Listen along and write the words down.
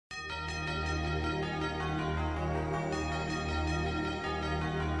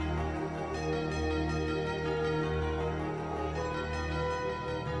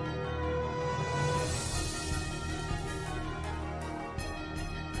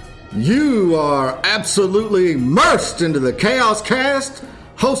You are absolutely immersed into the Chaos Cast,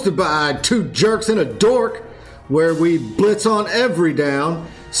 hosted by two jerks and a dork, where we blitz on every down,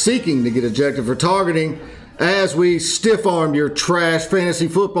 seeking to get ejected for targeting, as we stiff-arm your trash fantasy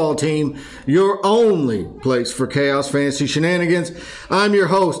football team, your only place for chaos fantasy shenanigans. I'm your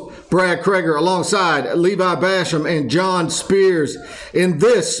host, Brad Kreger, alongside Levi Basham and John Spears. In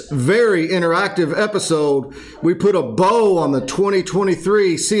this very interactive episode, we put a bow on the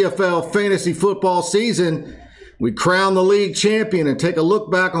 2023 CFL fantasy football season. We crown the league champion and take a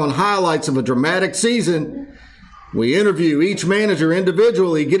look back on highlights of a dramatic season. We interview each manager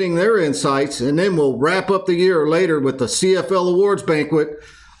individually, getting their insights, and then we'll wrap up the year later with the CFL Awards Banquet.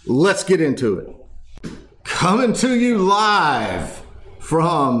 Let's get into it. Coming to you live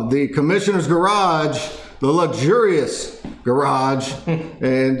from the Commissioner's Garage, the luxurious garage,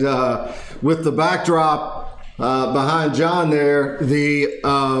 and with the backdrop behind John there, the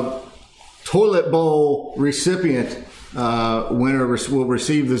toilet bowl recipient winner will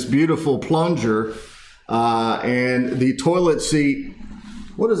receive this beautiful plunger. And the toilet seat,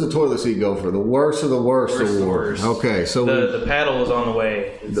 what does the toilet seat go for? The worst of the worst award. Okay, so the paddle is on the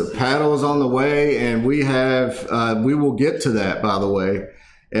way. The paddle is on the way, and we will get to that, by the way.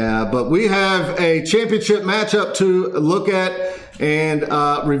 But we have a championship matchup to look at and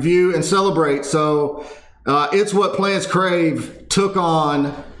review and celebrate. So It's What Plants Crave took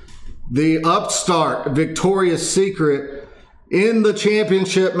on the upstart Victoria's Secret in the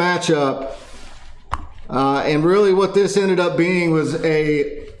championship matchup. And really what this ended up being was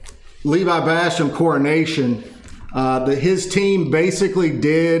a Levi Basham coronation. His team basically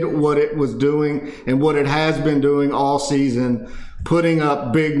did what it was doing and what it has been doing all season, putting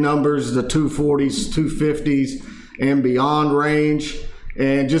up big numbers, the 240s, 250s, and beyond range,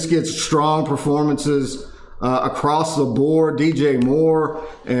 and just gets strong performances across the board. DJ Moore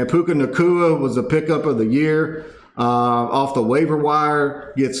and Puka Nacua was the pickup of the year. Off the waiver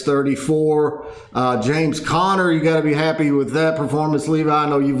wire, gets 34. James Conner, you got to be happy with that performance, Levi. I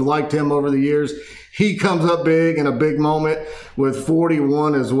know you've liked him over the years. He comes up big in a big moment with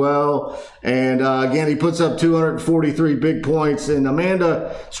 41 as well. And again, he puts up 243 big points. And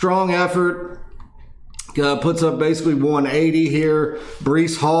Amanda, strong effort. Puts up basically 180 here.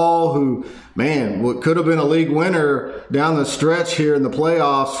 Breece Hall, who, man, what could have been a league winner down the stretch here in the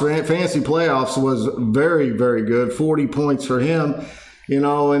playoffs, fantasy playoffs, was very, very good. 40 points for him. You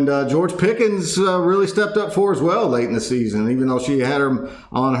know, and George Pickens really stepped up for as well late in the season, even though she had him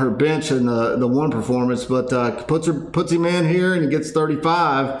on her bench in the one performance. But puts him in here, and he gets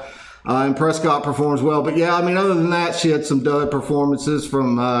 35. And Prescott performs well. But, yeah, I mean, other than that, she had some dud performances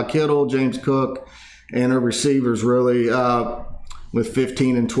from Kittle, James Cook, and her receivers really with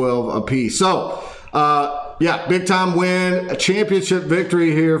 15 and 12 apiece. So, yeah, big-time win, a championship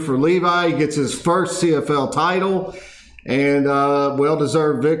victory here for Levi. He gets his first CFL title, and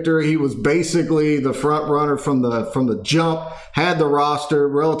well-deserved victory. He was basically the front runner from the jump, had the roster,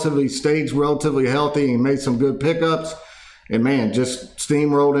 relatively healthy, and made some good pickups. And, man, just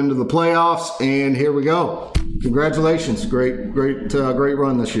steamrolled into the playoffs, and here we go. Congratulations. Great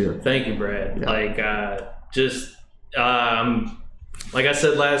run this year. Thank you, Brad. Yeah. Like I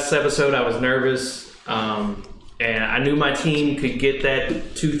said last episode, I was nervous, and I knew my team could get that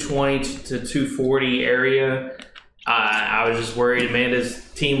 220 to 240 area. I was just worried Amanda's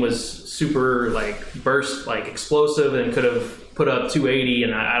team was super, burst, explosive, and could have put up 280,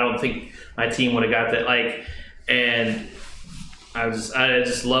 and I don't think my team would have got that. And I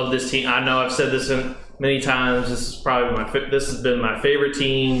just love this team. I know I've said this many times. This has been my favorite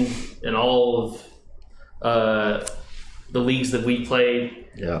team in all of the leagues that we played.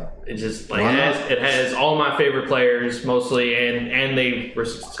 Yeah, it just it has all my favorite players mostly, and they were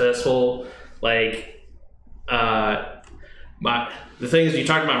successful. The thing is, you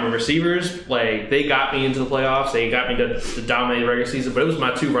talked about my receivers. They got me into the playoffs. They got me to dominate the regular season. But it was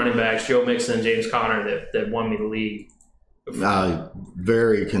my two running backs, Joe Mixon and James Conner, that won me the league.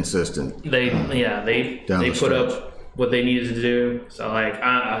 Very consistent. They put up what they needed to do. So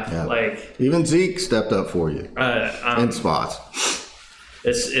even Zeke stepped up for you in spots.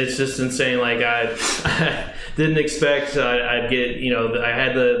 It's just insane. I didn't expect I'd get, I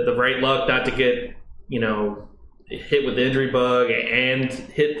had the right luck not to get, hit with the injury bug and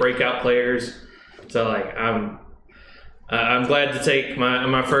hit breakout players. So I'm glad to take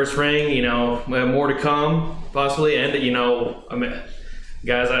my first ring. More to come possibly, and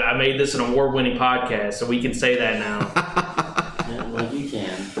guys, I made this an award-winning podcast, so we can say that now. Yeah, well, you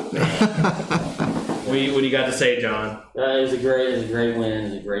can. What do you got to say, John? It was a great win. It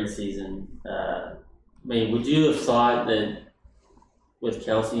was a great season. Would you have thought that with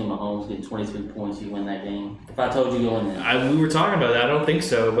Kelsey and Mahomes getting 23 points, you win that game? If I told you going in. We were talking about that. I don't think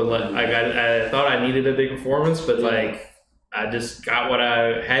so, but I thought I needed a big performance, but I just got what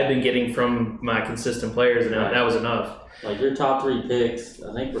I had been getting from my consistent players, and that was enough. Like your top 3 picks,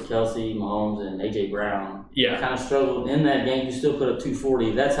 I think, were Kelsey, Mahomes, and A.J. Brown. Yeah. You kind of struggled in that game. You still put up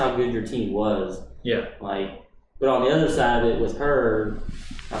 240. That's how good your team was. Yeah. But on the other side of it, with her,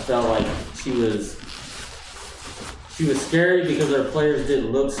 I felt like she was scary because her players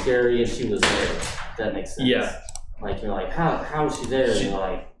didn't look scary, and she was there. If that makes sense. Yeah. You're like, how is she there? And you're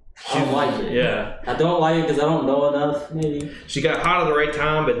like, I don't like it. Yeah. I don't like it because I don't know enough, maybe. She got hot at the right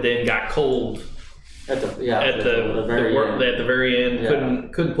time, but then got cold at the very end. Yeah.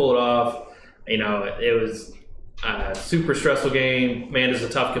 Couldn't pull it off. It was a super stressful game. Amanda's a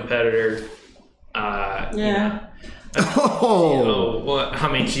tough competitor. Well, I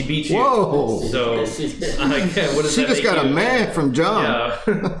mean, she beat you. Whoa. So, what does She that just got a man from John. Yeah.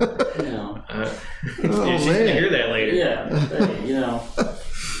 You should hear that later. Yeah. Hey,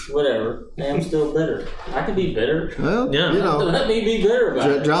 whatever. Hey, I'm still bitter. I can be bitter. Well, let me be bitter about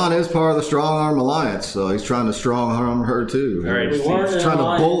it. John is part of the Strong Arm Alliance, so he's trying to strong arm her too. All right. He's trying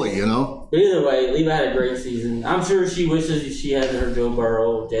to bully, But either way, Levi had a great season. I'm sure she wishes she had her Joe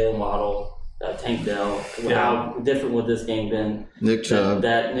Burrow, Jalen Waddle, Tank Dell. How different would this game been? Nick Chubb.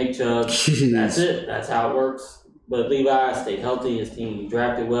 Nick Chubb. Jeez. That's it. That's how it works. But Levi stayed healthy. His team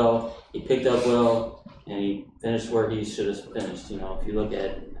drafted well. He picked up well, and he finished where he should have finished. If you look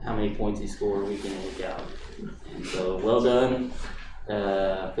at how many points he scored week in and week out. And so, well done.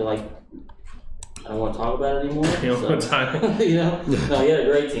 I feel like I don't want to talk about it anymore. Time. No, he had a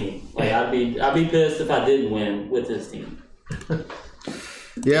great team. I'd be pissed if I didn't win with his team.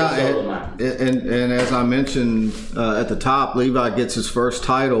 Yeah, and as I mentioned at the top, Levi gets his first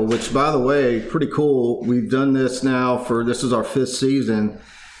title, which, by the way, pretty cool. We've done this now this is our 5th season,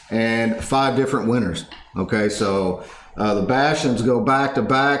 and 5 different winners. Okay, so the Bashams go back to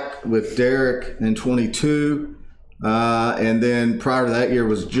back with Derek in 22, and then prior to that year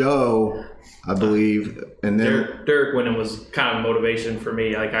was Joe, I believe, and then Derek winning was kind of motivation for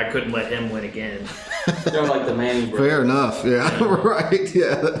me. I couldn't let him win again. They're like the Manning brothers. Fair enough. Yeah, right.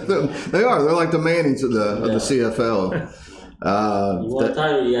 Yeah, they are. They're like the Mannings of the CFL. You want a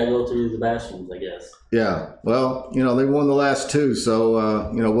title, you gotta go through the Bashams, I guess. Yeah. Well, they won the last 2.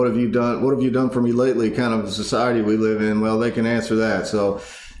 So, what have you done? What have you done for me lately? Kind of the society we live in. Well, they can answer that. So,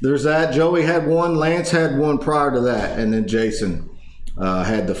 there's that. Joey had 1. Lance had 1 prior to that, and then Jason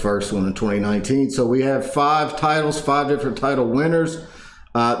had the first one in 2019. So we have 5 titles, 5 different title winners.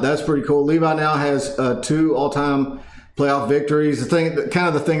 That's pretty cool. Levi now has 2 all-time playoff victories.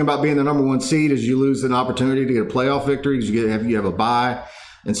 The thing about being the number 1 seed is you lose an opportunity to get a playoff victory because you have a bye,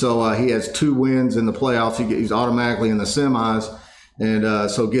 and so he has 2 wins in the playoffs. He's automatically in the semis, and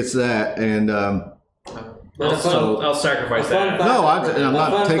so gets that. And I'll sacrifice that. No, I'm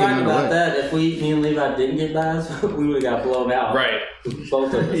not taking that away. That if me and Levi didn't get buys, we would have got blown out. Right.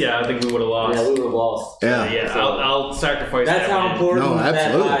 Both of us. Yeah, I think we would have lost. Yeah, we would have lost. Yeah. So, I'll sacrifice that. That's how important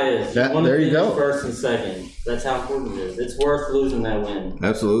that buy is. There you go. First and second. That's how important it is. It's worth losing that win.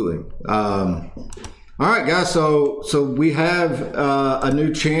 Absolutely. All right, guys. So we have a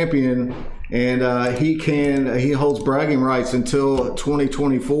new champion, and he holds bragging rights until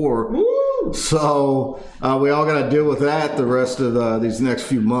 2024. Woo! So we all got to deal with that the rest of these next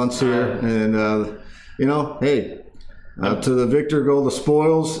few months here, and hey. To the victor go the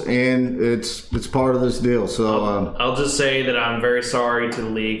spoils, and it's part of this deal. So I'll just say that I'm very sorry to the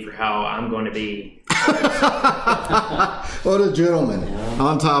league for how I'm going to be. What a gentleman!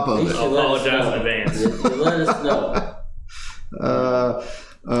 On top of it, I'll apologize in advance. You let us know.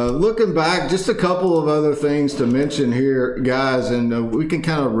 Looking back, just a couple of other things to mention here, guys, and we can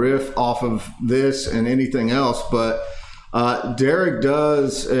kind of riff off of this and anything else, but. Derek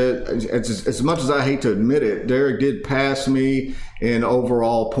does, as much as I hate to admit it, Derek did pass me in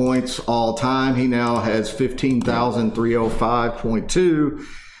overall points all time. He now has 15,305.2,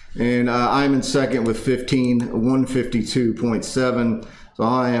 and I'm in second with 152.7. So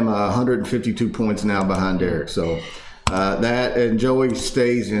I am 152 points now behind Derek. So that, and Joey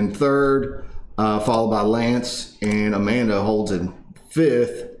stays in third, followed by Lance, and Amanda holds in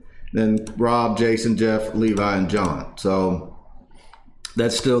fifth. Then Rob, Jason, Jeff, Levi, and John. So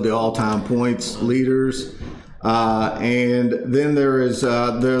that's still the all-time points leaders. And then there is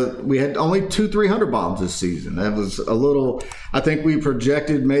we had only 2 300 bombs this season. That was a little. I think we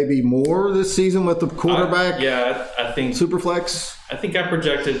projected maybe more this season with the quarterback. I think Superflex. I think I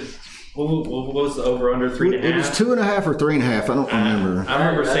projected What was the over under 3.5? It was 2.5 or 3.5. I don't remember. I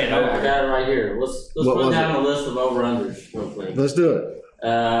remember saying over. I got it right here. Let's run down the list of over unders real quick. Let's do it.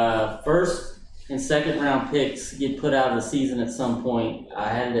 First and second round picks get put out of the season at some point. I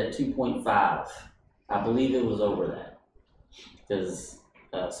had it at 2.5. I believe it was over that because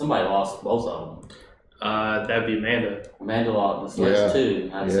somebody lost both of them. That'd be Amanda. Amanda lost. So there's two.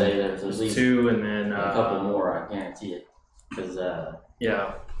 I'd say there's at least two, and then a couple more. I guarantee it. Because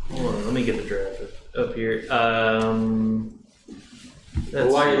yeah. Hold on, let me get the draft up here. While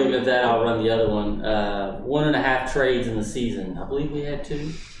you're looking at that, I'll run the other one. 1.5 trades in the season. I believe we had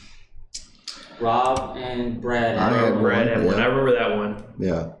 2. Rob and Brad. Brad had one. I remember that one.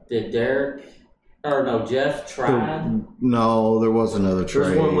 Yeah. Did Derek? Or no, Jeff tried? No, there was another trade.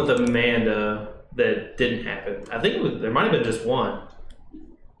 There was one with Amanda that didn't happen. I think there might have been just one.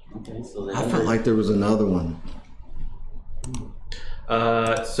 Okay, so I felt like there was another one.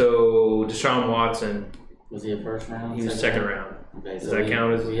 So Deshaun Watson. Was he a first round? He was second round. Okay, does that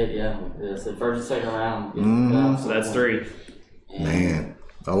count as? It's the first and second round. Mm-hmm. So that's 3. Man,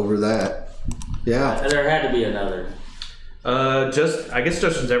 over that. Yeah. There had to be another. I guess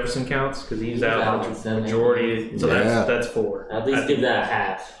Justin Jefferson counts because he's out the majority. So that's 4. At least give that a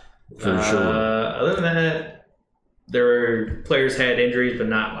half. For sure. Other than that, there were players had injuries, but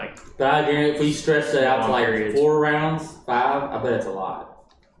not like. But I guarantee if we stretch that out to like 4 rounds, 5, I bet it's a lot.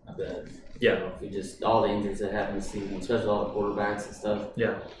 I bet. Yeah. If we just all the injuries that happen this season, especially all the quarterbacks and stuff.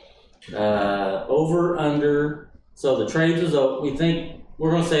 Yeah. Over under. So the trades was over.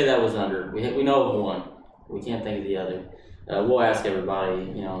 We're gonna say that was under. We know of one. We can't think of the other. We'll ask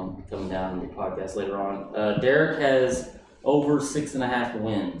everybody, coming down the podcast later on. Derek has over 6.5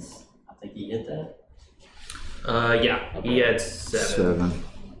 wins. I think he hit that. Yeah. Okay. He had 7.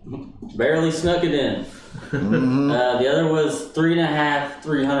 Barely snuck it in. Mm-hmm. The other was 3.5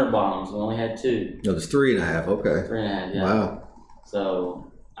 300 bombs. We only had 2. It was 3.5. Okay. 3.5. Yeah. Wow.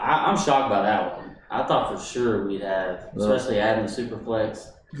 So I'm shocked by that one. I thought for sure we'd have, especially adding the Superflex.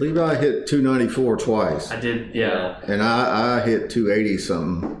 Levi hit 294 twice. I did, yeah. And I hit 280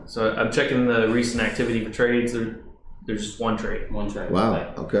 something. So I'm checking the recent activity for trades. There's just one trade. One trade.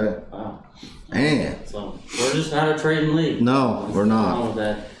 Wow. Okay. Wow. Man. So we're just not a trading league. No, we're not. What's wrong with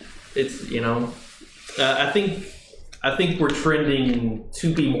that? It's I think we're trending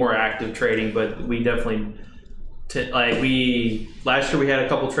to be more active trading, but we definitely last year we had a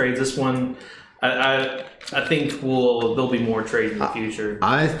couple trades. This one, I think there'll be more trades in the future.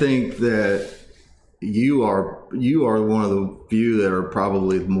 I think that you are one of the few that are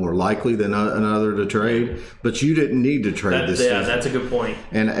probably more likely than another to trade, but you didn't need to trade this season. That's a good point.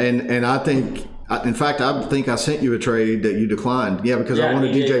 And I think, in fact, I think I sent you a trade that you declined. Yeah, because I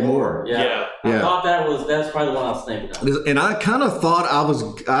wanted DJ Moore. Yeah. I thought that's probably the one I was thinking of. And I kind of thought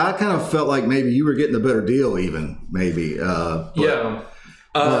I kind of felt like maybe you were getting a better deal, even maybe. But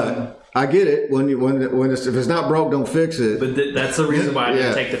I get it. If it's not broke, don't fix it. But that's the reason why I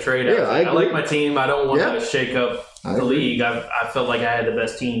didn't take the trade out. I like my team. I don't want to shake up the league. I felt like I had the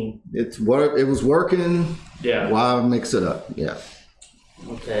best team. It was working. Yeah. Why mix it up? Yeah.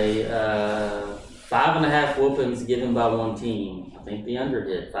 Okay. 5.5 whoopings given by one team. I think the under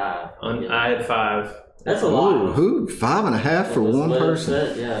hit 5. I had 5. That's a lot. Who? 5.5 for one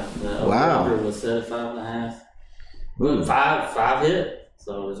person? The wow. Under was set at 5.5. 5 hit.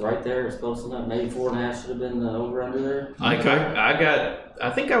 So it was right there. It was close enough. Maybe 4.5 should have been the over under there. I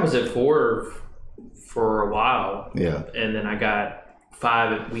think I was at 4 for a while. Yeah. And then I got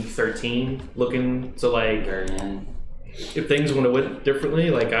 5 at week 13 looking. So very end. If things would have went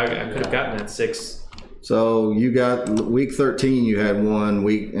differently, I could have gotten that 6. So you got week 13, you had 1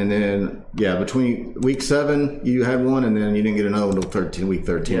 week, and then between week 7 you had 1, and then you didn't get another one until week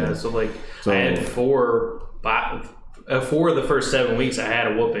 13. Yeah, so I had 4 of the first 7 weeks. I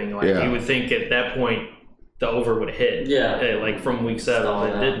had a whooping. You would think at that point the over would have hit. Yeah, from week 7,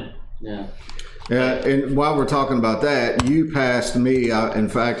 but it didn't. Yeah. And while we're talking about that, you passed me. In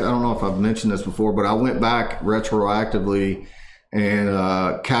fact, I don't know if I've mentioned this before, but I went back retroactively and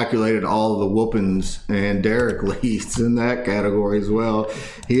calculated all of the whoopings, and Derek leads in that category as well.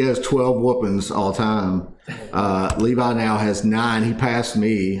 He has 12 whoopings all time. Levi now has 9. He passed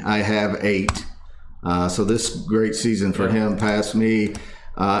me. I have 8. So this great season for him, passed me.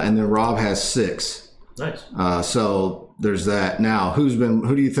 And then Rob has 6. Nice. So there's that. Now, who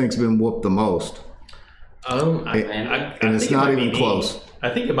do you think's been whooped the most? And it's not even close. I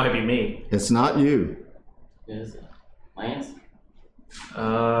think it might be me. It's not you. Is it Lance?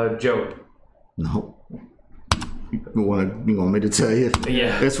 Joey. No. You want me to tell you?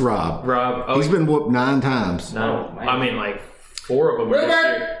 Yeah. It's Rob. Rob. He's been whooped 9 times. No, I mean 4 of them were this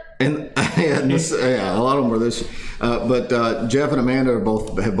year. And a lot of them were this. But Jeff and Amanda have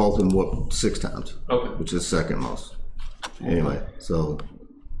both been whooped 6 times. Okay. Which is second most. Anyway, so.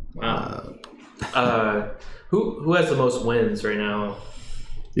 Wow. Who has the most wins right now?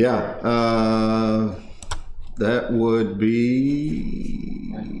 Yeah. That would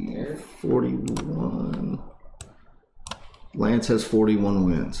be 41. Lance has 41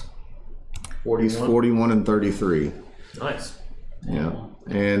 wins. 41? He's 41 and 33. Nice. Yeah.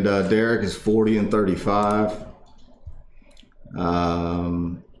 And Derek is 40 and 35.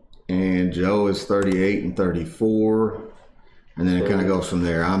 And Joe is 38 and 34. And then it kind of goes from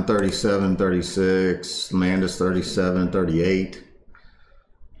there. I'm 37, 36. Amanda's 37, 38.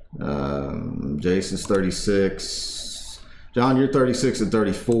 Jason's 36. John, you're 36 and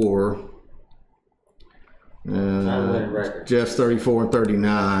 34. Jeff's 34 and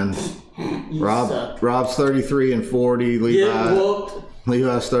 39. Rob's 33 and 40.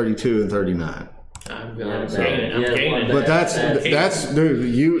 Levi's 32 and 39. I'm gaining. But that's dude.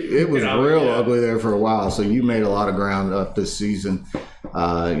 It was real ugly there for a while. So you made a lot of ground up this season.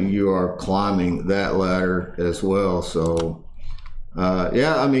 You are climbing that ladder as well. So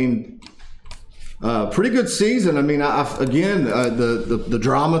I mean, pretty good season. I mean, the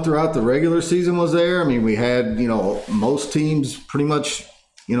drama throughout the regular season was there. I mean, we had most teams pretty much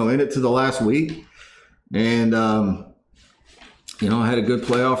in it to the last week, and I had a good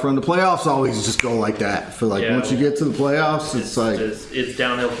playoff run. The playoffs always just go like that. For once you get to the playoffs, it's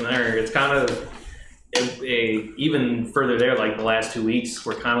downhill from there. It's kind of even further there. Like the last 2 weeks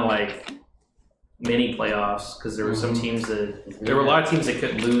were kind of like mini playoffs because there were some teams there were a lot of teams that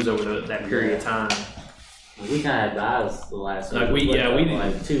couldn't lose over that period of time. We kind of had buys the last week. We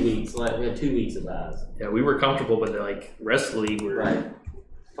like 2 weeks. We had 2 weeks of buys. Yeah, we were comfortable, but the rest of the league were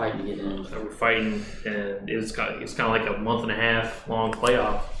fighting to get in. We're fighting, and it's kind of like a month and a half long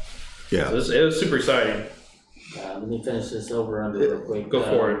playoff. Yeah, so it was super exciting. Let me finish this over under real quick. Go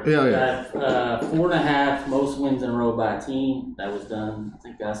for it. Yeah. 4.5 most wins in a row by a team. That was done. I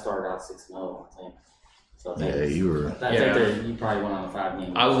think I started out 6-0. I think. So I think you were. I think you probably went on a 5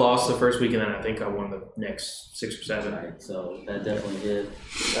 game. I lost the first week, and then I think I won the next 6 or 7. Right. So that definitely did.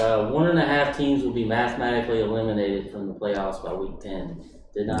 1.5 teams will be mathematically eliminated from the playoffs by week 10.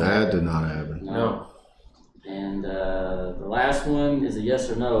 Did not happen. No. And the last one is a yes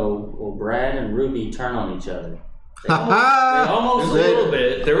or no. Will Brad and Ruby turn on each other? They almost a little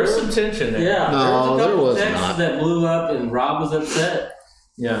bit. There was some tension there. Yeah, no, there was a couple texts texts that blew up, and Rob was upset.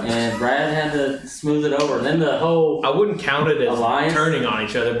 Yeah. And Brad had to smooth it over. And then the whole I wouldn't count it as alliance turning on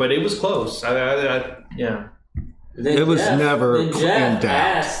each other, but it was close. Yeah. It was never in doubt.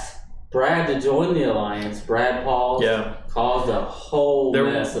 Asked Brad to join the alliance. Brad paused. Yeah. Caused a whole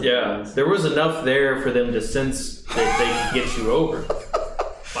mess of things. There was enough there for them to sense that they could get you over.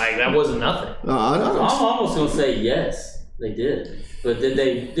 That wasn't nothing. I'm almost gonna say yes, they did. But did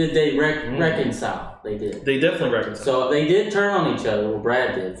they reconcile? They did. They definitely reconciled. So they did turn on each other. Well,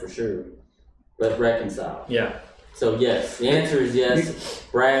 Brad did for sure, but reconcile. Yeah. So yes, the answer is yes.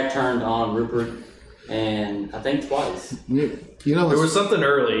 Brad turned on Rupert, and I think twice. There was something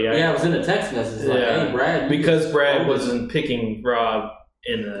early. It was in a text message like, "Hey, Brad," because Brad wasn't picking Rob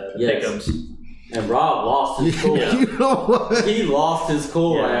in the pick'ems, and Rob lost his cool. You know what? He lost his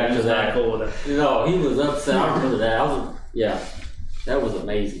cool after that. Cool with it. He was upset. I remember that. That was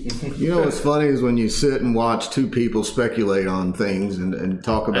amazing. You know what's funny is when you sit and watch two people speculate on things and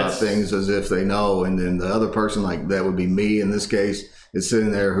talk about things as if they know, and then the other person, like that would be me in this case, is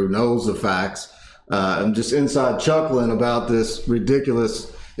sitting there who knows the facts. I'm just inside chuckling about these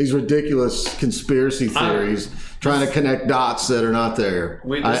ridiculous conspiracy theories, trying to connect dots that are not there.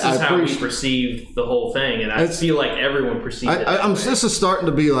 This is how we perceived the whole thing, and I feel like everyone perceived it. This is starting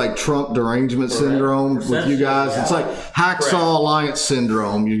to be like Trump derangement syndrome with you guys. It's like Hacksaw Alliance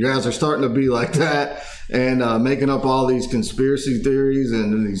syndrome. You guys are starting to be like that and making up all these conspiracy theories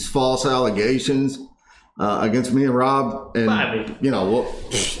and these false allegations. Against me and Rob, and it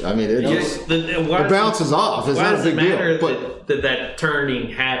bounces off. It's not a big deal. But that turning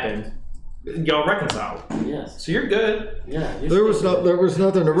happened. Y'all reconciled. Yes. So you're good. Yeah. There was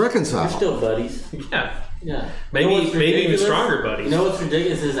nothing to reconcile. You're still buddies. Yeah. Yeah. Maybe even stronger buddies. You know what's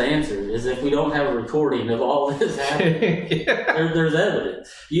ridiculous? His answer is if we don't have a recording of all this happening, there's evidence.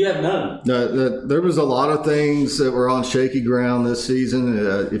 You have none. No, there was a lot of things that were on shaky ground this season.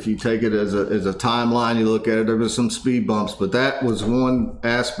 If you take it as a timeline, you look at it, there was some speed bumps, but that was one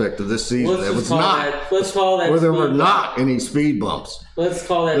aspect of this season Let's call that where there were not any speed bumps. Let's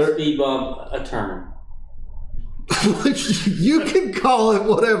call that speed bump a turn. You can call it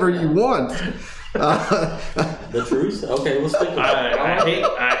whatever you want. The truth? Okay, we'll stick with that.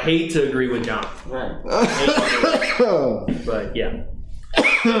 I hate to agree with John. Right. But yeah.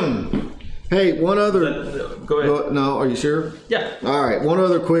 Hey, one other. Go ahead. No, are you sure? Yeah. All right. One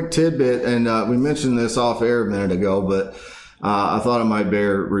other quick tidbit, and we mentioned this off air a minute ago, but I thought it might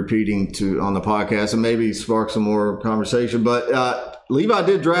bear repeating on the podcast and maybe spark some more conversation. But Levi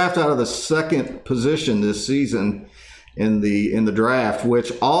did draft out of the second position this season in the draft,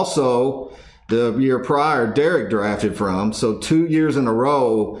 which also the year prior Derek drafted from. So 2 years in a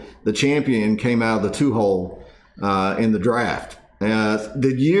row, the champion came out of the 2-hole in the draft.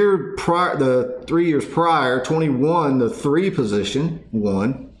 The year prior, the 3 years prior, 21, the 3 position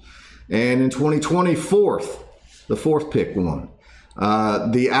won, and in 2020, the 4th pick won.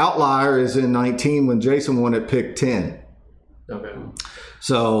 The outlier is in 19 when Jason won at pick 10. Okay.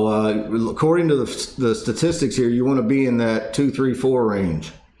 So according to the statistics here, you want to be in that 2, 3, 4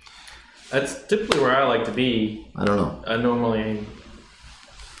 range. That's typically where I like to be. I don't know. I normally.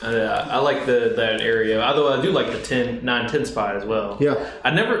 I like that area, although I do like the 9, 10 spot as well. Yeah.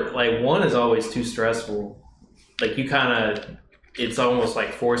 I never, 1 is always too stressful. Like, you kind of, it's almost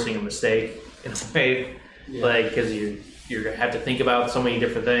like forcing a mistake in a way. Yeah. Because you have to think about so many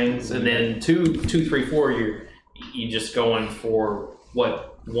different things. And then 2, 3, 4, you're just going for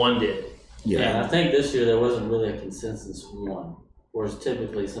what 1 did. Yeah, and I think this year there wasn't really a consensus for 1. Whereas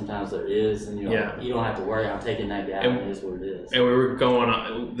typically sometimes there is, and you don't have to worry about taking that guy. It is what it is. And we were going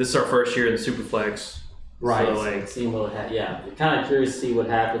on. This is our first year in the Superflex, right? So seeing what you're kind of curious to see what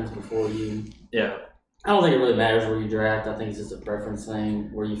happens before you. Yeah. I don't think it really matters where you draft. I think it's just a preference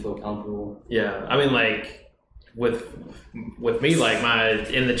thing, where you feel comfortable. Yeah, I mean, with me,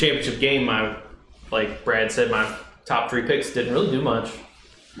 in the championship game, like Brad said, my top 3 picks didn't really do much.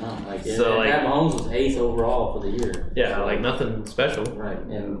 No, Pat Mahomes was 8th overall for the year. Yeah, so, nothing special. Right,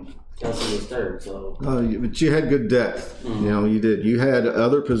 and Kelsey was 3rd. So, but you had good depth. Mm-hmm. You did. You had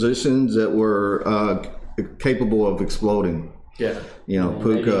other positions that were capable of exploding. Yeah. Puka.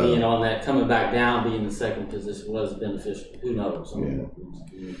 Maybe being on that, coming back down, being in the second position was beneficial. Who knows?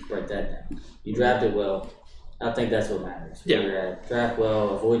 You write that down. You drafted well. I think that's what matters. Yeah. Draft well,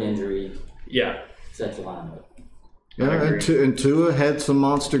 avoid injury. Yeah. Set your lineup. Yeah, and Tua had some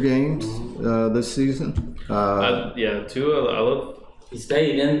monster games this season. Tua, I love. He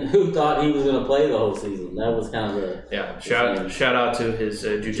stayed in. Who thought he was going to play the whole season? That was kind of a shout out to his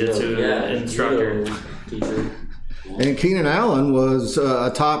jiu-jitsu instructor, teacher. And Keenan Allen was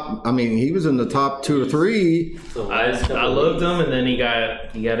a top. I mean, he was in the top 2 or 3. So I loved him, and then he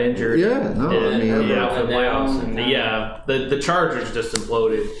got injured. Yeah, no, for the playoffs, and the Chargers just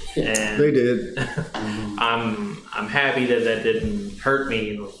imploded, and they did. I'm happy that didn't hurt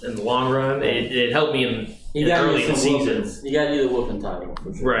me in the long run. It helped me early in the season. You got you the whooping title,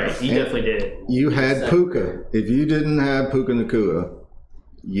 for sure. Right? He definitely did. You had Puka. If you didn't have Puka Nacua,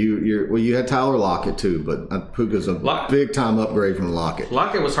 you had Tyler Lockett too, but Puka's a big time upgrade from Lockett.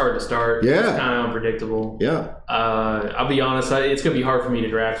 Lockett was hard to start. Yeah, it was kind of unpredictable. Yeah, I'll be honest. It's going to be hard for me to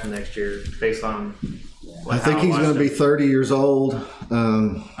draft him next year based on. I think he's going to be 30 years old.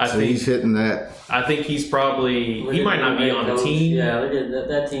 I think he's hitting that. I think he's probably. He might not be on the team. Yeah, look at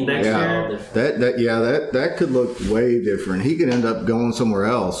that team next year. That could look way different. He could end up going somewhere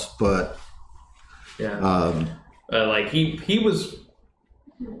else, but he was.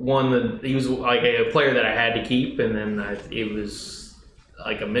 He was like a player that I had to keep, and then it was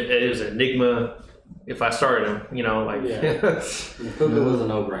it was an enigma if I started him. Puka was a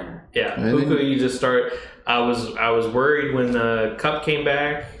no-brainer. Yeah, Puka, you just start. I was worried when Cup came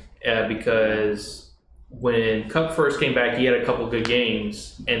back because when Cup first came back, he had a couple good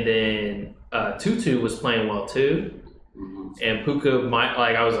games, and then Tutu was playing well too, and Puka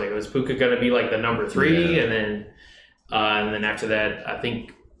I was like, was Puka going to be like the number 3, and then after that, I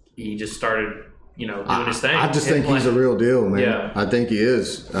think he just started, doing his thing. I just think he's a real deal, man. Yeah. I think he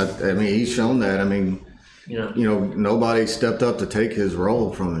is. I mean, he's shown that. I mean, nobody stepped up to take his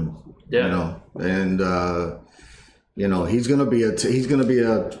role from him. Yeah. And he's going to be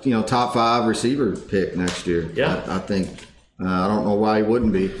a top 5 receiver pick next year. Yeah. I think. I don't know why he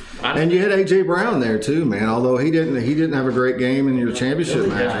wouldn't be. And you had A.J. Brown there too, man. Although he didn't have a great game in your championship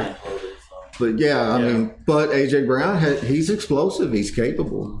match. But but AJ Brown he's explosive. He's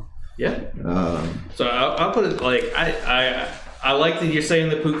capable. Yeah. So I'll put it I like that you're saying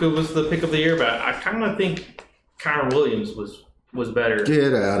that Puka was the pick of the year, but I kind of think Kyron Williams was better.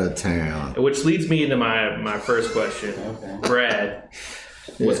 Get out of town. Which leads me into my first question, Brad.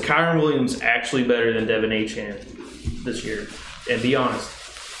 Was Kyron Williams actually better than Devin Achane this year? And be honest.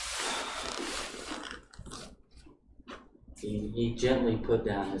 he gently put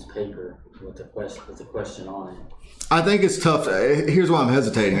down his paper with the question on it. I think it's tough. Here's why I'm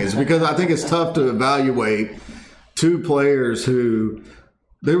hesitating is because I think it's tough to evaluate two players who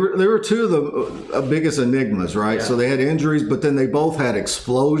they were two of the biggest enigmas, right? Yeah. So they had injuries, but then they both had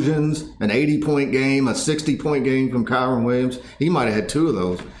explosions, an 80-point game, a 60-point game from Kyron Williams. He might have had two of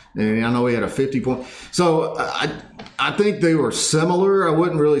those. And I know he had a 50-point. So I think they were similar. I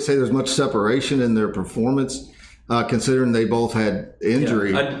wouldn't really say there's much separation in their performance. Considering they both had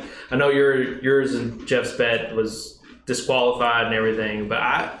injury. Yeah, I know yours and Jeff's bet was disqualified and everything, but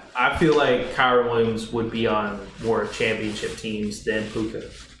I feel like Kyron Williams would be on more championship teams than Puka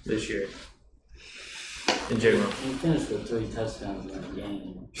this year in general. He finished with 3 touchdowns in the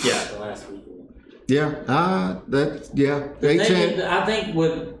game. Yeah. The last week. Yeah, I think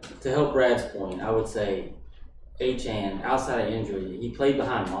to help Brad's point, I would say Achane, outside of injury, he played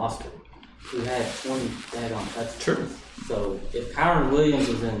behind Mostert, who had 20 daggone touchdowns. Sure. So if Kyron Williams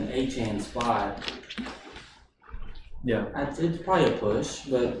was in Achane's spot, yeah, it's probably a push.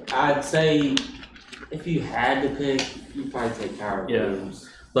 But I'd say if you had to pick, you'd probably take Kyron Williams.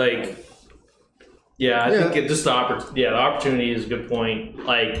 I think the opportunity is a good point.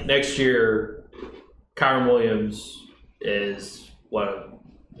 Like next year, Kyron Williams is what,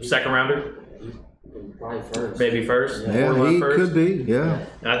 second rounder? Probably first. Maybe first. Yeah, he could be. Yeah.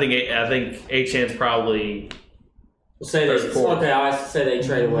 And I think Achane's probably. I say they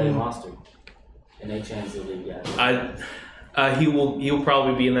trade away Mostert, and Achane's the lead guy. He'll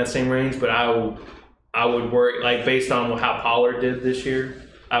probably be in that same range, but I would worry, like based on how Pollard did this year,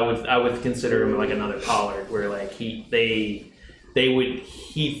 I would consider him like another Pollard, where like he's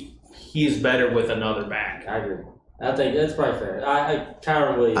better with another back. I agree. I think that's probably fair.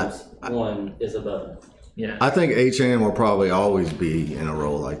 Kyron Williams one is above him. Yeah, I think Achane will probably always be in a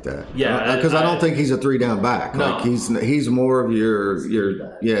role like that. Yeah, because I don't think he's a 3-down back. No. Like he's more of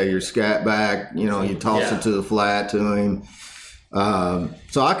your scat back. You know, you toss it to the flat to him.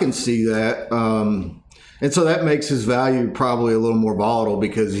 So I can see that. And so that makes his value probably a little more volatile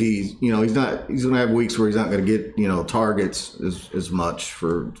because he's going to have weeks where he's not going to get, targets as much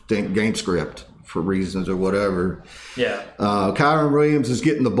for game script for reasons or whatever. Yeah. Kyron Williams is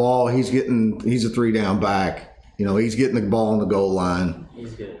getting the ball. He's a 3-down back. He's getting the ball on the goal line.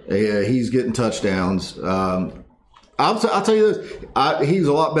 He's good. Yeah, he's getting touchdowns. I'll tell you this. He's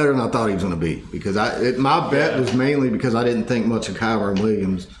a lot better than I thought he was going to be because my bet was mainly because I didn't think much of Kyron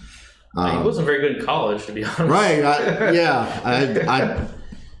Williams. He wasn't very good in college, to be honest. Right.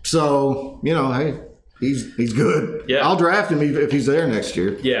 So, hey, he's good. Yeah. I'll draft him if he's there next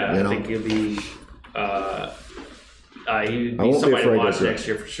year. Yeah, I think he'll be he'd be somebody to watch next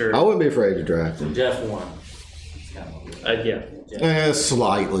year for sure. I wouldn't be afraid to draft him. Jeff won. Yeah.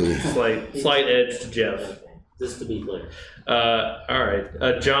 Slightly. Slight edge to Jeff. Just to be clear. All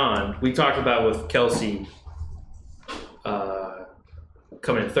right. John, we talked about with Kelsey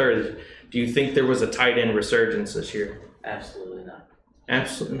coming in third. Do you think there was a tight end resurgence this year? Absolutely not.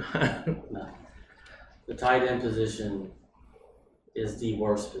 Absolutely not. No. The tight end position is the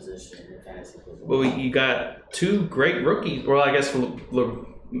worst position in fantasy football. Well, you got two great rookies. Well, I guess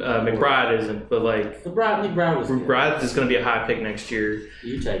McBride isn't, but like McBride was good. McBride is going to be a high pick next year.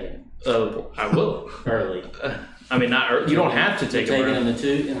 You take him. I will. Early. I mean, not early. You don't have to take him. Taking him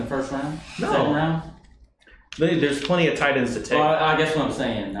in the first round? No. Second round? There's plenty of tight ends to take. Well, I guess what I'm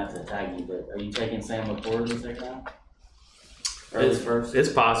saying, not to tag you, but are you taking Sam LaPorta in the second round? Early first? It's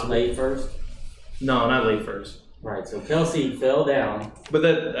possible. Late first? No, not late first. Right, so Kelsey fell down. But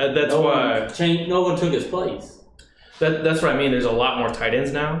that's why no one took his place. That's what I mean. There's a lot more tight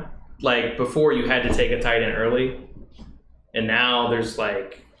ends now. Like before, you had to take a tight end early, and now there's I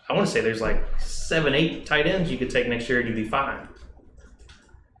want to say there's 7, 8 tight ends you could take next year and you'd be fine.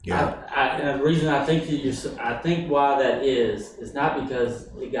 Yeah. And the reason I think why that is not because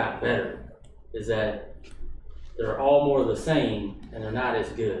it got better, is that they're all more the same and they're not as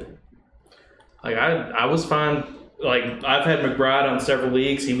good. I was fine. I've had McBride on several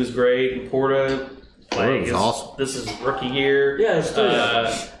leagues. He was great. Porta, was awesome. This is rookie year. Yeah, it's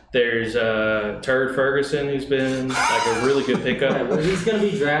there's Turd Ferguson, who's been a really good pickup. Right, well, he's going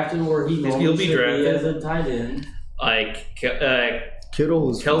to be drafted where he'll be drafted as a tight end. Kittle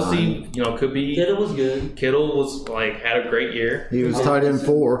was Kelsey, fine. Could be. Kittle was good. Kittle was had a great year. He was tight end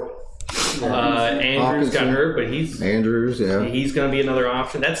 4. Andrews got hurt, but he's going to be another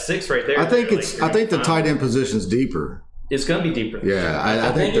option. That's 6 right there. I think the tight end position's deeper. It's going to be deeper. Yeah,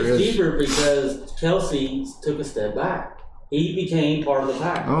 I think it's deeper because Kelsey took a step back. He became part of the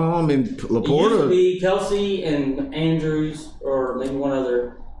pack. Oh, I mean, LaPorta. It used to be Kelsey and Andrews, or maybe one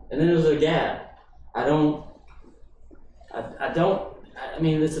other, and then there was a gap. I don't. I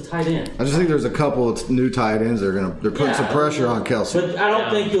mean, it's a tight end. I just think there's a couple of new tight ends they're putting some pressure on Kelsey. But I don't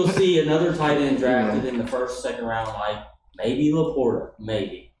think you'll see another tight end drafted in the first, second round like maybe Laporta,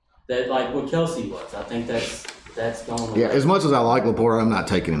 maybe that like what Kelsey was. I think that's going away. Yeah, as much as I like Laporta, I'm not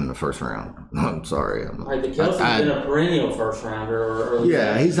taking him in the first round. I'm sorry. Right, but Kelsey's been a perennial first rounder.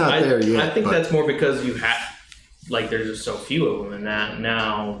 He's not there yet. I think that's more because you have there's just so few of them, and that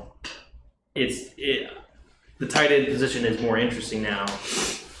now the tight end position is more interesting now.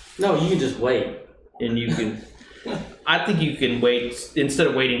 No, you can just wait. And you can, I think you can wait, instead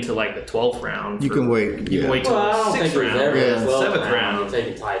of waiting to like the 12th round. You can wait. You can wait till the 6th round. Seventh round. You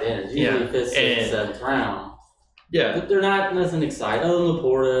take a tight end. It's usually 5th, 6th, 7th round. Yeah. But they're not nothing exciting other than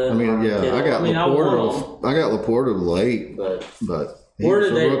Laporta. I mean, I got Laporta late, but where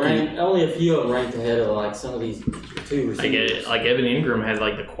did they rank? Only a few of them ranked ahead of like some of these two receivers. Like Evan Ingram had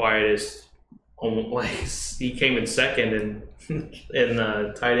like the quietest. He came in second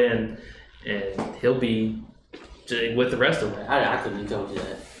in tight end, and he'll be with the rest of them. I couldn't even told you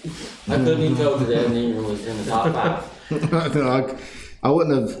that. I couldn't even told you that Evan Ingram was in the top 5. I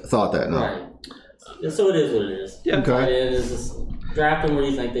wouldn't have thought that. No. Right. So it is what it is. Yeah. Okay. Tight end is just draft them where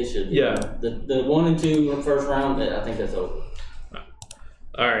you think they should be. Yeah. The 1 and 2 in first round, I think that's over.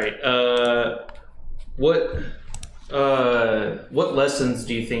 All right. What lessons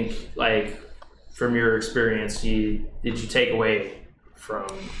do you think, like, from your experience, did you take away from,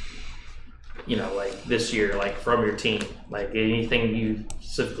 like this year, like from your team, like anything you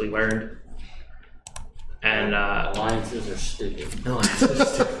specifically learned? And alliances are stupid.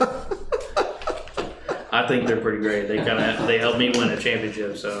 I think they're pretty great. They helped me win a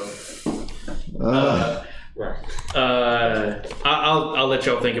championship. So, right. I'll let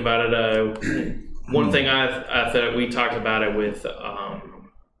y'all think about it. One thing I thought we talked about it with a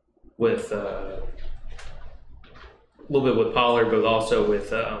little bit with Pollard, but also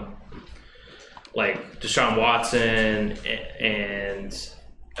with like Deshaun Watson and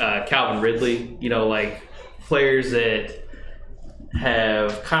Calvin Ridley. Like players that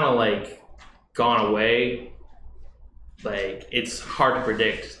have kind of like gone away. Like it's hard to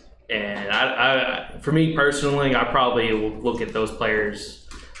predict. And I for me personally, I probably will look at those players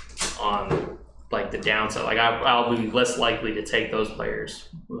on like the downside. Like I'll be less likely to take those players,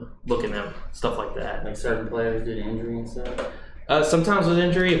 look at them, stuff like that. Like certain players due to injury and stuff. Sometimes with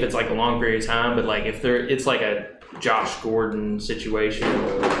injury, if it's like a long period of time, but like if it's like a Josh Gordon situation,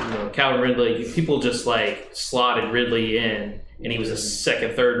 or Calvin Ridley, people just like slotted Ridley in, and he was a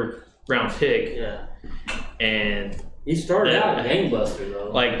second, third round pick. Yeah. And he started out a gangbuster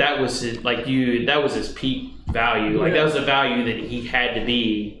though. Like that was his, that was his peak value. Like that was the value that he had to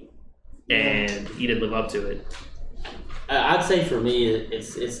be, and he didn't live up to it. I'd say for me,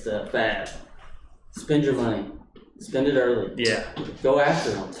 it's the fact. Spend your money. Spend it early. Yeah. Go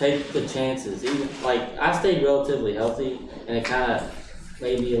after them. Take the chances. Even like I stayed relatively healthy, and it kind of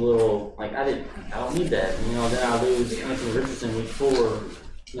made me a little like I don't need that. Then I lose Anthony Richardson week 4.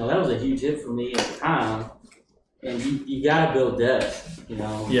 That was a huge hit for me at the time. And you got to build depth.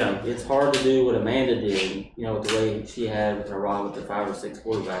 Yeah. It's hard to do what Amanda did. With the way she had with her ride with the 5 or 6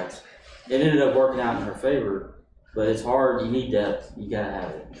 quarterbacks. It ended up working out in her favor, but it's hard. You need depth. You gotta have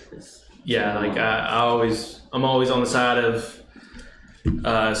it. I'm always on the side of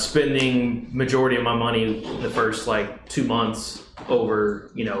spending majority of my money in the first 2 months over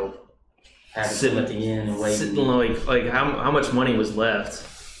sitting at the end and waiting. Like how much money was left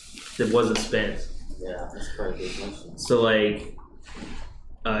that wasn't spent. Yeah, that's probably a good question. So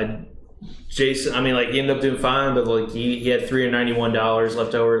Jason, he ended up doing fine, but he had $391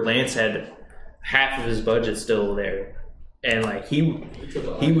 left over. Lance had half of his budget still there, and he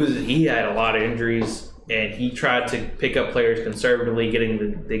had a lot of injuries, and he tried to pick up players conservatively,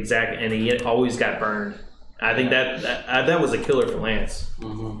 getting the exact, and he always got burned. I think that was a killer for Lance.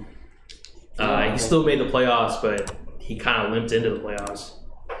 Mm-hmm. He still made the playoffs, but he kind of limped into the playoffs,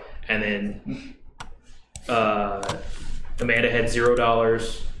 and then Amanda had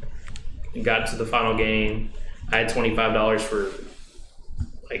 $0. And got to the final game. I had $25 for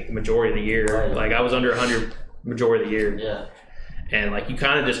the majority of the year. Right. I was under 100 majority of the year. Yeah. And you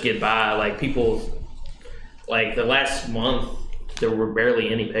kind of just get by. People, the last month, there were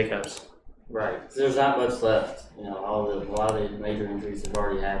barely any pickups. Right. There's not much left. A lot of the major injuries have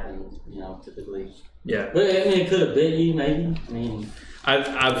already happened. Typically. Yeah. But it could have bit you maybe.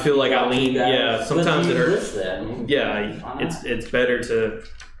 I feel like I lean. Yeah. Sometimes it hurts. That. It's better to.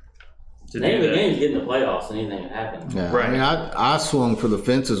 The name of the game is getting the playoffs. Anything that happens. Yeah, right. I swung for the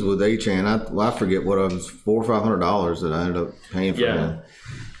fences with Achane. I forget what it was, $400 or $500 that I ended up paying for him.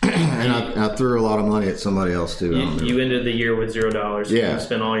 and I threw a lot of money at somebody else too. You ended the year with $0. Yeah. You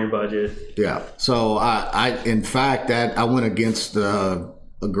spent all your budget. Yeah. So I in fact, that I went against a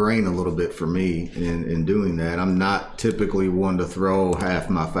grain a little bit for me in doing that. I'm not typically one to throw half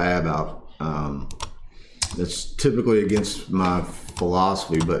my fab out. That's typically against my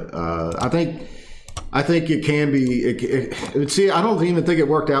philosophy, but I think it can be. See, I don't even think it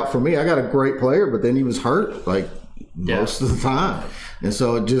worked out for me. I got a great player, but then he was hurt like most of the time, and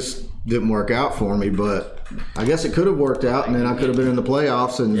so it just didn't work out for me. But I guess it could have worked out, and then I could have been in the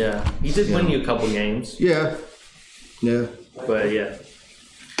playoffs. And he did win you a couple games. Yeah. But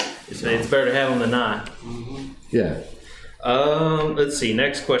it's better to have him than not. Yeah. Let's see.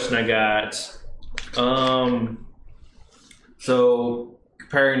 Next question I got. So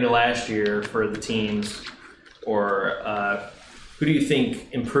comparing to last year for the teams, or who do you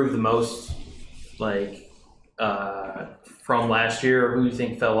think improved the most, like from last year, or who do you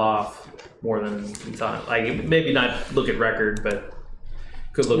think fell off more than you thought? Like maybe not look at record, but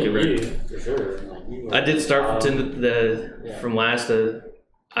could look at record. For sure. I did start from last to.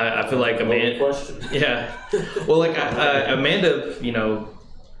 I feel like Amanda. Yeah. Well, like Amanda, she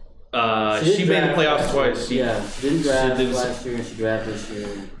made the playoffs twice. She didn't draft last year, and she drafted this year.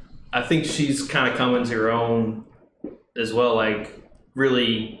 I think she's kind of coming to her own as well, like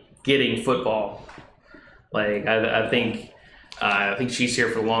really getting football. Like I think she's here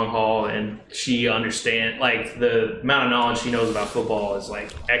for the long haul, and she understands. Like the amount of knowledge she knows about football is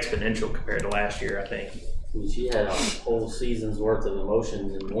like exponential compared to last year, I think. She had a whole season's worth of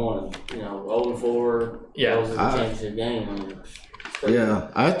emotions in one. 0-4. Yeah, that was a championship game.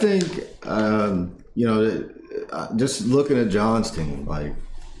 I think just looking at John's team, like,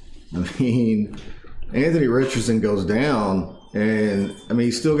 I mean, Anthony Richardson goes down, and I mean,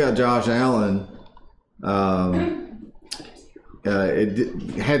 he's still got Josh Allen.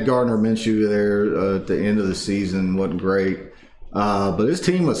 It had Gardner Minshew there at the end of the season, wasn't great, but his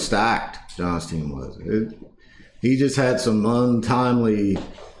team was stacked. John's team was. He just had some untimely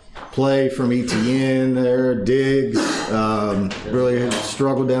play from Etienne there. Diggs really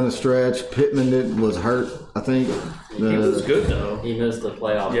struggled down the stretch. Pittman was hurt, I think. He was good, though. He missed the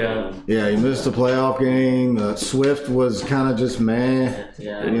playoff game. Yeah, he missed the playoff game. Swift was kind of just meh.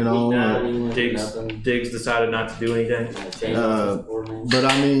 Diggs decided not to do anything. But,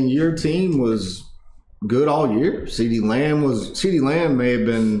 I mean, your team was good all year. CeeDee Lamb may have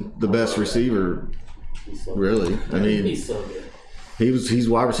been the best receiver, really. I mean, he's so good. He's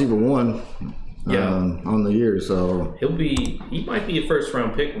wide receiver 1 on the year, so he might be a first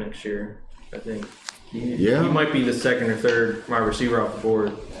round pick next year, I think. He might be the second or third wide receiver off the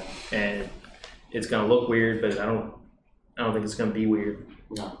board, and it's gonna look weird, but I don't think it's gonna be weird.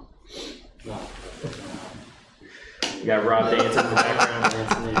 No. You got Rob dancing in the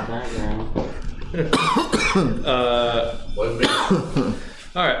background.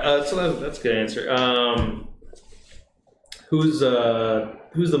 All right, so that's a good answer. Who's the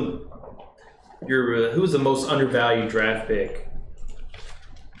most undervalued draft pick,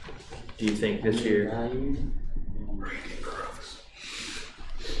 do you think, this year?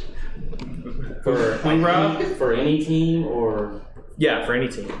 For any team, or for any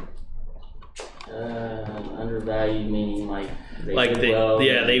team. Undervalued meaning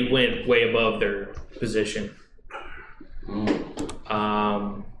they went way above their position.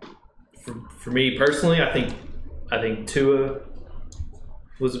 For me personally, I think Tua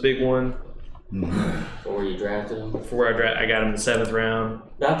was a big one. Before you drafted him? I got him in the 7th round.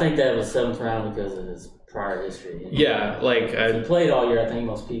 I think that was 7th round because of his prior history. If he played all year, I think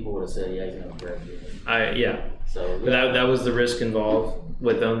most people would have said, he's going to graduate. So that was the risk involved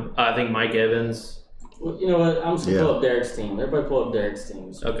with them. I think Mike Evans. Well, you know what? I'm just going to pull up Derek's team. Everybody pull up Derek's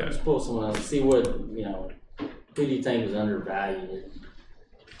team. Okay. Just pull someone else. See what, who do you think was undervalued?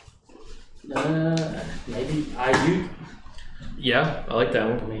 Maybe Ayuk. Yeah, I like that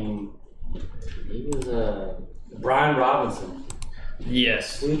one. I mean, he was Brian Robinson.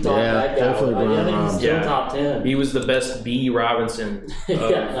 Yes. We thought that guy. Definitely I think he's still top 10. He was the best B. Robinson. He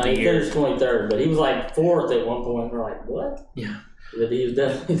finished 23rd, but he was like 4th at one point. We're like, what? Yeah. But he was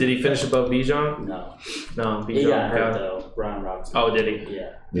definitely. Did he finish above Bijan? No. Bijan he got hurt though. Brian Robinson. Oh, did he?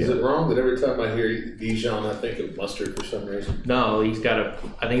 Yeah. Is it wrong that every time I hear Bijan, I think of mustard for some reason? No, I think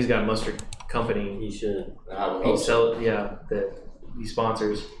he's got a mustard company. He should. That he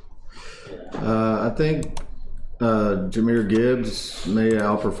sponsors. Yeah. I think Jahmyr Gibbs may have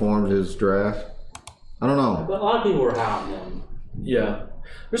outperformed his draft. I don't know. But a lot of people were high on him. Yeah.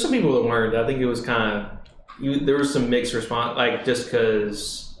 There's some people that weren't. I think it was kind of there was some mixed response, like just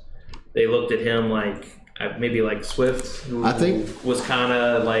because they looked at him like maybe like Swift, who I think was kind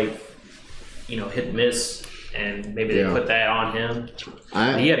of like, hit and miss, and maybe they put that on him.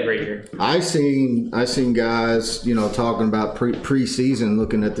 He had a great year. I seen guys, talking about preseason,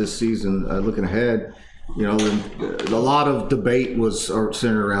 looking at this season, looking ahead. A lot of debate was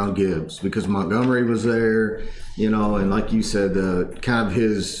centered around Gibbs because Montgomery was there, and like you said, kind of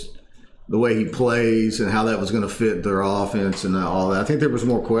the way he plays and how that was going to fit their offense and all that. I think there was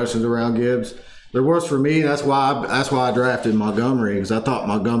more questions around Gibbs. There was for me. That's why I drafted Montgomery, because I thought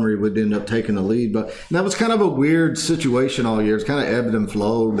Montgomery would end up taking the lead. But that was kind of a weird situation all year. It's kind of ebbed and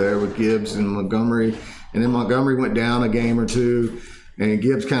flowed there with Gibbs and Montgomery, and then Montgomery went down a game or two, and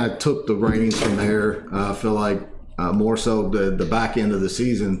Gibbs kind of took the reins from there. I feel like more so the back end of the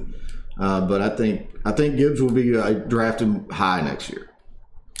season. But I think Gibbs will be drafted high next year.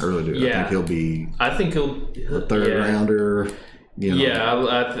 I really do. Yeah. I think he'll a third rounder.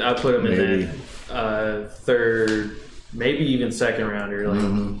 Yeah, I put him maybe. in that third, maybe even second rounder. Like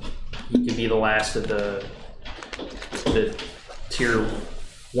he could be the last of the tier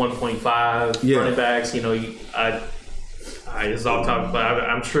 1.5 running backs. As I'll talk about,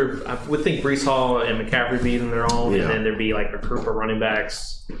 I'm sure I would think Breece Hall and McCaffrey be in their own, and then there'd be like a group of running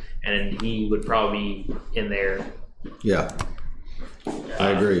backs, and he would probably be in there. Yeah,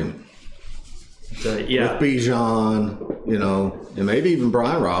 I agree. With Bijan, and maybe even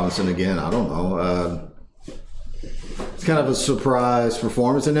Brian Robinson again. I don't know. It's kind of a surprise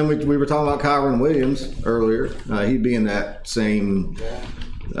performance. And then we were talking about Kyron Williams earlier. He'd be in that same,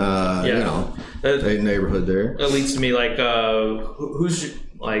 neighborhood there. That leads to me like, who's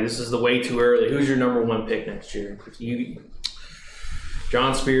like, this is the way too early. Who's your number one pick next year?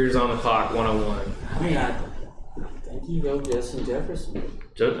 John Spears on the clock, 101. I mean, I think you go Justin Jefferson.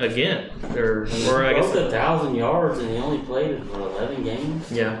 Again, or I guess 1,000 yards, and he only played for 11 games.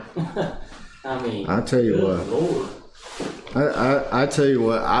 Yeah. I mean, I tell you what, Lord. I tell you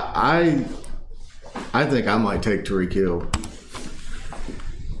what, I think I might take Tariq Hill.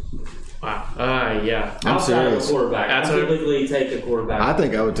 Wow. Yeah. I'm serious. Quarterback. I typically take a quarterback. I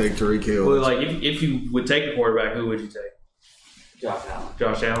think I would take Tariq Hill. Well, like if you would take a quarterback, who would you take?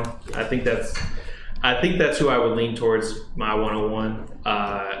 Josh Allen. I think that's who I would lean towards my 101,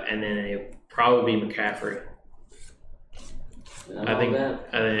 and then it'd probably be McCaffrey. And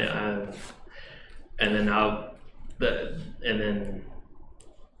then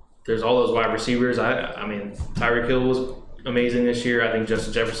there's all those wide receivers. I mean, Tyreek Hill was amazing this year. I think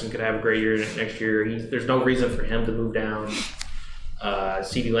Justin Jefferson could have a great year next year. There's no reason for him to move down.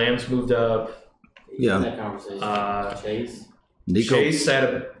 CeeDee Lamb's moved up. Yeah. In that conversation. Chase had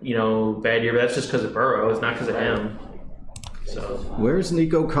a bad year, but that's just because of Burrow. It's not because of him. So where's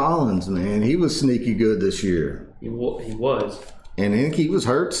Nico Collins, man? He was sneaky good this year. He was. And I think he was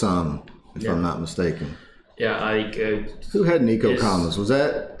hurt some, if I'm not mistaken. Yeah, who had Nico Collins? Was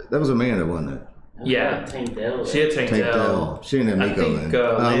that was Amanda, wasn't it? Yeah. Tank Dell. She had Tank Dell. She didn't have Nico then.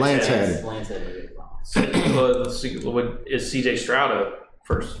 Lance had it. Is CJ Stroud a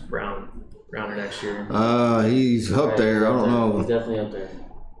first rounder next year? He's up there. I don't know. He's definitely up there.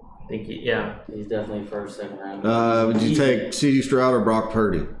 I think he's definitely first, second round. Would you take C.D. Stroud or Brock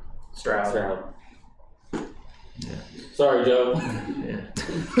Purdy? Stroud. Yeah. Sorry, Joe. Yeah.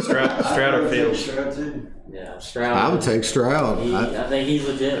 Stroud or Fields? Stroud too. Yeah, Stroud. I would take Stroud. I think he's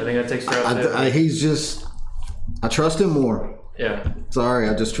legit. I think I'd take Stroud too. He's just, I trust him more. Yeah. Sorry,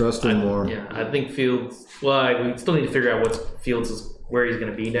 I just trust him more. Yeah, I think Fields. Well, we still need to figure out where he's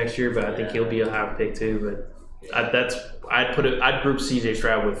going to be next year, but I think he'll be a high pick too. But I'd group C.J.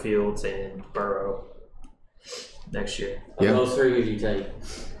 Stroud with Fields and Burrow next year. Yeah. Those three would you take?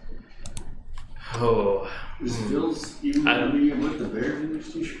 Oh. Is Fields even going to be with the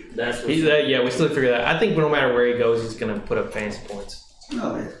Bears next year? Yeah, we still have to figure that. I think no matter where he goes, he's going to put up fantasy points.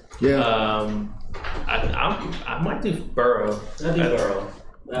 Oh, yeah. I might do Burrow. I do Burrow.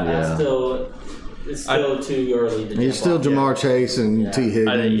 It's still too early to He's still Jamar Chase and T.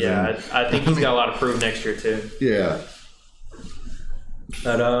 Higgins. I think he's got a lot to prove next year too. Yeah.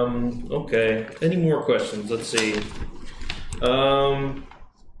 But okay. Any more questions? Let's see.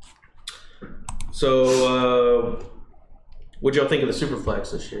 So what'd y'all think of the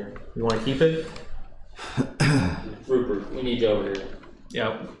Superflex this year? You want to keep it? Rupert, we need you over here.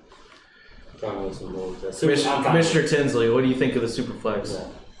 Yeah. Commissioner Tinsley, what do you think of the Superflex? Yeah.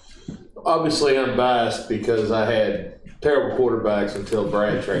 Obviously, I'm biased because I had terrible quarterbacks until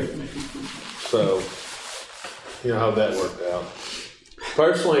Brad traded me. So, you know how that worked out.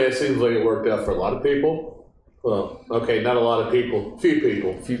 Personally, it seems like it worked out for a lot of people. Well, okay, not a lot of people. Few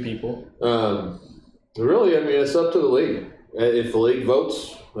people. Really, I mean, it's up to the league. If the league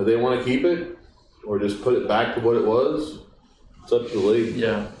votes, if they want to keep it, or just put it back to what it was. It's up to the league.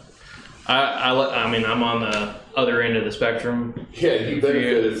 Yeah. I mean, I'm on the other end of the spectrum. Yeah, you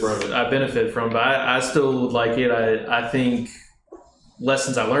benefited from it. I benefit from it, but I still like it. I think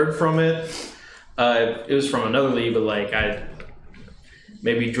lessons I learned from it, it was from another league, but like I'd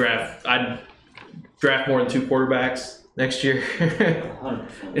draft more than 2 quarterbacks next year. 100%.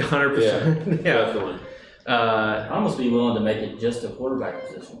 100%. Yeah, definitely. I'd almost be willing to make it just a quarterback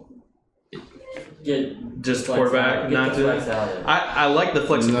position. Get Just flex quarterback, out, get not the to. flex out of it. I like the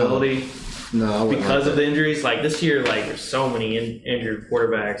flexibility No, I wouldn't because like of the injuries. Like this year, like there's so many injured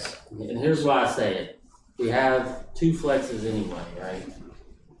quarterbacks. And here's why I say it. We have 2 flexes anyway, right?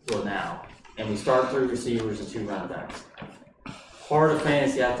 For now. And we start 3 receivers and 2 running backs. Part of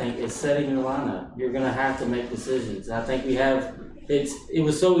fantasy, I think, is setting your lineup. You're going to have to make decisions. I think we have – it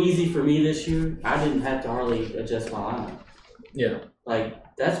was so easy for me this year, I didn't have to hardly adjust my lineup. Yeah. Like,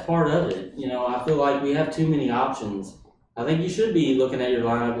 that's part of it. You know, I feel like we have too many options. I think you should be looking at your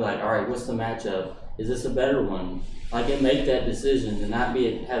lineup like, all right, what's the matchup? Is this a better one? Like, and make that decision and not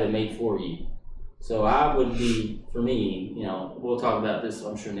have it made for you. So I would be, for me, you know, we'll talk about this,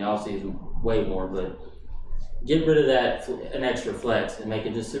 I'm sure, in the offseason way more, but get rid of that, an extra flex, and make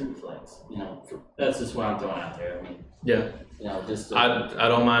it just super flex. You know, that's just what I'm throwing out there. I mean, Yeah. you know, just. I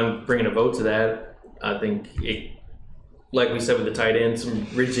don't mind bringing a vote to that. I think it, like we said with the tight end, some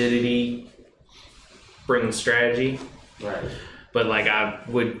rigidity brings strategy. Right. But like I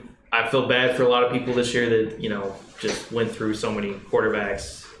feel bad for a lot of people this year that, you know, just went through so many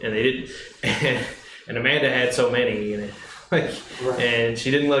quarterbacks and they didn't. And Amanda had so many, and and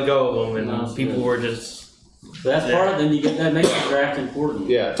she didn't let go of them, and people were just. But that's part of it. Then you get that makes the draft important.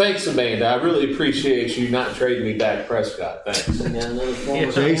 Yeah, thanks, Amanda. I really appreciate you not trading me Dak Prescott.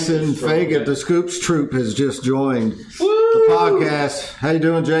 Thanks. Jason Fagan, the Scoops Troop, has just joined the podcast. How you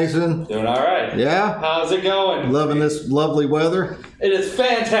doing, Jason? Doing all right. Yeah? How's it going? Loving this lovely weather? It is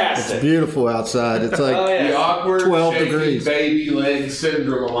fantastic. It's beautiful outside. It's like The awkward 12 shaky degrees. baby leg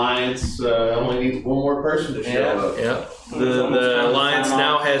syndrome alliance only needs one more person to show up. Yeah. The Alliance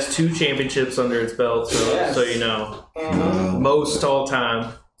now has 2 championships under its belt, so you know. Most all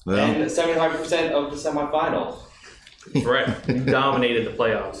time. Well, And 75% of the semifinal. Right. You dominated the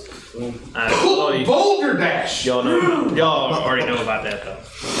playoffs. Boulder Dash! Y'all already know about that, though.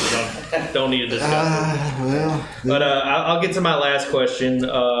 Y'all don't need to discuss it. well, But I'll get to my last question.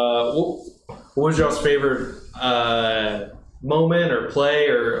 What was y'all's favorite moment or play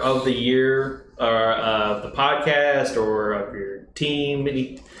or of the year or of the podcast or of your team?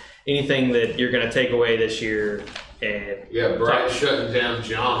 Anything that you're going to take away this year? And Yeah, Brad shutting down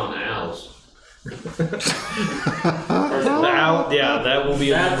John Owls. that will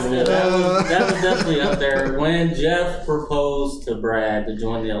be a memorable. That was definitely up there. When Jeff proposed to Brad to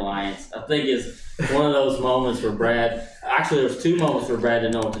join the Alliance, I think it's one of those moments where Brad, actually there's 2 moments where Brad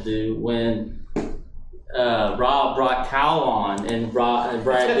didn't know what to do. When Rob brought Kyle on and Brad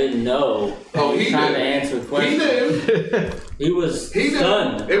didn't know. Oh, he trying knew. to answer the He question. knew. He was He knew.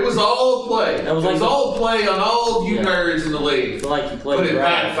 stunned. It was all play. That was it like was all play on all you Yeah. nerds in the I league. feel like you played But it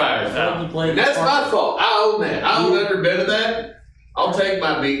Brad. backfired. I feel like you played And that's my Parker. fault. I own that. I own every bit of that. I'll take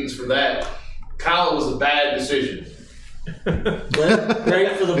my beatings for that. Kyle was a bad decision. But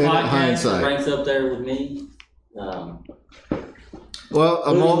great for the In podcast. hindsight. It ranks up there with me. well,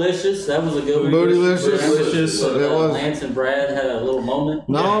 a moment. Bootylicious, that was a good one. Bootylicious, Where, that was- Lance and Brad had a little moment.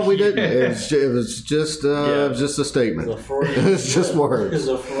 No, we didn't. It was just a statement. It was a Freudian- It's just words. It was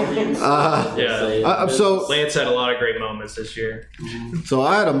a Freudian Yeah. So Lance had a lot of great moments this year. So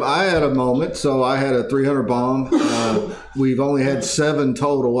I had a moment. So I had a 300 bomb. We've only had 7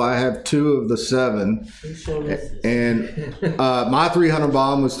 total. I have 2 of the 7, Who showed us this? and my 300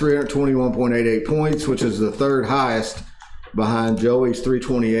 bomb was 321.88 points, which is the 3rd highest behind Joey's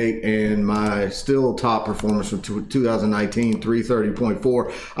 328 and my still top performance from 2019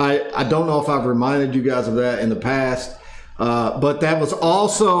 330.4. I don't know if I've reminded you guys of that in the past. But that was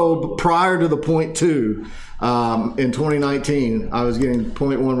also prior to the .2. In 2019, I was getting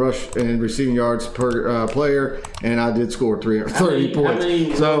 .1 rush and receiving yards per player, and I did score 330 points. How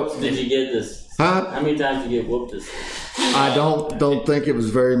many So, whoops did you get this? huh? How many times did you get whooped this? I don't think it was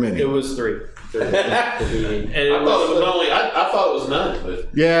very It many. was 3. And And it I thought it was only. I thought it was none, but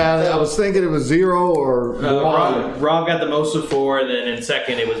Yeah, I was thinking it was 0 or 1. Rob got the most of 4, and then in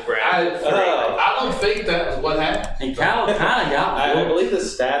second it was Brad. I don't think that was what happened. Kyle kind of got I whooped. believe the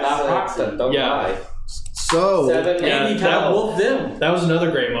stats Not proxy. don't Yeah. lie. So 7 Yeah, And he kind of whooped them. That was another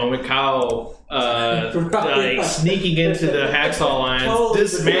great moment. Kyle like sneaking into the hacksaw lines, Totally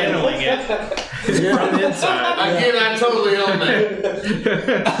dismantling it. from the inside. Again, I totally own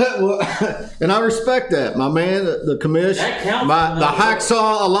that. Well, and I respect that. My man, the commish, That counts. the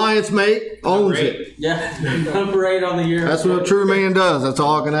Hacksaw Alliance mate owns it. Yeah, number 8 on the year. That's what a true man does. That's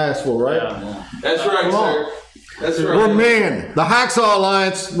all I can ask for, right? Yeah. That's right, Come on. sir. That's right. We're men. The Hacksaw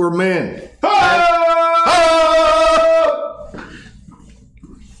Alliance, we're men.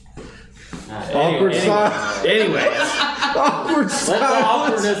 Awkward silence. Anyways, Awkward Let the silence.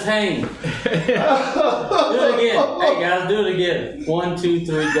 awkwardness hang. Do it again. Hey guys, do it again. 1, 2,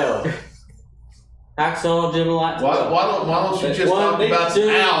 3, go. Hacksaw, Jim Light. Why don't you just talk about some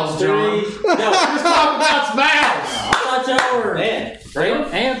owls, John? Go. Just talk about some owls. I thought y'all were Man,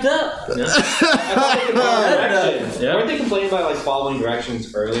 amped up. Yeah. weren't they complaining about like following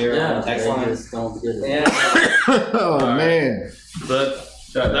directions earlier on the text they line? just don't get it. Yeah. Oh, man. but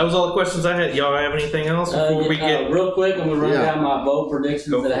that was all the questions I had. Y'all have anything else before we get? Real quick, I'm going to run Yeah. down my bold predictions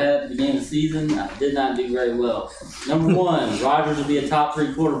Go that I for had at the beginning of the season. I did not do very well. Number 1, Rodgers will be a top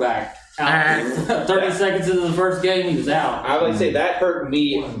 3 quarterback. Out. 30 seconds into the first game, he was out. I would say that hurt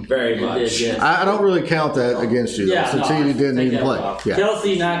me very It much. did, yes. I don't really count that against you, though, since he didn't take even that play. off. Yeah.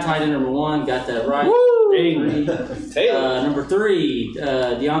 Kelsey, not tight end number 1, got that right. Woo! Taylor. Number 3,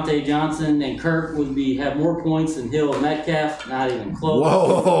 Deontay Johnson and Kirk would have more points than Hill and Metcalf, not even close.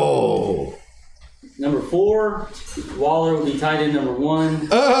 Whoa! Number 4, Waller would be tight end number 1.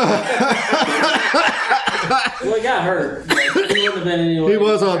 Well, he got hurt. But he wouldn't have been anyway. He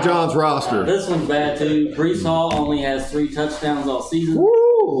was on John's roster. This one's bad too. Brees Hall only has 3 touchdowns all season.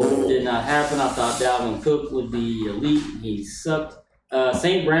 Woo! Did not happen. I thought Dalvin Cook would be elite. He sucked.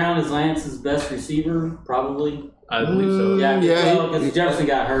 St. Brown is Lance's best receiver, probably. I believe so. Yeah, Yeah, because Jefferson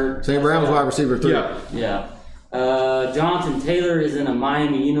got hurt. St. Brown was wide receiver 3. Yeah. Yeah. Jonathan Taylor is in a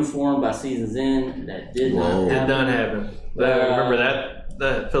Miami uniform by season's end. That did not Whoa. Did happen. not happen. Remember that?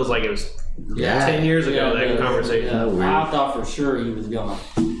 That feels like it was Yeah. 10 years ago. Yeah, that conversation. yeah. Weird. I thought for sure he was gone.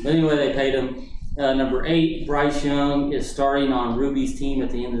 But anyway, they paid him. Number 8, Bryce Young is starting on Ruby's team at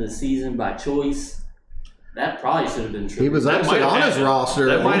the end of the season by choice. That probably should have been true. He was That actually might have on his happened. roster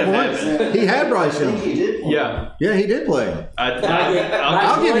That at might one have point. happened. He had Bryce I think Young. he did. Yeah. Yeah, he did play.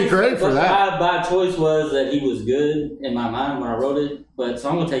 I'll give you credit for that. By choice was that he was good in my mind when I wrote it, but so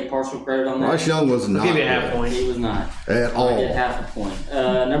I'm going to take partial credit on that. Bryce Young was not Give you a good half point. He was not. at I all. get half a point.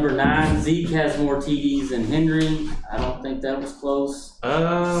 Number 9, Zeke has more TDs than Henry. I don't think that was close.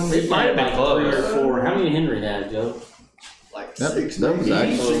 It might have been Like 3 or close. 4. How many Henry had, Joe? Like That- 6, that was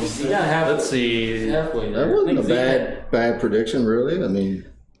maybe. actually- So you got to have Let's see. halfway there. That wasn't I a think Zeke had- bad prediction, really. I mean,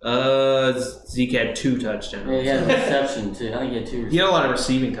 Zeke had 2 touchdowns. Yeah, he had a reception too. I think he had 2 He receptions. had a lot of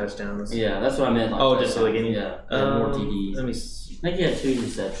receiving touchdowns. Yeah, that's what I meant. Like Oh, just like any. yeah, he had more TDs. Let me. I think he had 2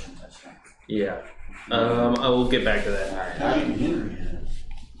 receptions. That's right. Yeah. I will get back to All that. right. How many Henry had?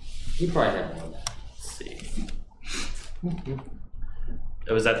 He probably had more than that. Let's see.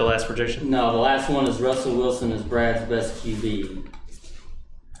 Was that the last projection? No, the last one is Russell Wilson is Brad's best QB.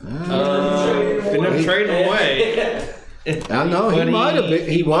 Didn't have to trade him away. I know he But might have been.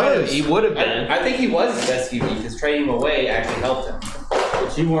 He was. He would have been. I think he was his best QB because trading him away actually helped him.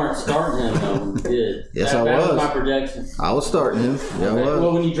 But you weren't starting him though when you did. Yes, that, I that was. my projection. I was starting him. Yeah, I Well,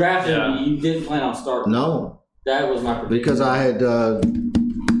 was. when you drafted Yeah. him, you didn't plan on starting. No, That was my prediction. because I had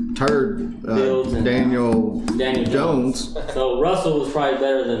turd Fields and- Daniel Daniel Jones. So Russell was probably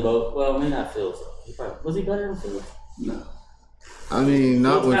better than both. Well, maybe not Fields. Was he better than Fields? No. I mean,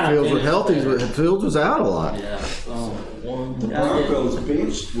 not Fields when kinda Fields was finished healthy, better. but Fields was out a lot Yeah. So, The Broncos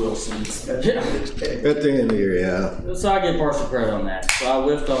benched Wilson. Yeah. at the end of the year. Yeah. So I get partial credit on that. So I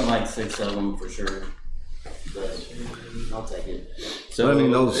whiffed on like 6 of them for sure. But I'll take it. So I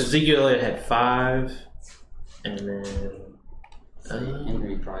mean, those- Ezekiel had 5, and then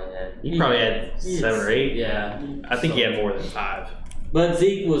Henry probably had. he probably had 7 or 8. Yeah. I think he had more than 5. But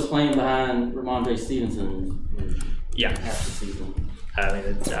Zeke was playing behind Ramondre Stevenson Yeah, half the season. I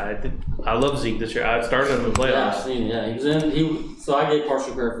mean, I love Zeke this year. I started him in the Yeah, I've playoffs. seen, yeah, he was in. So I get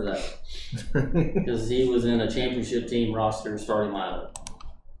partial credit for that because he was in a championship team roster starting lineup,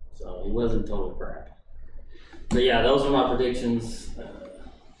 so he wasn't total crap. But yeah, those are my predictions.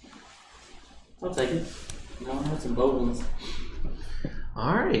 I'll take it. No, I had some bold ones.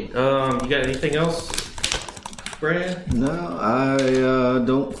 All right. You got anything else, Brad? No, I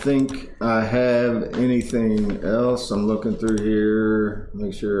don't think I have anything else. I'm looking through here,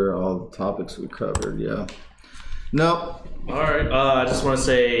 make sure all the topics we covered. Yeah. No. All right. I just want to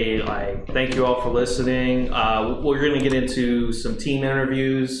say, thank you all for listening. We're going to get into some team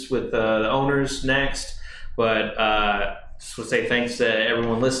interviews with the owners next, but just want to say thanks to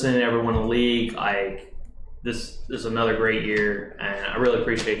everyone listening, everyone in the league. This is another great year, and I really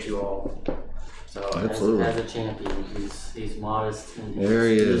appreciate you all. So Absolutely. as a champion, he's modest. And There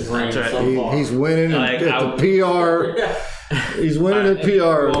he is. he's reigned That's right. so far. He's winning Like, at the PR. He's winning at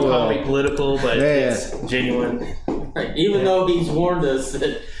PR as Won't call me well. political, but Yeah. it's genuine. Right. Even though he's warned us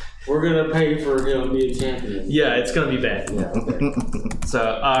that we're gonna pay for him to be a champion. Yeah, it's gonna be bad.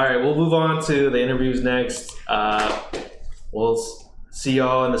 So, all right, we'll move on to the interviews next. We'll see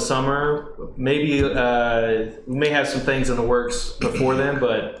y'all in the summer. Maybe we may have some things in the works before then,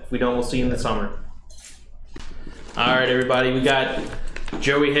 but if we don't, we'll see you in the summer. All right, everybody, we got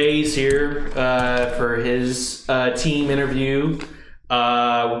Joey Hayes here for his team interview.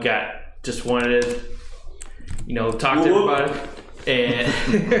 Just wanted to, talk to everybody and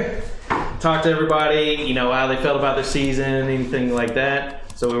talk to everybody, how they felt about their season, anything like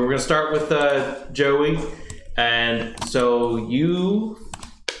that. So we're going to start with Joey. And so you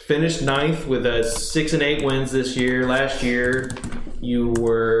finished 9th with 6-8 wins this year. Last year you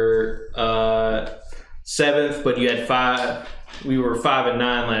were 7th, but you had 5. We were 5-9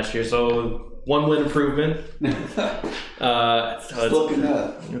 last year, so 1 win improvement. It's looking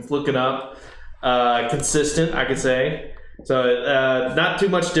up. It's looking up. Consistent, I could say. So not too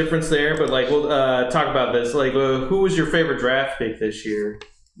much difference there, but we'll talk about this. Who was your favorite draft pick this year?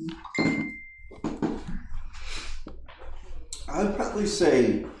 I'd probably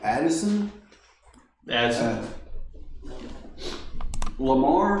say Addison.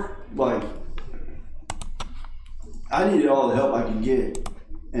 Lamar, I needed all the help I could get.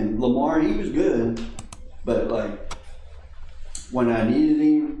 And Lamar, he was good, but when I needed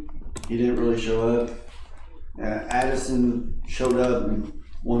him, he didn't really show up. Addison showed up and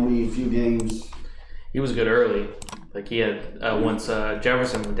won me a few games. He was good early. He had once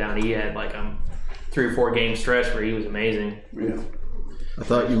Jefferson went down, he had 3 or 4 game stretch where he was amazing. Yeah. I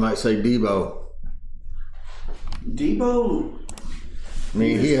thought you might say Debo. Debo, I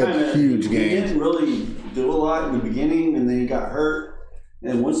mean, he had huge He games. didn't really do a lot in the beginning, and then he got hurt.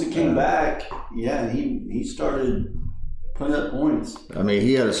 And once it came back, he started putting up points. I mean,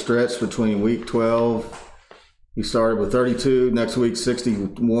 he had a stretch between week 12. He started with 32. Next week,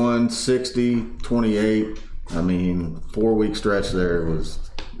 61, 60, 28. I mean, 4-week stretch there was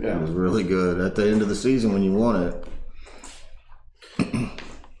really good at the end of the season when you won it.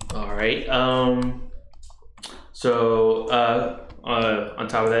 All right. So on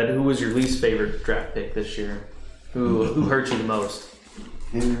top of that, who was your least favorite draft pick this year? Who hurt you the most?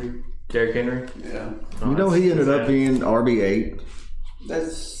 Henry. Derrick Henry? Yeah. He ended up being RB8.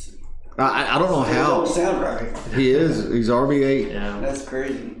 That's. I don't know That how. don't sound right. He is. He's RB8. Yeah. That's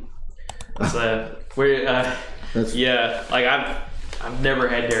crazy. I've never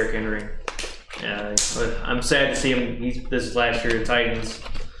had Derrick Henry. Yeah, I'm sad to see him. This is last year at Titans.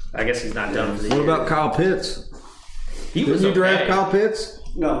 I guess he's not done for the What year. about Kyle Pitts? Didn't you draft Kyle Pitts?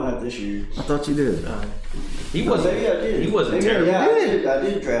 No, not this year. I thought you did. He wasn't. Maybe I did. He wasn't Maybe, terrible. Yeah, I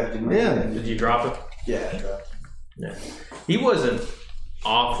did draft him. Yeah. Did you drop him? Yeah, I dropped him. Yeah. He wasn't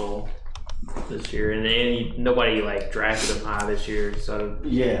awful this year, and nobody drafted him high this year. So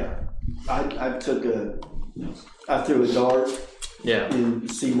Yeah. I threw a dart yeah. and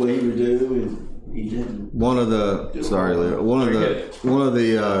see what he would do, and he didn't. One of the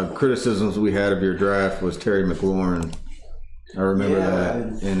criticisms we had of your draft was Terry McLaurin. I remember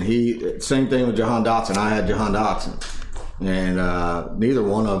that, and same thing with Jahan Dotson. I had Jahan Dotson, and neither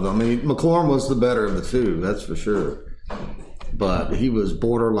one of them. I mean, McLaurin was the better of the two, that's for sure. But he was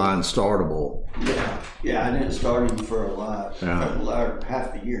borderline startable. Yeah, I didn't start him for a lot. Yeah.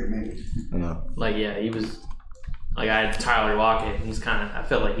 Half the year, maybe. Yeah. He was. I had Tyler Lockett. He's I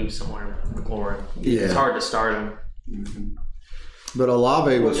felt like he was somewhere in McLaurin. Yeah. It's hard to start him. Mm-hmm. But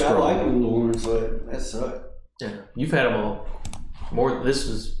Olave was I strong. like him, Lawrence, but that sucked. Yeah. You've had him more. This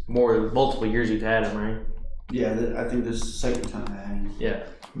was multiple years you've had him, right? Yeah, I think this is the second time I had him. Yeah.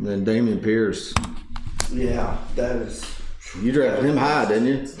 And then Damian Pierce. Yeah, that is. You drafted him high, didn't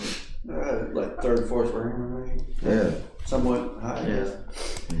you? Third, fourth round, maybe. Yeah. Somewhat high. Yeah.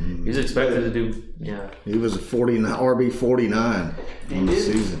 He's expected to do. Yeah. He was a RB 49 in the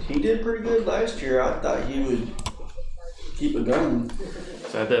season. He did pretty good last year. I thought he would keep it going.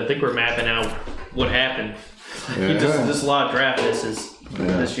 So I think we're mapping out what happened. Yeah. Just a lot of draft misses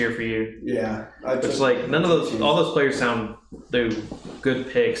this year for you. Yeah. It's none of those. All those players they're good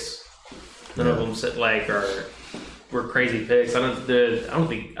picks. None of them were crazy picks. I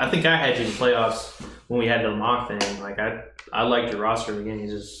think I had you in the playoffs when we had the mock thing. I liked your roster again.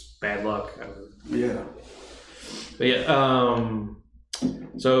 It's just bad luck. Yeah. But yeah.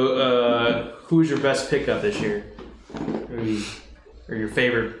 So who's your best pickup this year? Or your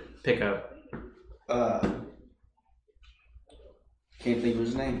favorite pickup? can't think of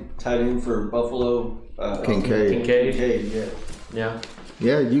his name. Tight end for Buffalo. Kincaid. Yeah. Yeah.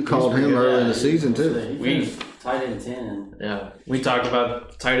 Yeah, you called him early in the season too. We tight end 10. Yeah. We talked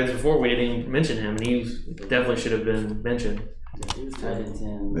about tight ends before. We didn't even mention him, and he definitely should have been mentioned. Yeah, he was tight end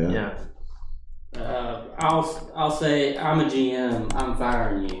 10. Yeah. I'll say I'm a GM. I'm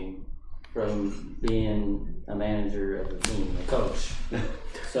firing you from being a manager of a team, a coach.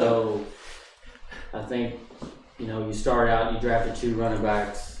 So I think you start out, you drafted 2 running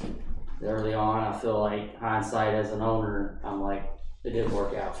backs early on. I feel like hindsight as an owner, I'm like, it didn't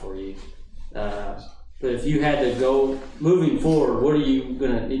work out for you. But if you had to go moving forward, what are you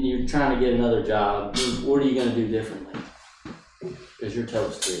gonna? And you're trying to get another job. What are you gonna do differently? Because you're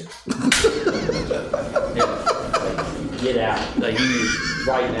toast here. Get out. Like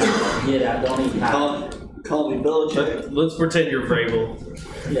Right now. Get out. Don't even hide. Call me Belichick. let's pretend you're Vrabel.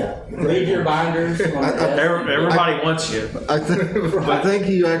 Yeah. Leave your binders on the desk. Everybody wants you. I think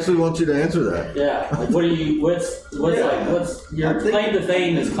he actually wants you to answer that. Yeah. Like, what's your claim to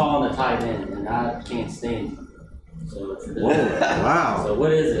fame is calling a tight end, and I can't stand it. So Wow. So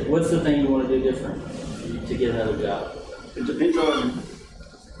what is it? What's the thing you want to do different to get another job? It depends on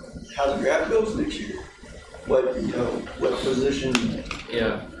how the draft goes next year. What position?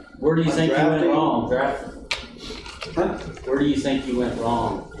 Yeah. Where do you think you went Drafting? wrong? Draft. Huh? Where do you think you went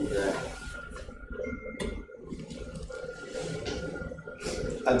wrong in draft?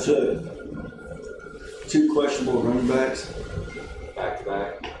 I took 2 questionable running backs. Back to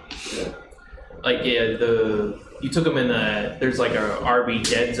back. Like you took them in there's like a RB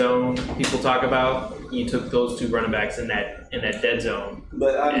dead zone people talk about. You took those 2 running backs in that dead zone.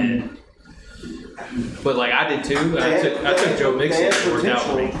 But But like I did too. I took Joe Mixon. It worked out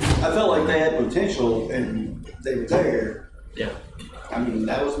for me. I felt like they had potential and they were there. Yeah. I mean,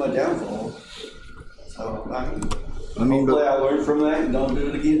 that was my downfall. So mean, hopefully I learned from that and don't do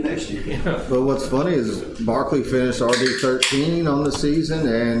it again next year. Yeah. But what's funny is Barkley finished RB13 on the season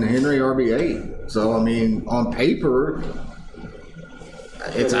and Henry RB8. So, I mean, on paper,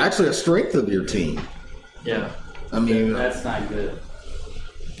 it's actually a strength of your team. Yeah. I mean, That's not good.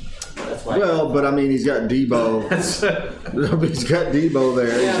 That's why. well, but I mean, he's got Debo. He's got Debo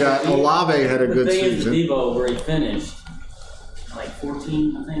there. Yeah, He's got Olave had a good The thing season. is, Debo, where he finished, like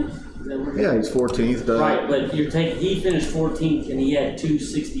 14, I think. Is that where Yeah, he's 14th. Right, but he finished 14th and he had 2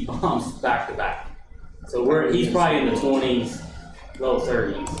 60 bombs back to back. So he's probably in the 20s, low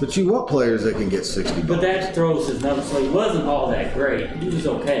 30s. But you want players that can get 60 But bucks. that throws his numbers, so he wasn't all that great. He was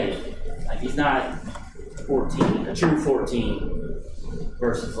okay. Like, he's not 14, a true 14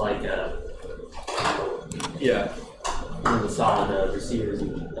 versus like Yeah. one of the solid receivers of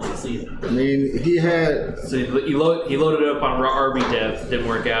the season. I mean, he had. So he loaded up on RB depth, didn't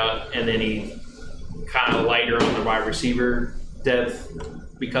work out, and then he kind of lighter on the wide receiver depth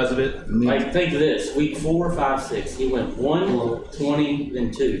because of it. I mean, Like, think of this: week 4, 5, 6, he went 1, 20, then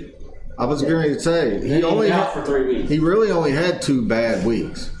 2. I was going to say Then he he only was out for 3 weeks. he really only had 2 bad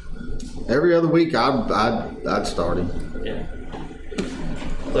weeks. Every other week, I'd start him. Yeah.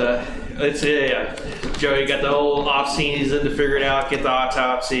 Yeah. Joey got the whole off season to figure it out, get the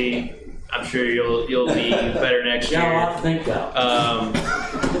autopsy. I'm sure you'll be better next Got a year. lot to think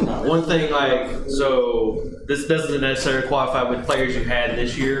about. One thing, so this doesn't necessarily qualify with players you had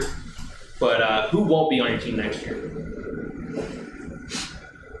this year, but who won't be on your team next year?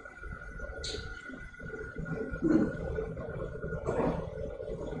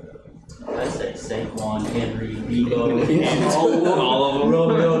 I say Saquon, Henry, Debo, All of them.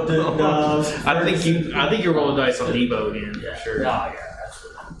 Romeo Doubs. I think you're rolling dice on Debo again for sure. Oh, yeah,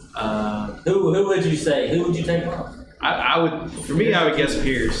 absolutely. Who would you say? Who would you take from? I would, for me, I would guess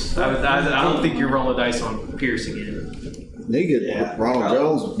Pierce. I don't think you're rolling dice on Pierce again. Ronald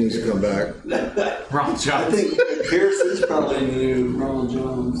Jones needs to come back. Ronald Jones. I think Pierce is probably the new Ronald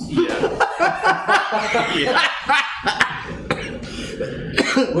Jones. Yeah.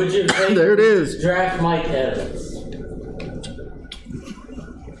 Would you take There it is. draft Mike Evans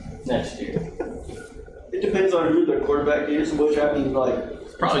next year? It depends on who the quarterback is, which I mean,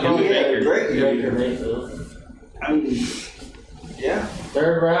 like, Probably gonna be he had a Baker. great year. Baker Mayfield. I mean, yeah.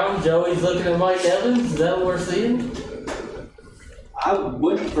 3rd round, Joey's looking at Mike Evans. Is that what we're seeing? I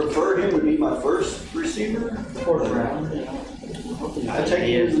wouldn't prefer him to be my first receiver. 4th round, you know. I take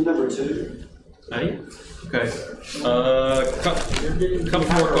him as the number 2. Hey. Okay. Couple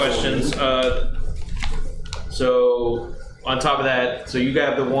more questions. So on top of that, so you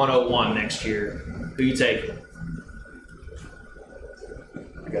got the 101 next year. Who you taking?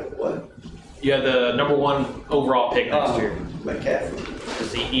 I got what? You have the number 1 overall pick next year. McCaffrey.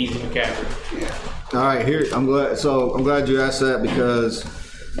 It's the easy McCaffrey. Yeah. All right, here I'm glad you asked that because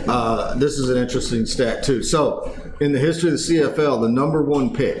this is an interesting stat too. So, in the history of the CFL, the number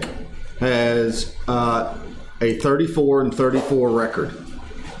one pick has a 34-34 record,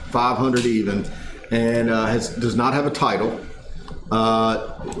 500 even, and does not have a title.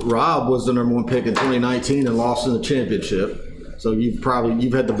 Rob was the number one pick in 2019 and lost in the championship. So you've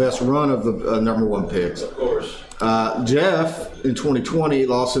had the best run of the number one picks. Of course. Jeff in 2020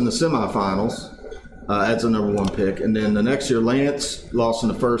 lost in the semifinals as the number one pick, and then the next year Lance lost in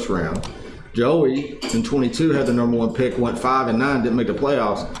the first round. Joey in 22 had the number one pick, went 5-9, didn't make the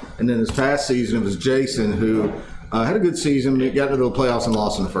playoffs, and then this past season it was Jason who had a good season, got into the playoffs and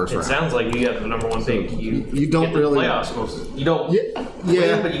lost in the first round. It sounds like you got the number one pick. You don't get to really the playoffs most. You don't win,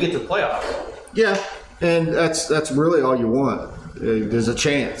 but you get to the playoffs. Yeah, and that's really all you want. There's a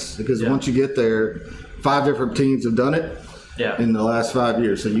chance because once you get there, 5 different teams have done it in the last 5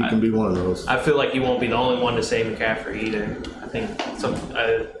 years, so you can be one of those. I feel like you won't be the only one to say McCaffrey either. I think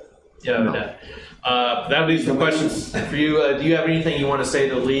that leaves some questions for you. Do you have anything you want to say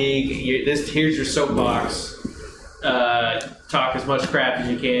to the league? Here's your soapbox. Talk as much crap as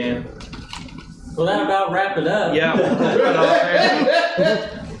you can. Well, that about wrap it up. Yeah.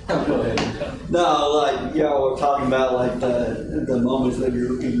 No, like y'all were talking about like the moments that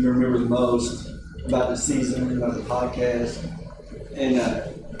you remember the most about the season, about the podcast, and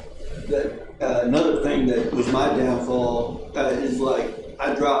another thing that was my downfall is like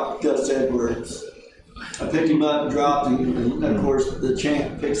I dropped Gus Edwards. I picked him up, dropped him, and of course the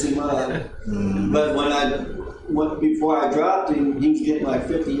champ picks him up. But before I dropped him, he was getting like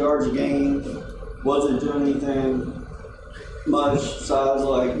 50 yards a game, wasn't doing anything much, so I was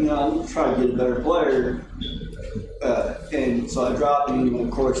like, I'm gonna try to get a better player. And so I dropped him, and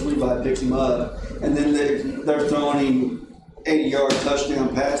of course Levi picks him up, and then they're throwing him 80-yard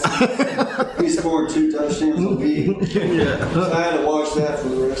touchdown passes. He scored 2 touchdowns a week. So I had to watch that for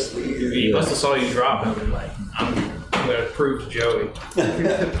the rest of the year. He must have saw you drop him and like, I'm going to prove to Joey.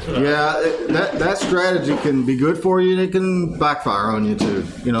 That strategy can be good for you, and it can backfire on you too.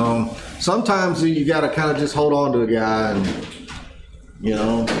 Sometimes you got to kind of just hold on to a guy, and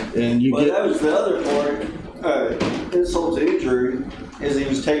and you get. That was the other part. Insult to injury is he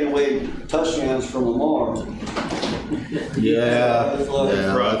was taking away touchdowns from Lamar. Yeah.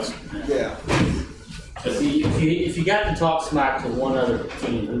 If you got to talk smack to one other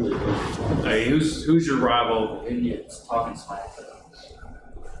team, who would it be? Hey, who's your rival? Who you talking smack to?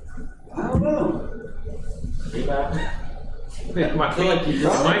 I don't know. Yeah, I feel like you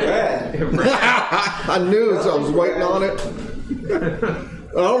just Probably Brad. I knew it, so I was waiting on it.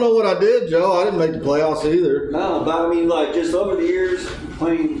 I don't know what I did, Joe. I didn't make the playoffs either. No, but I mean, like, just over the years,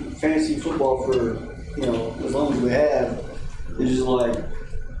 playing fantasy football for, as long as we have, it's just like,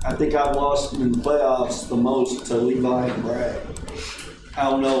 I think I've lost in the playoffs the most to Levi and Brad. I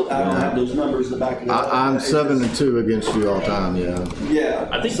don't know. I don't have those numbers to back it up. I'm 7-2 against you all time, yeah. Yeah.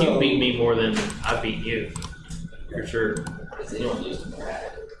 I think you beat me more than I beat you. For sure.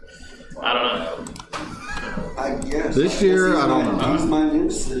 I don't know. I guess. This year, I don't know. He's my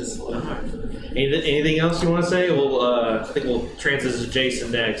nemesis. Anything else you want to say? I think we'll transition to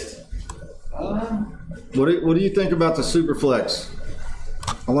Jason next. What do you think about the Superflex?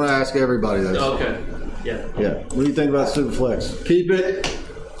 I want to ask everybody this. Okay. Yeah. Yeah. What do you think about Superflex? Keep it.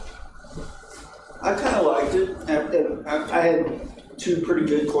 I kind of liked it. I had 2 pretty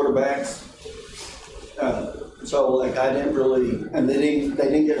good quarterbacks. So like I didn't really, and they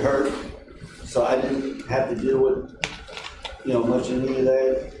didn't get hurt, so I didn't have to deal with much of any of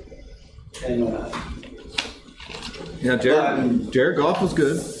that. And Jared Goff was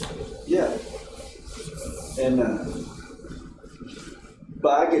good. Yeah, and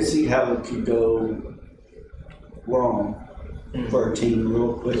but I could see how it could go wrong for a team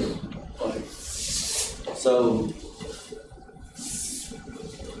real quick,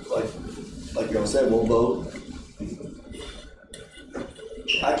 like y'all said, we'll vote.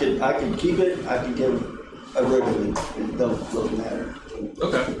 I can keep it. I can give a rid of it. It doesn't matter.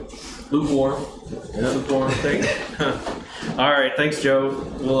 Okay. Lukewarm. Yeah. Lukewarm. Thanks. All right. Thanks, Joe.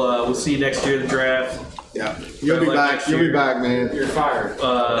 We'll see you next year in the draft. Yeah. You'll be back. You'll be back, man. You're fired.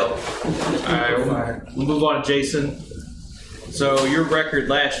 All right. We'll move on to Jason. So your record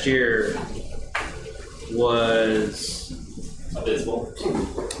last year was abysmal.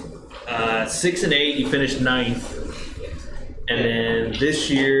 6-8. You finished 9th. And then this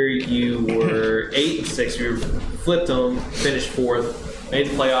year you were 8-6. You flipped them, finished 4th, made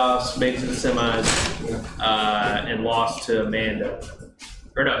the playoffs, made it to the semis, and lost to Amanda.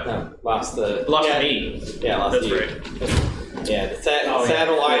 Or no, Lost to me. Yeah, lost That's to you. right. Yeah, the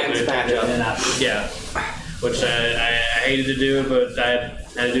Saddle Lions matchup. Yeah, which I hated to do it, but I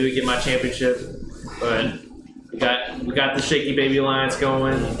had to do it to get my championship. But we got the shaky baby Lions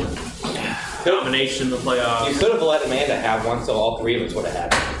going. Combination in the playoffs. You could have let Amanda have one, so all three of us would have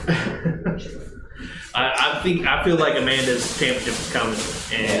had it. I feel like Amanda's championship is coming,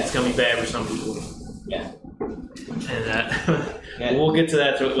 and it's gonna be bad for some people. Yeah. And we'll get to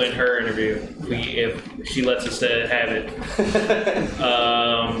that in her interview if she lets us have it.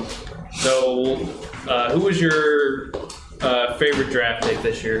 So, who was your favorite draft pick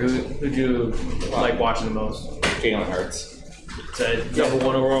this year? Who'd you like watching the most? Jalen Hurts. Is that number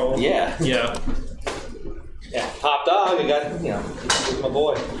one overall? Yeah. Yeah. Yeah. Top dog. I got he's my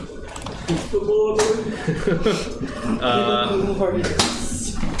boy.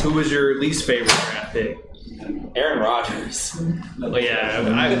 Who was your least favorite draft pick? Aaron Rodgers. Oh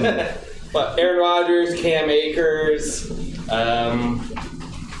yeah, but Aaron Rodgers, Cam Akers.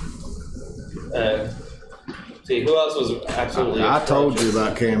 See, who else was absolutely? I told you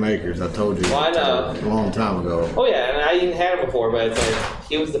about Cam Akers. I told you. Well, I know. A long time ago. Oh yeah, and I even had him before, but it's like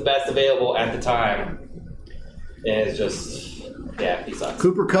he was the best available at the time. And it's just, yeah, he sucks.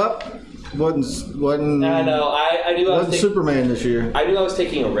 Cooper Kupp wasn't. I know. I knew I was wasn't Superman this year. I knew I was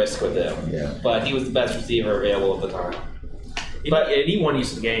taking a risk with him. Yeah. But he was the best receiver available at the time. and he won you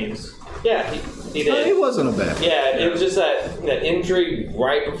some games. Yeah, he did. No, he wasn't a bad. Yeah, it was just that injury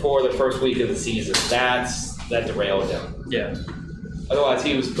right before the first week of the season. That derailed him. Yeah. Otherwise,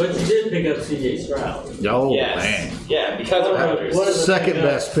 he was. But you did pick up C.J. Stroud. Oh Yes. man. Yeah, because of Rodgers. What is Second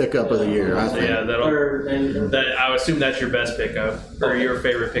best pickup of the year, I think. Yeah, that I would assume that's your best pickup or your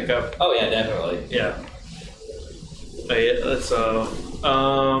favorite pickup. Oh yeah, definitely. Yeah. Let's I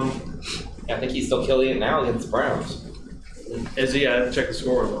think he's still killing it now against the Browns. is he? I haven't checked the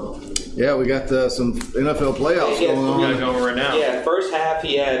score though. Yeah, we got some NFL playoffs Yeah, going We got on. going right now. Yeah, first half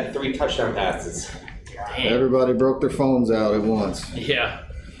he had 3 touchdown passes. Damn. Everybody broke their phones out at once. Yeah.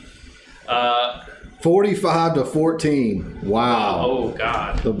 45-14. Wow. Oh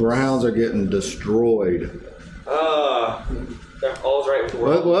God. The Browns are getting destroyed. They're all's right with the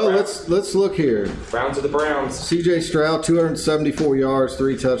world. Well, Browns. let's look here. Browns are the Browns. C.J. Stroud, 274 yards,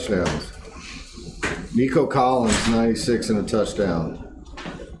 3 touchdowns. Nico Collins, 96 and a touchdown.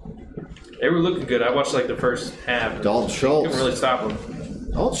 They were looking good. I watched like the first half. Dalton Schultz. Couldn't really stop them.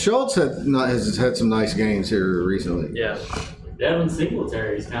 Dalton Schultz has had some nice games here recently. Yeah. Devin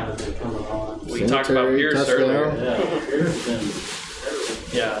Singletary's kind of been coming on. We talked about Pierce touchdown. earlier. Yeah, Pierce been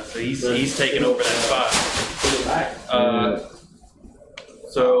Yeah. So he's taking over that spot. put it back.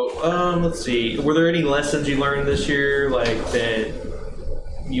 Let's see. Were there any lessons you learned this year, like that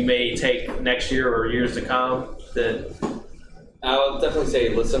you may take next year or years to come? That I would definitely say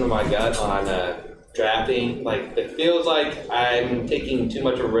listen to my gut on drafting. Like, it feels like I'm taking too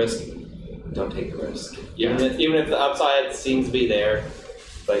much of a risk. Don't take the risk. Even if the upside seems to be there.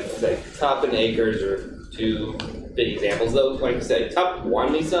 Like Tubb and Akers are 2 big examples. Though, like I said, Tubb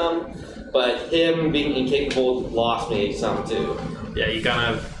won me some, but him being incapable lost me some too. yeah, you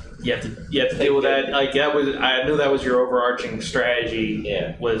have to deal with that. Like that was I knew that was your overarching strategy.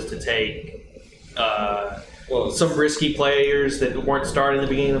 Yeah. Was to take Well, some risky players that weren't starting at the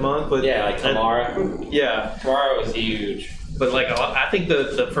beginning of the month, but yeah, like Kamara. Kamara was huge. But like I think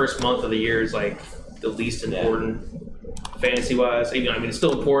the first month of the year is like the least important fantasy wise. You know, I mean it's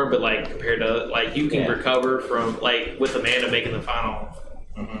still important, but like compared to like you can recover from like with Amanda making the final,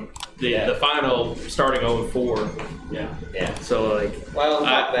 the final starting 0-4. Yeah. So like Well,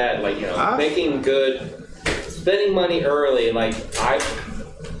 not that, like, making good, spending money early. Like I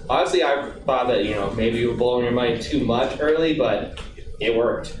thought that maybe you were blowing your money too much early, but it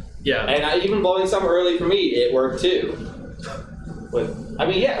worked. yeah. And even blowing some early for me, it worked too. But I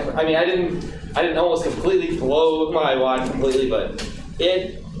didn't almost completely blow my wad completely, but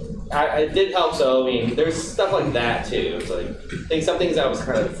it did help. So I mean, there's stuff like that too. It's like I think some things I was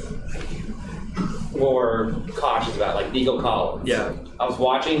kind of more cautious about, like Nico Collins. Yeah. I was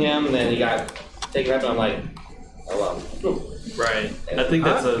watching him, and then he got taken up, and I'm like, oh well. Right. I think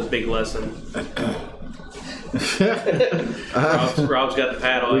that's a big lesson. Rob's got the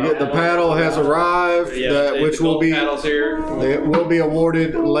paddle. The paddle has arrived, which will be paddles here. it will be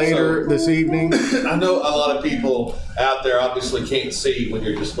awarded later this evening. I know a lot of people out there obviously can't see when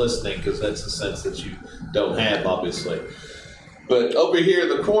you're just listening because that's the sense that you don't have, obviously. But over here in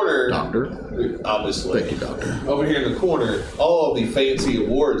the corner, Doctor. Obviously. Thank you, Doctor. Over here in the corner, all of the fancy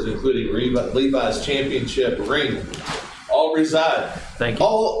awards, including Levi's championship ring, all reside. Thank you.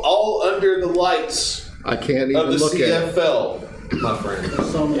 All under the lights I can't of even the look at it. CFL. my friend.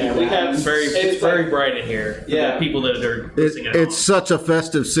 Yeah, we have It's very bright in here. For Yeah. the people that are listening at It's home. such a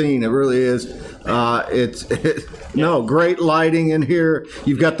festive scene. It really is. Great lighting in here.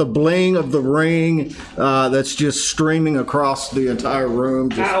 You've got the bling of the ring that's just streaming across the entire room,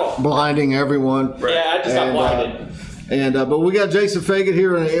 just blinding everyone. Yeah, I just got blinded. But we got Jason Fagan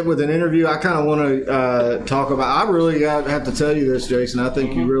here with an interview. I kind of want to talk about. I really have to tell you this, Jason. I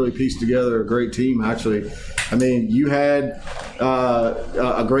think you really pieced together a great team. Actually, I mean, you had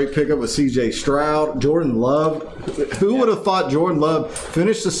a great pickup with C.J. Stroud, Jordan Love. Who would have thought Jordan Love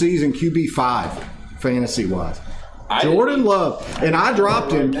finished the season QB5 fantasy wise? Jordan Love, and I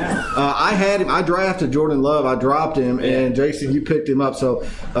dropped him. I had him. I drafted Jordan Love. I dropped him, and Jason, you picked him up. So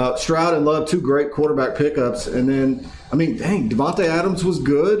Stroud and Love, 2 great quarterback pickups, and then. I mean, dang, Devontae Adams was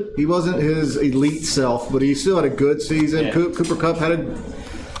good. He wasn't his elite self, but he still had a good season. Yeah. Cooper Kupp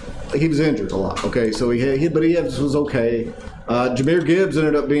he was injured a lot. Okay, so he was okay. Jahmyr Gibbs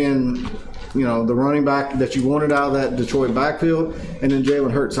ended up being, the running back that you wanted out of that Detroit backfield, and then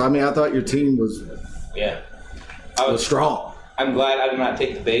Jalen Hurts. So, I mean, I thought your team was strong. I'm glad I did not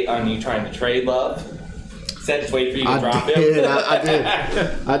take the bait on you trying to trade Love. Instead, just wait for you to drop him. I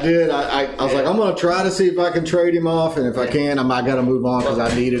did. I was like, I'm going to try to see if I can trade him off, and if I can, I might got to move on because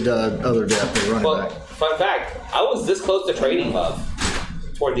I needed other depth at running back. Fun fact, I was this close to trading Love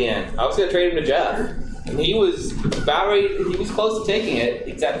toward the end. I was going to trade him to Jeff, and he was about ready. He was close to taking it,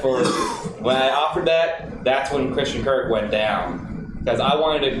 except for when I offered that, that's when Christian Kirk went down. Because I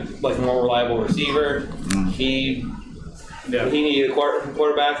wanted a more reliable receiver. He needed a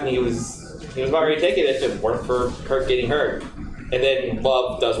quarterback, and he was about ready to take it if it weren't for Kirk getting hurt. And then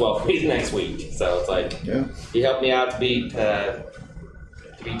Love does well for me next week. So it's like, he helped me out to beat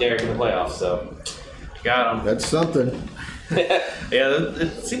Derek in the playoffs. So Got him. That's something.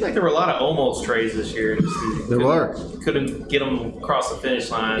 It seemed like there were a lot of almost trades this year. Couldn't get them across the finish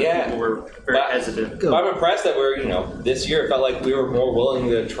line. Yeah. People were very hesitant. But I'm impressed that this year it felt like we were more willing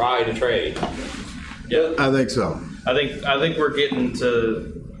to try to trade. Yeah, I think so. I think we're getting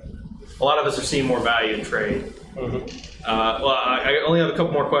to. A lot of us are seeing more value in trade. Mm-hmm. I only have a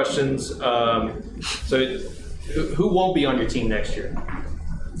couple more questions. So, who won't be on your team next year?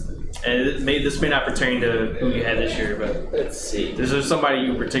 And this may not pertain to who you had this year, but Let's see. is there somebody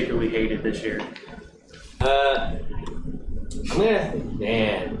you particularly hated this year? What's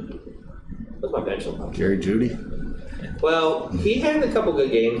my bench look like? Jerry Jeudy. Well, he had a couple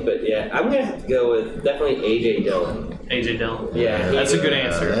good games, but I'm going to have to go with definitely A.J. Dillon. A.J. Dillon? Yeah. That's a good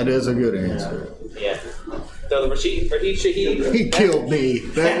answer. That is a good answer. Yeah. So Rashid Shaheed. He killed me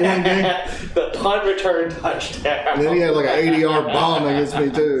that one game. The punt return touchdown. And then he had like an 80-yard bomb against me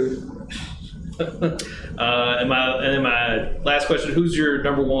too. And then my last question: who's your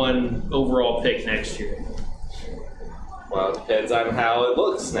number one overall pick next year? Well, it depends on how it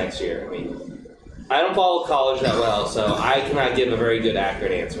looks next year. I mean, I don't follow college that well, so I cannot give a very good,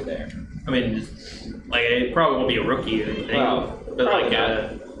 accurate answer there. I mean, like it probably won't be a rookie or anything, but like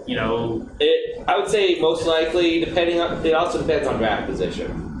I would say most likely, it also depends on draft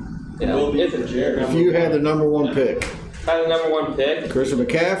position. If you had the number one pick, I had the number one pick. Christian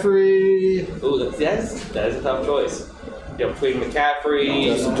McCaffrey. Ooh, that is a tough choice. Between McCaffrey,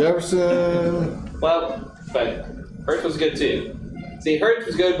 Justin Jefferson. Well, but Hurts was good too. See, Hurts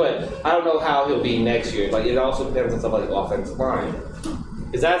was good, but I don't know how he'll be next year. Like, it also depends on stuff like offensive line.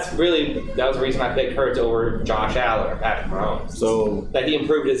 Because that was the reason I picked Hurts over Josh Allen or Patrick Mahomes. So that he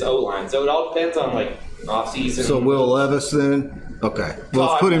improved his O-line. So it all depends on off-season. So Will Levis then? Okay.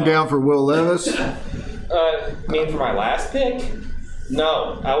 Let's put him down for Will Levis. For my last pick?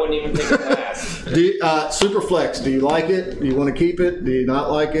 No, I wouldn't even pick him last. Super flex, do you like it? Do you want to keep it? Do you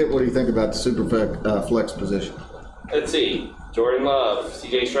not like it? What do you think about the super flex position? Let's see. Jordan Love,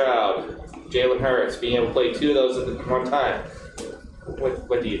 C.J. Stroud, Jalen Hurts, being able to play two of those at one time.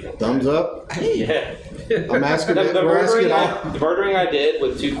 What do you think? Thumbs up? Yeah. I'm asking the murdering I did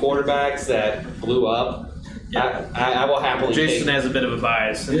with two quarterbacks that blew up. Yeah. I will happily. Jason has a bit of a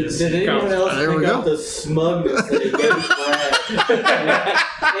bias. Did anyone else pick up the smugness that he gave Brad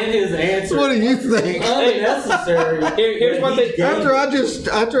in his answer? What do you think? Unnecessary. Here's one thing. After I just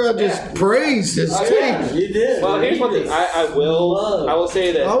praised his team. Yeah, you did. Well, here's one thing. I will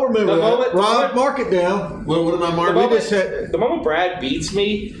say that. I'll remember that. Rob, mark it down. What am I marking? The moment Brad beats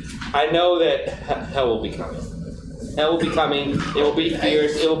me, I know that hell will be coming. Hell will be coming. It will be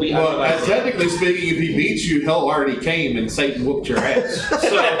fierce. It will be. Well, technically speaking, if he beats you, hell already came and Satan whooped your ass. So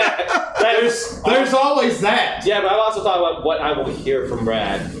there's always that. Yeah, but I've also thought about what I will hear from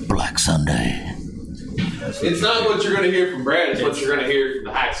Brad. Black Sunday. It's not what you're going to hear from Brad. It's what you're going to hear from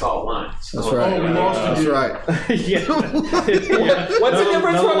the Hacksaw Lines. That's right. That's right. Yeah. What's the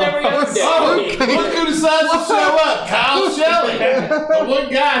difference from every other day? Look who decides to show up. Kyle Shelley. The one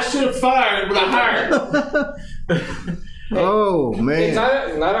guy I should have fired, but I hired. Oh, man. It's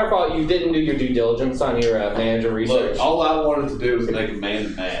not our fault you didn't do your due diligence on your manager research. Look, all I wanted to do was make a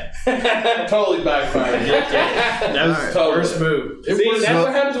man mad. Totally backfired. That was the worst move. See, that's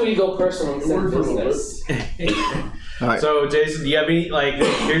what happens when you go personal instead of business. All right. So, Jason, do you have any,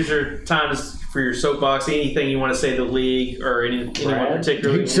 here's your time for your soapbox. Anything you want to say to the league or anyone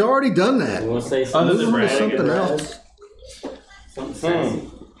particularly? He's already done that. You want to say Other something? than Brad. Something else. Something sassy.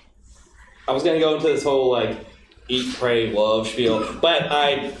 I was going to go into this whole, eat, pray, love spiel, but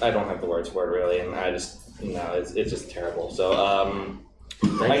I don't have the words for it, really, and I just, it's just terrible. So,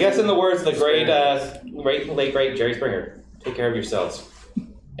 I guess in the words of the late great Jerry Springer, take care of yourselves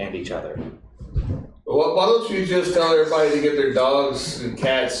and each other. Well, why don't you just tell everybody to get their dogs and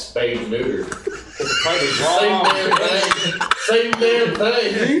cats spayed and neutered? Same damn thing. Same damn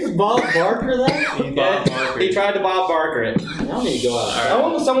thing. He's Bob Barker that? He tried to Bob Barker it. Y'all need to go out. I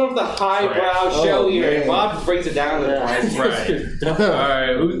want someone with a highbrow show here. man. Bob just brings it down to the price. Right. All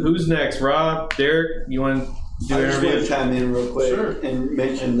right. Who's next? Rob? Derek? You want to do I an just want to interview? chime in real quick Sure. and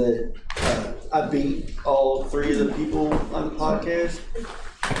mention that I beat all 3 of the people on the podcast.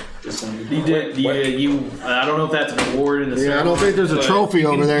 Just saying. You did. I don't know if that's an award in the Yeah, I don't think there's a trophy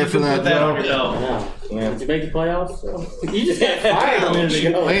over there for that, Put that on Joe. your belt. Yeah. Did you make the playoffs? You just got fired a minute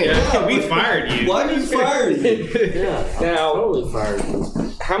ago. Man. Yeah, we fired you. Why did you fire me? Yeah. Now- totally fired.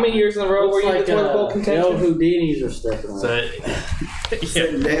 How many years in a row were you in the toilet bowl the contention? old Houdinis are stepping on. So, yeah.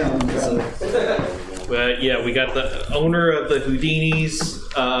 Sitting down, brother. But yeah, we got the owner of the Houdinis,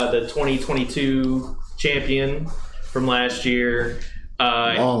 the 2022 champion from last year.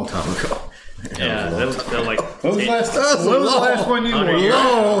 Long time ago. Yeah, that was felt like. When was the last one you Under won? your-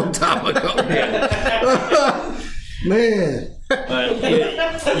 Long time ago. Man. But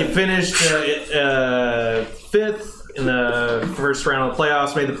you finished 5th in the first round of the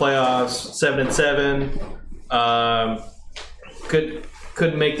playoffs. Made the playoffs 7-7.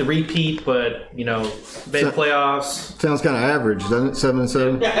 Couldn't make the repeat, but made the playoffs. Sounds kind of average, doesn't it?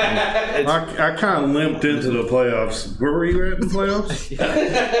 7-7. I kind of limped into the playoffs. Where were you at in the playoffs?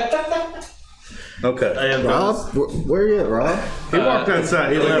 Okay. And Rob? Where are you at, Rob? He walked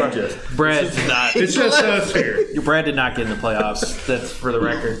outside. He left you. Brad did not. It's just us here. Brad did not get in the playoffs. That's for the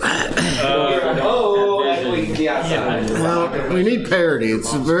record. We can be outside. Well, we need parity.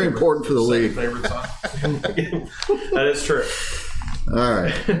 It's very important for the league. Favorite song. That is true. All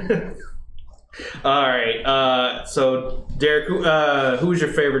right. All right. So Derek, who was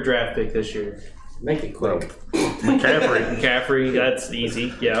your favorite draft pick this year? Make it quick. McCaffrey. That's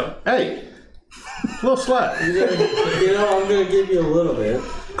easy. Yeah. Hey, little slack. I'm going to give you a little bit.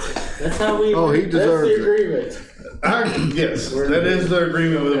 That's how we. Oh, he deserves that's it. the agreement. Yes, that is the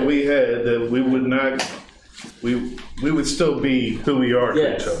agreement that we had, that we would not, we would still be who we are to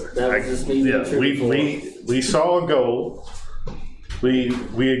Yes, each other. that was just me being true we saw a goal. We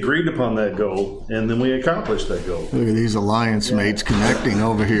agreed upon that goal, and then we accomplished that goal. Look at these alliance mates connecting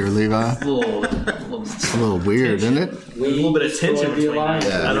over here, Levi. A little It's a little weird, isn't it? a little bit of tension between us.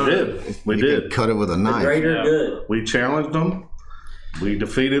 Yeah. I don't We know. did. We You did. could cut it with a knife. Greater Yeah. good. We challenged them. We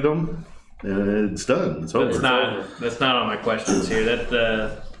defeated them, and it's done. It's over. That's not on my questions here.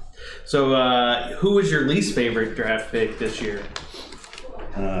 So who was your least favorite draft pick this year?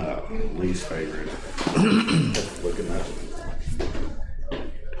 Least favorite. Looking at it.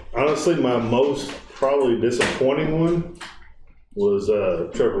 Honestly, my most probably disappointing one was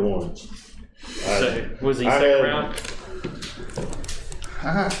Trevor Lawrence. Was he I second had- round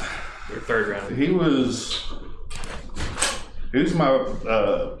or third round? He was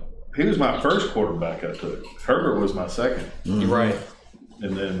my first quarterback I took. Herbert was my second, You're right.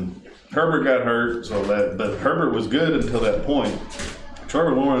 and then Herbert got hurt. But Herbert was good until that point.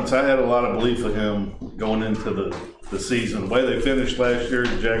 Trevor Lawrence, I had a lot of belief in him going into the season. The way they finished last year,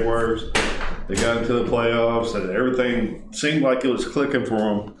 the Jaguars, they got into the playoffs, and everything seemed like it was clicking for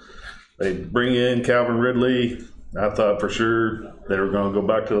them. They bring in Calvin Ridley. I thought for sure they were going to go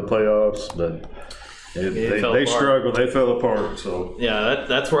back to the playoffs, but they apart. struggled. They fell apart. So Yeah,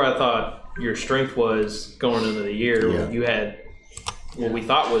 that's where I thought your strength was going into the year. Yeah. You had what we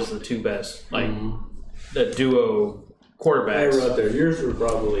thought was the two best, the duo quarterbacks. They were up there. Yours were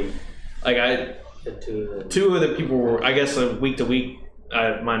probably Like the two of the. two of the people were, I guess, week to week,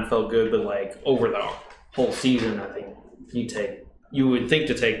 mine felt good, but like over the whole season, I think you would think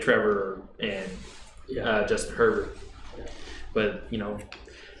to take Trevor and Justin Herbert, but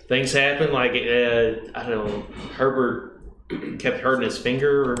things happen. Like I don't know, Herbert kept hurting his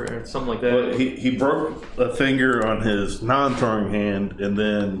finger or something like that. Well, he broke a finger on his non-throwing hand, and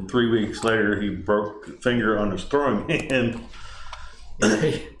then 3 weeks later he broke a finger on his throwing hand.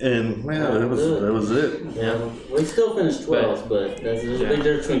 And man, that was it. Yeah. Well, he still finished 12th, but there's a big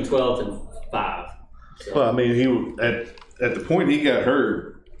difference between 12th and 5. So. Well, I mean, he at the point he got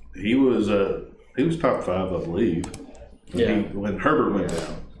hurt, he was top 5, I believe. When Herbert went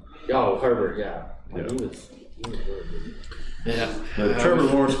down. Oh, Herbert, yeah. Yeah. He was really good. Yeah. Trevor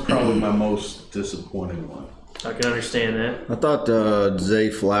Lawrence is probably my most disappointing one. I can understand that. I thought Zay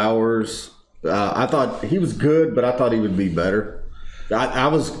Flowers. I thought he was good, but I thought he would be better.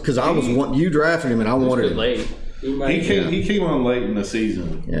 You drafted him, and I wanted him. Late. He came on late in the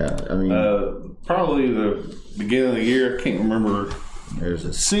season. Yeah, I mean, probably the beginning of the year. I can't remember.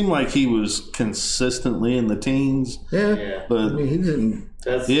 It seemed like he was consistently in the teens. Yeah. But I mean, he didn't.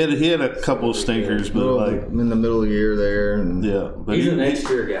 He had a couple of stinkers, but in the middle of the year there, and but he's a next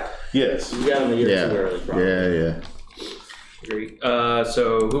year guy. Yes, You got him a year too early. Probably. Yeah. Great.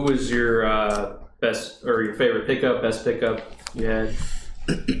 So, who was your best or your favorite pickup? Best pickup you had?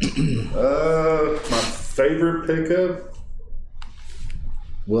 My favorite pickup.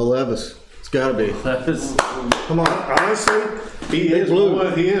 Will Levis. It's got to be. Levis. Come on. Honestly, he is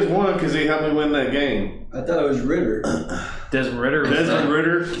one. He is one because he helped me win that game. I thought it was Ritter. Desmond Ritter.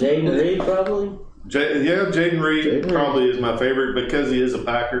 Jaden Reed, probably. Jaden Reed probably is my favorite because he is a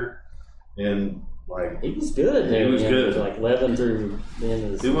Packer, and he was good. He was good. Like 11 through the end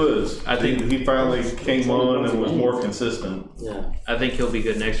of the season. He was. I think he finally came on and was more consistent. Yeah. I think he'll be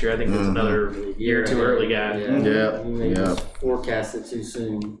good next year. I think it's another year too early guy. Yeah. You may just forecast it too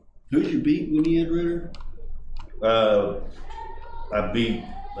soon. Who'd you beat when you had Ritter? I beat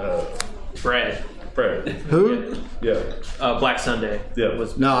Brad. Who? Yeah. Black Sunday. Yeah.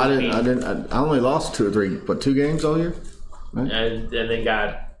 No, I didn't. I only lost 2 or 3, but 2 games all year. Right? And then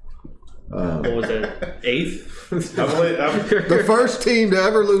got what was it, 8th? The first team to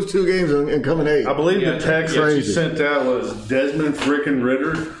ever lose 2 games and come in 8th. I believe the text that you sent out was Desmond frickin'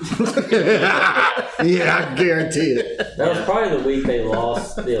 Ritter. Yeah, I guarantee it. That was probably the week they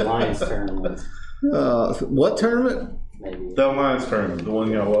lost the Alliance tournament. What tournament? Maybe. The Alliance tournament, the one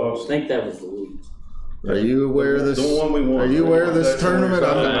y'all lost. I think that was the week. Are you aware of this? The one we won. Are you aware of this tournament?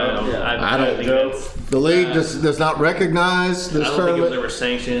 I don't think that's. The league does not recognize this I don't tournament. think it was ever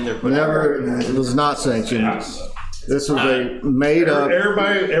sanctioned or put It was not sanctioned. This was a made up.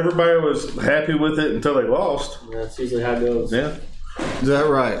 Everybody was happy with it until they lost. That's usually how it goes. Yeah. Is that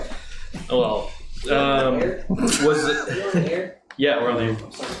right? Well, was it? Yeah, we're on the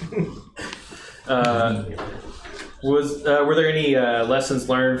air. Were there any lessons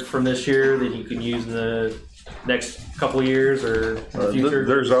learned from this year that you can use in the next couple of years or in the future?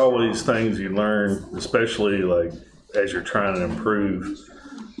 There's always things you learn, especially like as you're trying to improve.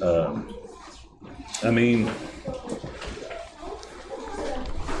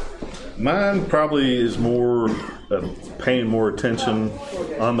 Mine probably is more paying more attention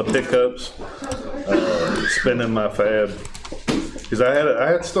on the pickups, spending my fab because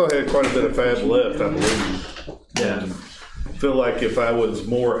I still had quite a bit of fab left, I believe. Yeah. I feel like if I was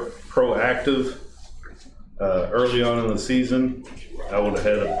more proactive early on in the season, I would have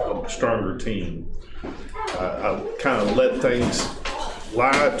had a stronger team. I kind of let things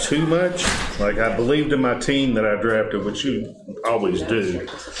lie too much. Like I believed in my team that I drafted, which you always do,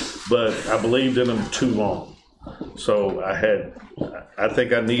 but I believed in them too long. So I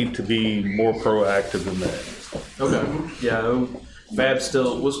think I need to be more proactive than that. Okay. Yeah. Fab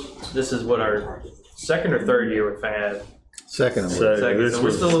still was. This is what our second or third year with Fab. Second. So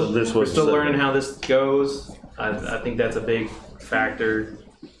we're still learning how this goes. I think that's a big factor.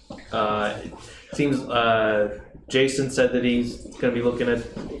 It seems Jason said that he's going to be looking at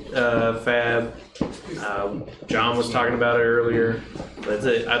Fab. John was talking about it earlier. But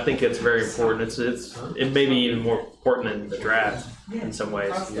I think it's very important. It may be even more important than the draft in some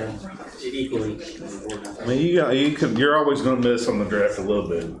ways. Yeah. Equally important. I mean, you're always going to miss on the draft a little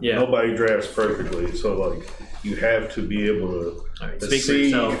bit. Yeah. Nobody drafts perfectly, so like you have to be able to speak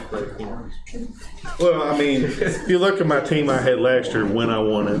see. for yourself. But, Well, I mean, if you look at my team I had last year when I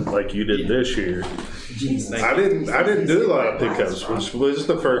won it, like you did this year, I didn't do a lot of pickups, which was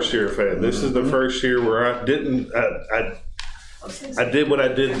the first year of Fab. This is the first year where I didn't. I did what I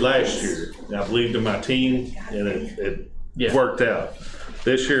did last year. I believed in my team, and it worked out.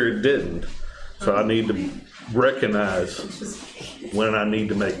 This year it didn't, so I need to recognize when I need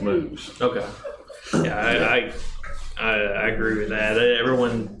to make moves. Okay. Yeah, I agree with that.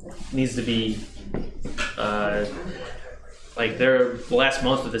 Everyone needs to be like like their last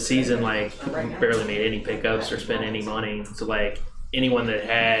month of the season, like barely made any pickups or spent any money. So like anyone that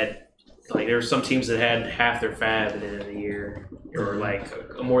had, like there were some teams that had half their fab at the end of the year, or like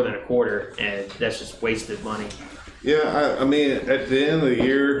more than a quarter, and that's just wasted money. Yeah, I mean, at the end of the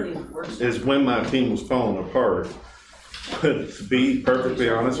year is when my team was falling apart. But to be perfectly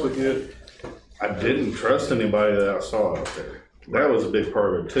honest with you, I didn't trust anybody that I saw out there. That was a big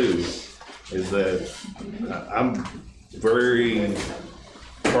part of it too, is that I'm very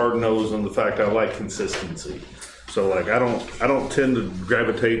hard-nosed on the fact I like consistency. So like I don't tend to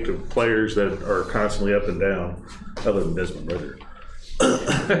gravitate to players that are constantly up and down, other than Desmond Ritter.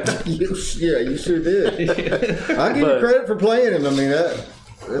 You sure did. I give you credit for playing him. I mean, that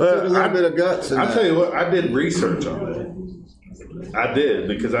took a little bit of guts. I'll tell you what, I did research on that. I did,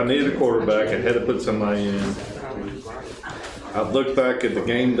 because I needed a quarterback. I had to put somebody in. I looked back at the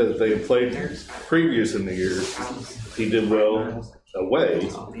game that they played previous in the year. He did well away.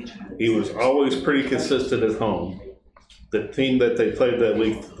 He was always pretty consistent at home. The team that they played that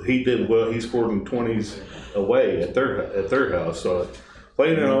week, he did well. He scored in 20s away at their house. So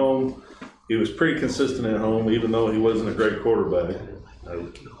playing at home, he was pretty consistent at home, even though he wasn't a great quarterback.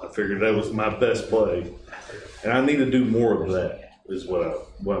 I figured that was my best play, and I need to do more of that. Is what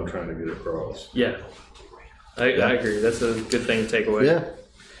I'm trying to get across. Yeah, I agree. That's a good thing to take away. Yeah.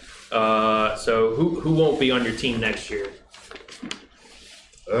 So who won't be on your team next year?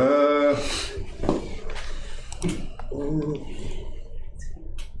 Let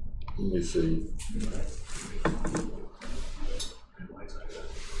me see.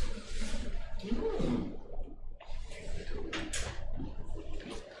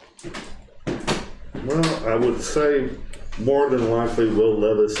 Well, I would say more than likely Will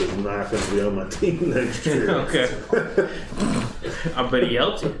Levis is not going to be on my team next year. Okay. I bet he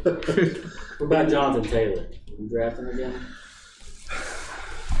helped you. What about Jonathan Taylor? You draft him again?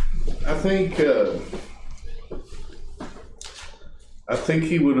 I think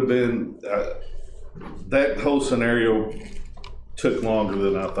he would have been. That whole scenario took longer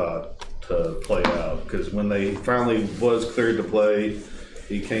than I thought to play out, because when they finally was cleared to play,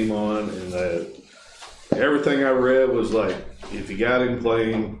 he came on, and everything I read was like, if you got him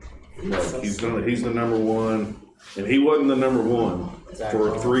playing, like he's the number one, and he wasn't the number one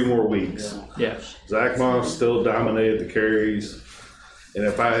for 3 more weeks. Yeah. Zach Moss still dominated the carries. And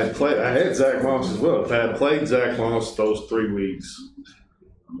if I had played, I had Zach Moss as well. If I had played Zach Moss those 3 weeks,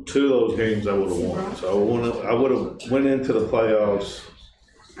 2 of those games I would have won. So I would have went into the playoffs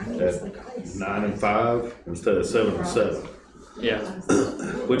at 9-5 instead of 7-7. Yeah.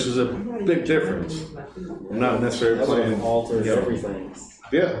 Which is a big difference. I'm not necessarily That would playing. have altered everything.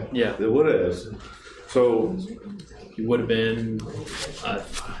 Yeah. Yeah. It would have. So He would have been.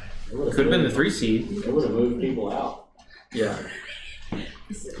 Could have been the 3 seed. It would have moved people out. Yeah.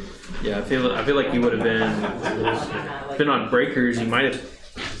 Yeah, I feel like you would have been on breakers. You might have.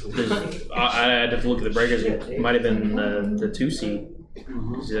 I had to look at the breakers. You might have been the 2 seed.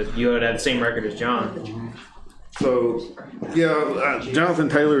 You would have had the same record as John. So, yeah, Jonathan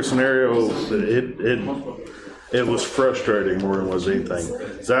Taylor's scenario, it was frustrating more than was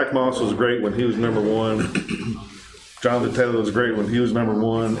anything. Zach Moss was great when he was number 1. Jonathan Taylor was great when he was number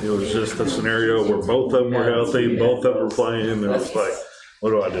 1. It was just a scenario where both of them were healthy, both of them were playing, and it was like,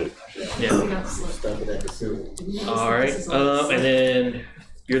 what do I do? Yeah. All right. And then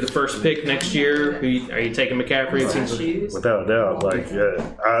you're the first pick next year. Are you taking McCaffrey? It seems like. Without a doubt. Like,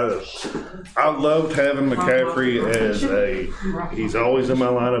 I loved having McCaffrey as he's always in my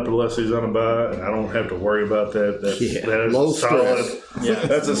lineup unless he's on a bye, and I don't have to worry about that. That is low solid. stress. Yeah.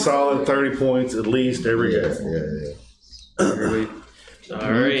 That's a solid 30 points at least every game. Yeah. All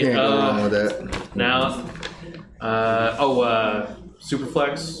right. You can't go wrong with that. Now,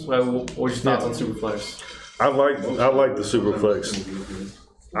 Superflex. What was your thoughts on Superflex? I like the Superflex.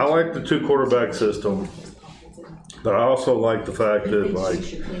 I like the 2 quarterback system, but I also like the fact that, like,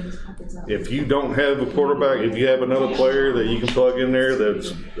 if you don't have a quarterback, if you have another player that you can plug in there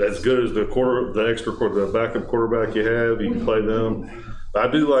that's as good as the backup quarterback you have, you can play them. But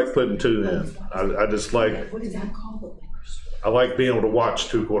I do like putting 2 in. I just like. I like being able to watch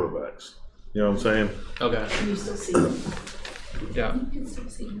 2 quarterbacks. You know what I'm saying? Okay. Yeah,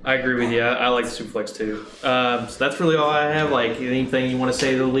 I agree with you. I like the Superflex too. So that's really all I have. Like, anything you want to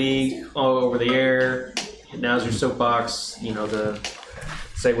say to the league over the air? Now's your soapbox. To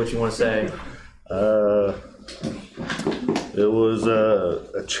say what you want to say. It was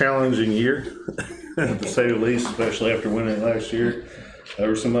a challenging year, to say the least, especially after winning last year. there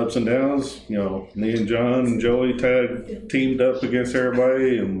were some ups and downs. You know, me and John and Joey teamed up against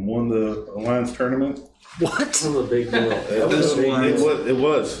everybody and won the Alliance tournament. What? That was a big deal. It was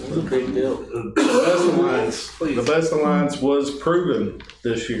a big deal. The best alliance was proven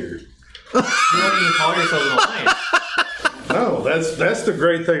this year. You don't even call yourself an alliance. No, that's the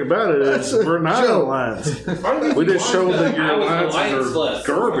great thing about it is we're not an alliance. We just show that your alliances are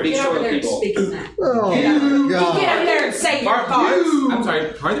garbage. Get over there and speak in that. Oh, Get over there and say your thoughts. I'm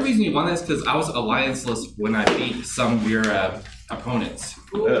sorry. Part of the reason you won that is because I was allianceless when I beat some of your opponents.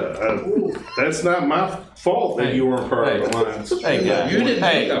 That's not my fault that you weren't part of the alliance. Hey, guys. You didn't.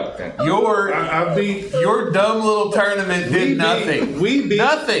 Hey, I beat your dumb little tournament did nothing. We beat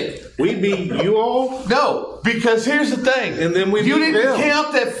nothing. We beat you all. No, because here's the thing. And then you didn't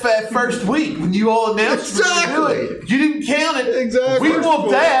count that first week when you all announced you were going to do it. You didn't count it. Exactly. We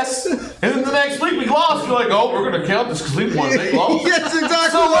whooped ass, and then the next week we lost. You're like, oh, we're going to count this because we won. They lost. Yes, exactly.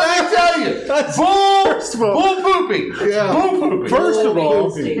 So what did I tell you? Bull pooping. Yeah. Bull pooping. First of all, I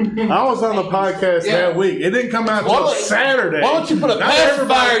was on the podcast that week. It didn't come out until Saturday. Why don't you put a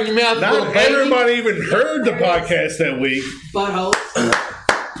pacifier in your mouth? Not everybody even heard the podcast that week. Butthole.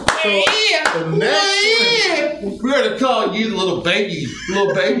 The next We're going to call you the little baby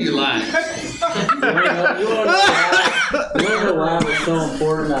line. You know why it was so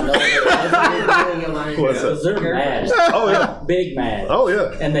important? I know that. What's Because they're mad. Oh yeah. Big mad. Oh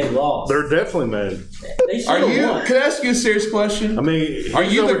yeah. And they lost. They're definitely mad. They should Are have you? won. Can I ask you a serious question? I mean, Are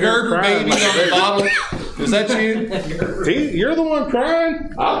you the Gerber baby on the bottle? Is that you? You're the one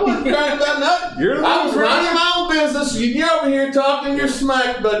crying. I wasn't crying about nothing. You're the I one was crying. running my own business. You're over here talking your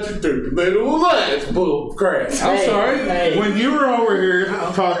smack about your stupid little alliance bull crap. I'm Hey, sorry. hey. When you were over here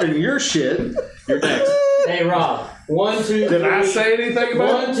talking your shit, you're next. Hey, Rob. 1, 2, 3. Did I say anything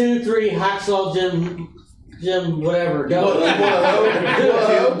about it? 1, 2, 3. Hacksaw Jim, whatever. Go. Do it.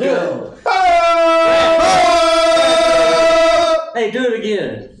 Hey, do it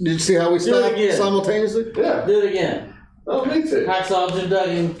again. Did you see how we Do it stopped again. simultaneously? Yeah. Do it again. I don't need to. Hacksaw Jim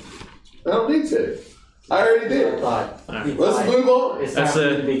Duggan. I don't need to. I already did. Let's move on. It's That's time for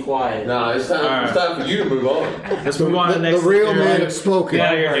you it. to be quiet. No, it's time. It's time for you to move on. Let's move on to The next real year. man have spoken. Get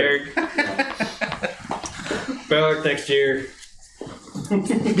out of here, Derek. Baylor next year.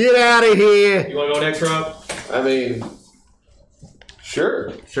 Get out of here. You want to go next, Rob? I mean,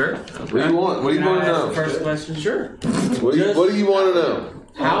 sure. Sure. What do you want? What do you Can I want to ask the know? first question? Sure. What do you want to know?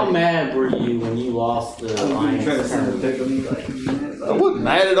 How mad were you when you lost the Lions tournament? I wasn't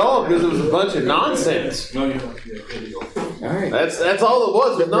mad at all because it was a bunch of nonsense. All right. That's all it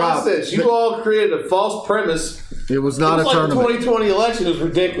was. Nonsense. You all created a false premise. It was not It was a like the tournament. 2020 election. It was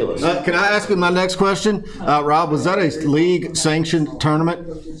ridiculous. Can I ask you my next question? Rob, was that a league sanctioned tournament?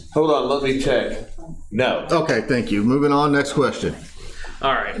 Hold on, let me check. No. Okay, thank you. Moving on, next question.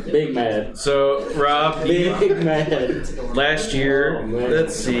 All right. Big mad. So, Rob, Big mad. last year,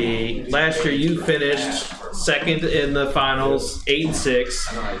 let's see. Last year you finished second in the finals,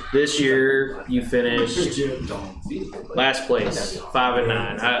 8-6. This year you finished last place,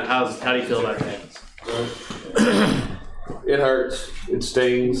 5-9. How do you feel about that? It hurts. It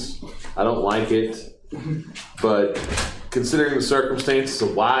stings. I don't like it. But considering the circumstances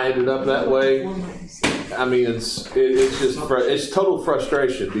of why I ended up that way, I mean, it's total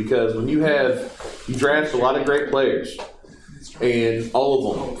frustration because when you draft a lot of great players, and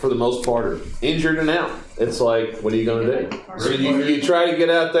all of them, for the most part, are injured and out. It's like, what are you going to do? So you try to get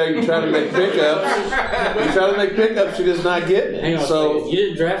out there, you try to make pickups, you're just not getting it. Hang on a second. You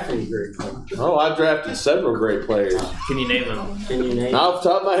didn't draft any great players. Oh, I drafted several great players. Can you name them? Can you name? Not off the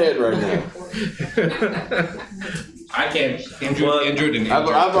top of my head right now. I can't. Injured and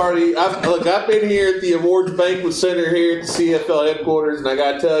I've been here at the awards banquet center here at the CFL headquarters, and I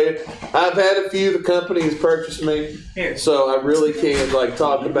got to tell you, I've had a few. The company has purchased me, so I really can't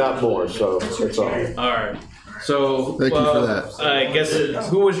talk about more. So that's all. All right. So, Thank you for that. I guess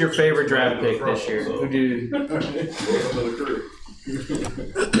who was your favorite draft pick this year? Who did?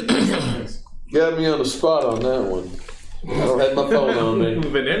 Got me on the spot on that one. I don't have my phone on me.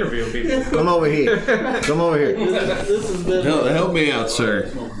 We've been interviewing people. Come over here. Come over here. This has been. Help me out, sir.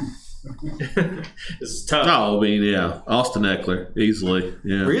 This is tough. Oh, I mean, yeah, Austin Eckler, easily.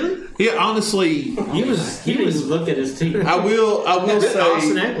 Yeah. Really? Yeah, honestly, He didn't even look at his team. I will say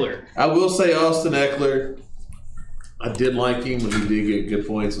Austin Eckler. I will say Austin Eckler. I did like him when he did get good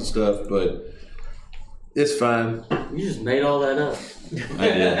points and stuff, but it's fine. You just made all that up. I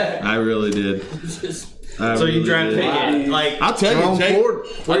did. I really did. So you drafted I'll tell Jerome you, Jake. Ford.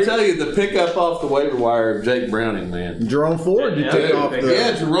 I'll tell you the pickup off the waiver wire of Jake Browning, man. Jerome Ford, you Yeah, took yeah. off the.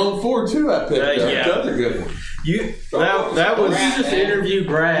 Yeah, Jerome Ford too. I picked up. yeah. Another good one. that was just interview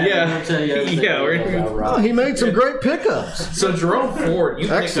Brad. Yeah. I'll tell you everything about Rob. Oh, he made some great pickups. So Jerome Ford, you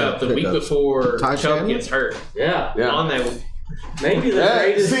pick Excellent up the week pickups. before Ty Chuck Shannon? gets hurt. Yeah. On that. Maybe the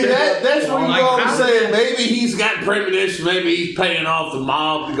greatest. See, that's what Like, you all how saying. Maybe he's got premonition. Maybe he's paying off the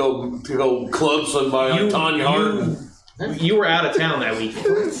mob to go club somebody like Tanya Hardin. You were out of town that week,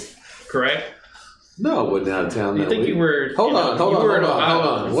 correct? No, I wasn't out of town that think week. you were. Hold on. in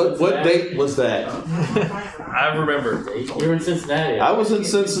Ohio. What date was that? I remember. You were in Cincinnati. I was in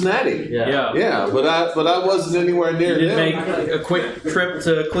Cincinnati. Yeah. Yeah, but I wasn't anywhere near You did them. make a quick trip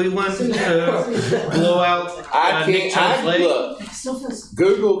to Cleveland to blow out Nick Chubb's leg. Look,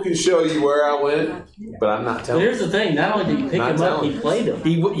 Google can show you where I went, but I'm not But telling. here's the thing: not only did he pick Not him up, telling. he played him.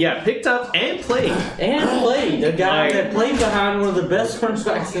 He picked up and played. The guy Like- that played behind one of the best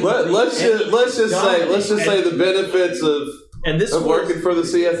cornerbacks in the league. Let's just say the benefits of working for the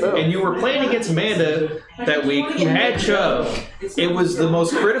CFL. And you were playing against Amanda that week, who had Chubb. It was the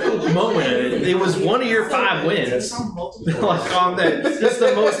most critical moment. It was one of your 5 wins. Like on that, just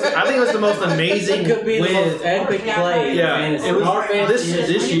the most. I think it was the most amazing It could be the win. most epic play. in Yeah, fantasy. it was Our fantasy this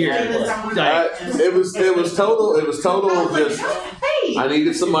history. year. Like, It was total. Just I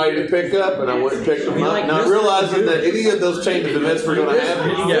needed somebody to pick up, and I went and picked them up. like Not Mr. realizing that any of those chain of events were going to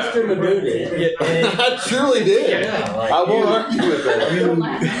happen. Mr. Magoo did. I truly did. Yeah, like I won't argue with that.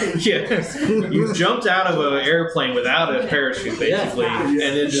 you jumped out of an airplane without a parachute, basically, and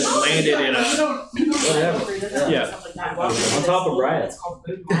then just landed in a. whatever. Yeah. On top of Brad.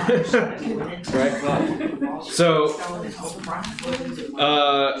 Brad Clark.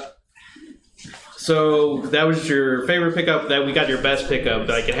 So that was your favorite pickup. That we got your best pickup.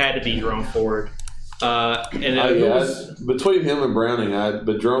 Like it had to be Jerome Ford. Between him and Browning,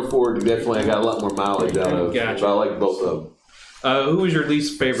 but Jerome Ford definitely I got a lot more mileage out of. Gotcha. So I like both of them. Who was your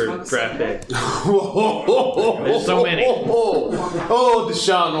least favorite draft pick? There's so many. Oh,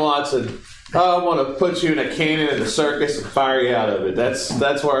 Deshaun Watson. I want to put you in a cannon at the circus and fire you out of it.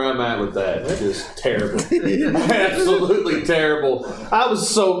 That's where I'm at with that. Just terrible. Absolutely terrible. I was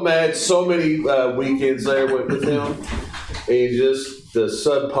so mad so many weekends there with him. And just the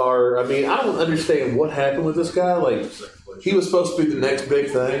subpar. I mean, I don't understand what happened with this guy. Like, he was supposed to be the next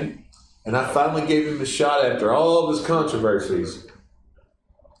big thing. And I finally gave him a shot after all of his controversies.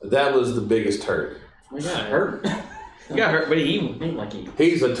 That was the biggest hurt. He got hurt. He got hurt, but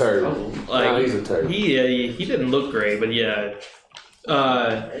he's a turd. Like, he's a turd. He didn't look great, but yeah.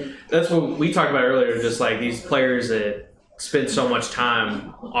 That's what we talked about earlier. Just like these players that spend so much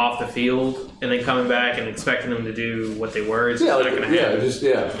time off the field and then coming back and expecting them to do what they were. It's not going to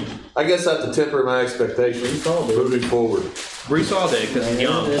happen. I guess I have to temper my expectations moving forward. Brees Hall did because he's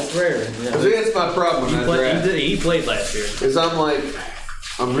young. That's rare. See, that's my problem. He played last year. Is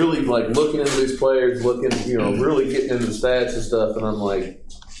I'm really like looking into these players, really getting into the stats and stuff, and I'm like,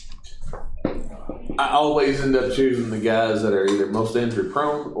 I always end up choosing the guys that are either most injury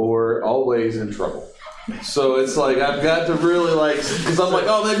prone or always in trouble. So it's like I've got to really because I'm like,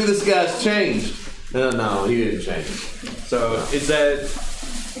 oh, maybe this guy's changed. No, he didn't change. So is that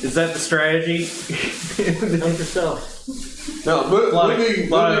the strategy? Help yourself. No, a lot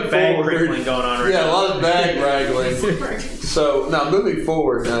of bag wriggling going on right now. Yeah, a lot of bag wrangling. So, now moving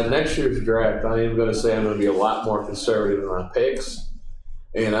forward, next year's draft, I am going to say I'm going to be a lot more conservative in my picks,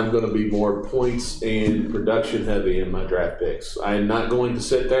 and I'm going to be more points and production heavy in my draft picks. I am not going to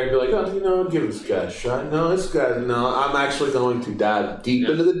sit there and be like, give this guy a shot. No, I'm actually going to dive deep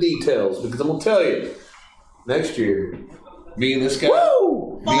into the details because I'm going to tell you, next year, me and this guy. Woo!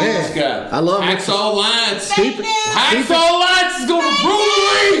 This guy. I love it. Hacksaw Lines. Hacksaw Lines is going to rule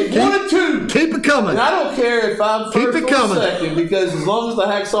the league 1-2. Keep it coming. And I don't care if I'm Keep first it or coming. second because as long as the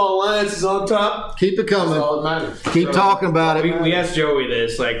Hacksaw Alliance is on top, Keep it coming. that's all that matters. Keep talking about it. We asked Joey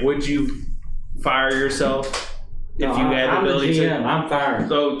this, would you fire yourself if you had the ability to? I'm firing.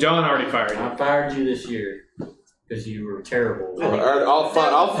 So John already fired you. I fired you this year because you were terrible. I'll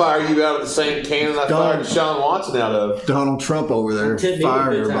fire you out of the same cannon I fired Deshaun Watson out of. Donald Trump over there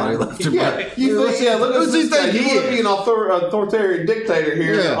firing everybody left and right. Look at Who's he this guy. think he You want to is? be an authoritarian dictator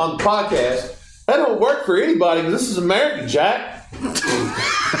here on the podcast. That don't work for anybody because this is America, Jack.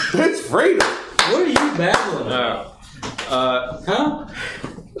 It's freedom. What are you babbling about?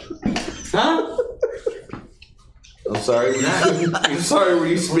 Huh? I'm sorry. Were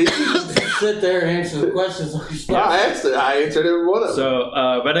you speaking? Sit there and answer the questions. I asked it. I answered every one of them.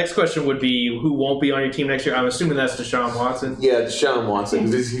 So my next question would be, who won't be on your team next year? I'm assuming that's Deshaun Watson. Yeah, Deshaun Watson,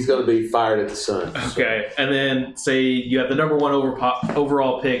 because he's going to be fired at the Sun. Okay, and then say you have the number 1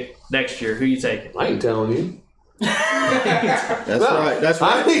 overall pick next year. Who you taking? I ain't telling you. That's right. That's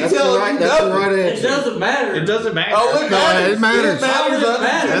I right. ain't That's the telling right. you That's the nothing. right It answer. doesn't matter. It doesn't matter. Oh, it matters. It matters. It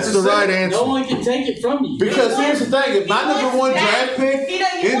matters. That's the right answer. No one can take it from you. Because here's the thing: if my number one draft pick He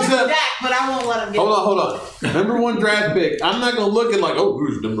doesn't ends want up, Dak, but I won't let him get hold on. Number one draft pick. I'm not going to look at like, oh,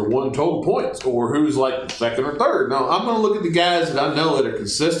 who's number one total points or who's like second or third. No, I'm going to look at the guys that I know that are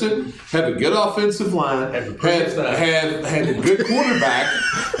consistent, have a good offensive line, have a good quarterback.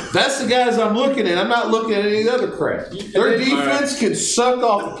 That's the guys I'm looking at. I'm not looking at any other crap. Their defense can suck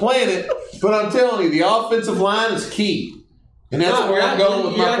off the planet, but I'm telling you, the offensive line is key. And that's where I'm going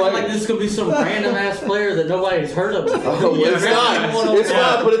with my Like players. this could be some random ass player that nobody's heard of before. Oh, it's not. It's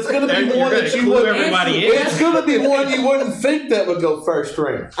not, but it's going to be one that you Clue wouldn't. everybody in. It's going to be one you wouldn't think that would go first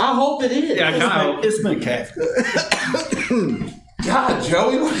round. I hope it is. Yeah, I kind of. It's McCaffrey. God,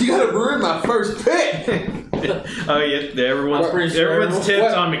 Joey, you got to ruin my first pick. Oh yeah, everyone's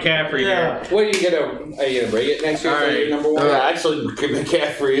tipped on McCaffrey. Yeah. What are you gonna bring it next year? All for right. your number one? Actually,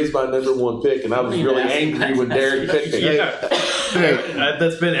 McCaffrey is my number one pick, and I was really angry when Derek picked him. Yeah,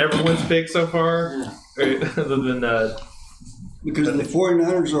 that's been everyone's pick so far, other than Because the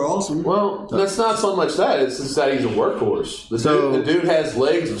 49ers are awesome. Well, that's not so much that. It's just that he's a workhorse. The dude has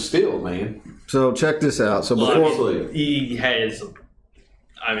legs of steel, man. So check this out. So before Honestly. he has.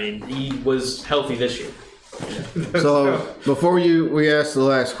 I mean, he was healthy this year. So before we ask the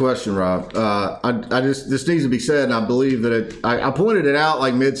last question, Rob, this needs to be said, and I believe that I pointed it out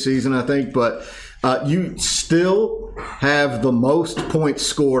like mid-season, I think, but you still have the most points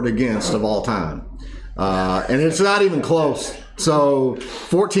scored against of all time, and it's not even close. So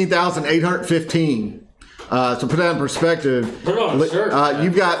 14,815. To put that in perspective,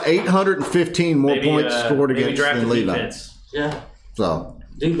 you've got 815 more points scored against than Levi. Defense. Yeah. So.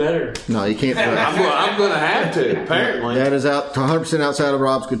 Do better. No, you can't. I'm going to have to, apparently. That is 100% outside of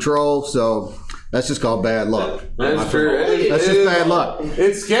Rob's control, so that's just called bad luck. That's true. That's just bad luck.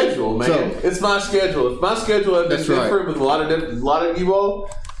 It's schedule, man. So- It's my schedule. If my schedule had been That's right. different with a lot of you all,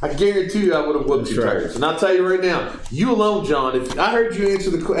 I guarantee you I would have whooped you right. turds. And I'll tell you right now, you alone, John, if I heard you ask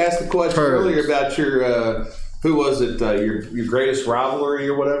the question Turds. earlier about your, who was it, your greatest rivalry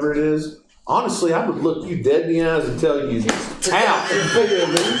or whatever it is, honestly, I would look you dead in the eyes and tell you, out.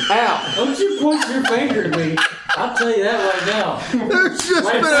 Out. Don't you point your finger at me. I'll tell you that right now. There's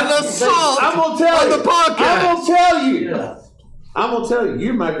just been an assault I'm going to tell on you. the podcast. I'm going to tell you. Yeah. I'm going to tell you,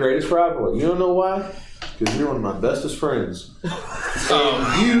 you're my greatest rival. You don't know why? Because you're one of my bestest friends.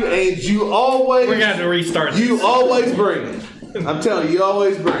 You always. We're gonna have to restart. You always bring it. I'm telling you, you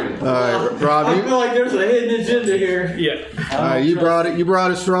always bring it. All right, Rob. I feel like there's a hidden agenda here. Yeah. All right, you brought it. You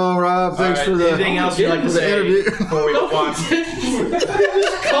brought it strong, Rob. Thanks All right, for the anything else you'd like to say interview. before we watch?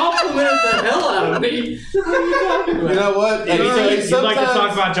 Just compliment the hell out of me. What are you talking about? You know what? You'd like to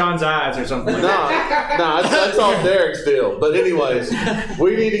talk about John's eyes or something like that. No, that's all Derek's deal. But anyways,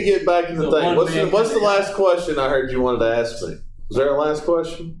 we need to get back to the thing. What's the last question I heard you wanted to ask me? Was there a last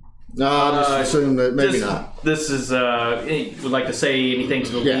question? No, I just assume that maybe not. This is would like to say anything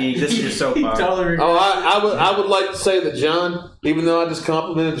to the league. This is your soap He opera. told her. Oh, I would like to say that, John, even though I just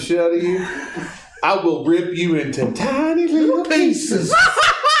complimented the shit out of you, I will rip you into tiny little pieces.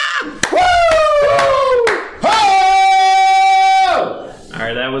 All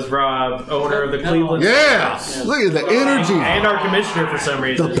right, that was Rob, owner of the Cleveland. Yeah, look at the energy, and our commissioner for some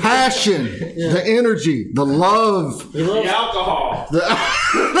reason. the passion, the energy, the love, The alcohol. the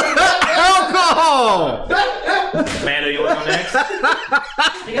alcohol. Mando, you want to go next?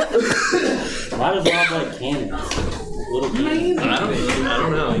 Why does Rob like cannons? Little cannons. I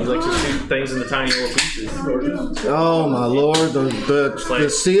don't know. He likes to shoot things into tiny little pieces. Oh my lord, the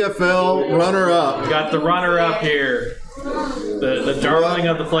CFL runner-up. We got the runner-up here. The darling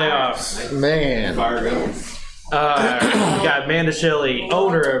of the playoffs. Man. We got Amanda Shelley,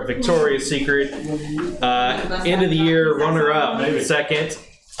 owner of Victoria's Secret. End of the year runner-up, second.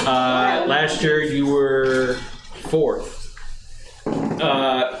 Last year you were fourth.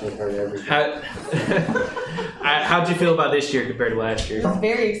 How'd you feel about this year compared to last year? It's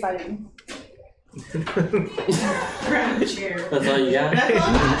very exciting. Grab a chair. That's all you got? That's all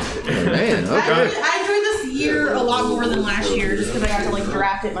I got. Man, okay. I enjoyed this year a lot more than last year just because I got to like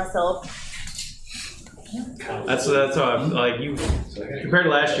draft it myself. That's how I'm like you compared to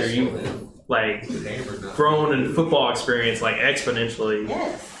last year. You like grown in football experience like exponentially,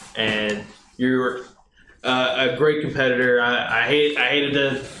 Yes. and you're a great competitor. I hated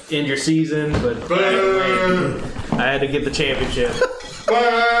to end your season, but I had to get the championship. We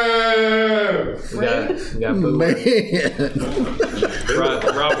got booed. Man.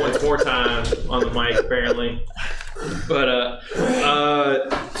 Rob wants more time on the mic apparently. But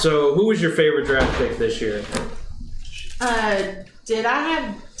so who was your favorite draft pick this year? Did I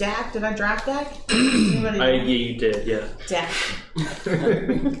have Dak? Did I draft Dak? Anybody know? Yeah, you did. Yeah. Dak. You could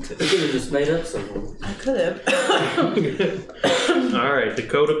have just made up something. I could have. All right,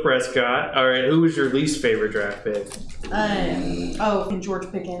 Dakota Prescott. All right, who was your least favorite draft pick? And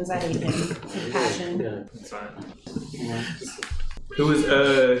George Pickens. I hate him with passion. Yeah. That's fine. Who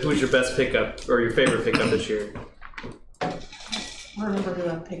was your best pickup or your favorite pickup this year? I don't remember who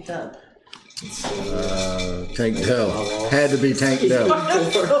I picked up. Tank Dell. Had to be Tank Dell.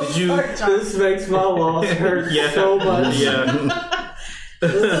 Did you? This makes my loss hurt Yeah. so much. Yeah.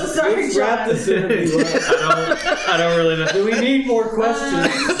 Sorry, Let's wrap John. this interview up. I don't really know. Do we need more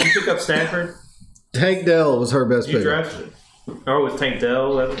questions? You pick up Stafford. Tank Dell was her best You pick. drafted it. Oh, with Tank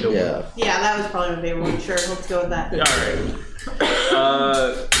Dell. That was a good Yeah. Yeah, that was probably my favorite one. Sure, let's go with that. one. All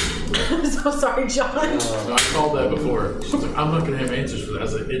right. I'm so sorry, John. I called that before. She's like, I'm not going to have answers for that. I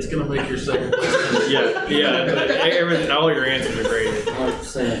was like, it's going to make your second place. Yeah. Everything, all your answers are great.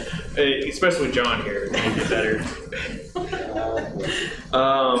 100%. Especially with John here, it can get better.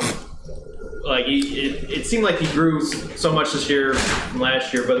 Like it seemed like he grew so much this year from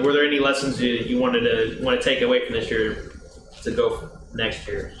last year. But were there any lessons you want to take away from this year to go next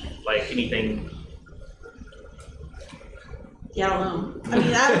year? Like anything? Yeah, I don't know. I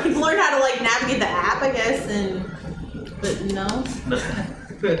mean, we've learned how to like navigate the app, I guess, but no.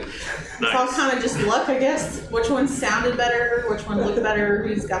 It's all kind of just luck, I guess. Which one sounded better? Which one looked better?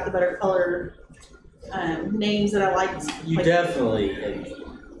 Who's got the better color? Names that I liked. You like, definitely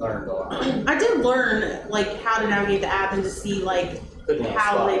learned a lot. I did learn like how to navigate the app and to see like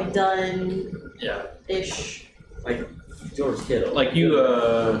how they've done. Yeah. Ish. Like George Kittle. Like you,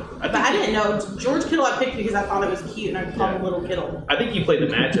 But I didn't know George Kittle. I picked because I thought it was cute, and I called him Little Kittle. I think you played the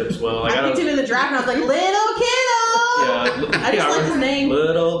matchups well. Like, I picked him in the draft, and I was like, Little Kittle. I just like his name.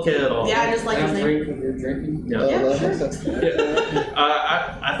 Little Kittle. Yeah, I just like his name. You're drinking. Yeah, sure.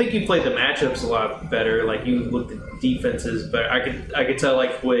 I think you played the matchups a lot better. Like you looked at defenses, but I could tell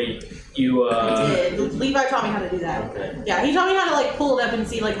like the way you. I did. Levi taught me how to do that. Okay. Yeah, he taught me how to like pull it up and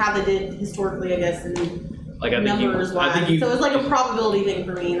see like how they did historically, I guess, and like numbers wise. So it was like a probability thing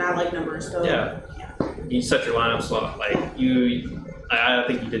for me, and I like numbers. So yeah. You set your lineup slot like you. I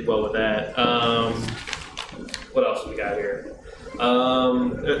think you did well with that. What else we got here?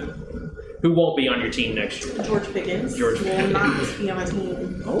 Who won't be on your team next year? George Pickens. George will Pickens. not be on my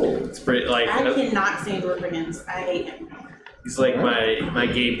team. Oh, it's pretty like. I cannot stand George Pickens. I hate him. He's like my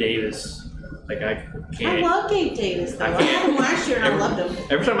Gabe Davis. Like I can't. I love Gabe Davis though. I I can't. had him last year and I loved him.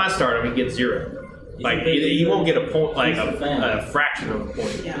 Every time I start him, he gets 0. Like he won't get a point, like a fraction of a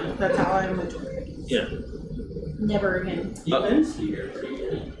point. Yeah, that's how I am with George Pickens. Yeah. Never again. You finished the year pretty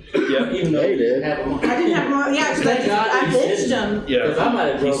good. Yeah. Even though They you did. have him on. I didn't have him on. Yeah, because I benched him. Yeah. Because I might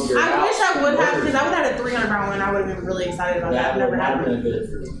have drove your I house. wish I would have, because I would have had a 300-pound one. I would have been really excited about that. I've That never would had have one. been good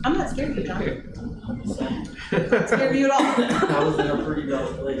for you. I'm not scared of you, John. I'm just saying. I'm not scared of you at all. I was in a pretty dark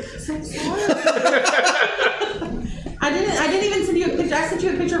place. So sorry. I didn't even send you a picture. I sent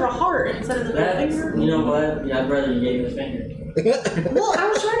you a picture of a heart instead of the middle That's, finger. you know what? Yeah, I'd rather you gave me the finger. Well, I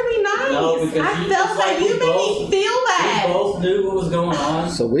was trying to be nice. No, because I you felt just that like you we made both- me feel We bad. both knew what was going on.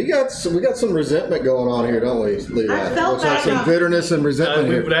 So we got some resentment going on here, don't we, Levi? I felt Looks like that some about- bitterness and resentment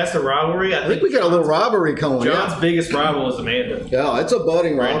But here. that's the rivalry. I think we got a little robbery going. John's Yeah, biggest rival is Amanda. yeah, it's a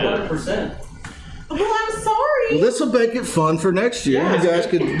budding Right rivalry. now. 100%. Well, I'm sorry. Well, this will make it fun for next year. Yeah. You guys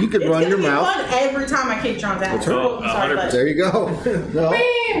could It's run your gonna be mouth. fun every time I kick John's ass. That's right. Oh, I'm sorry, but- There you go. No.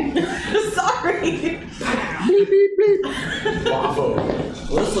 Sorry. Bleep, bleep, bleep. Waffle.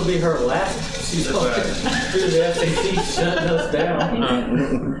 Well, this will be her last. She's going through the SAT shutting us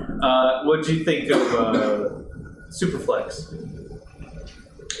down. What'd you think of Superflex?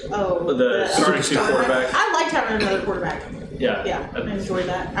 Oh, The starting two quarterbacks. I liked having another quarterback. Yeah. Yeah, I enjoyed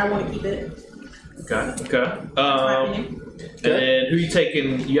that. I want to keep it. Okay. My opinion. And then who you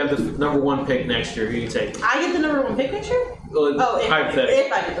taking? You have the number 1 pick next year. Who you taking? I get the number 1 pick next year? Oh, If I do,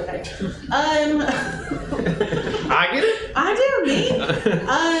 okay. I get it. I do, me.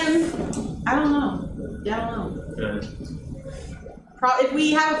 I don't know. Yeah, I don't know. If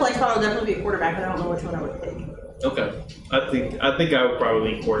we have a play spot, I'll definitely be a quarterback, but I don't know which one I would pick. Okay. I think I would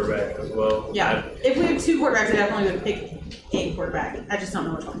probably be quarterback as well. Yeah. If we have 2 quarterbacks, I definitely would pick a quarterback. I just don't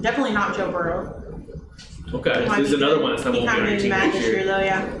know which one. Definitely not Joe Burrow. Okay. There's another one that's not He going to kind be of on your made me team mad next this year, year. though,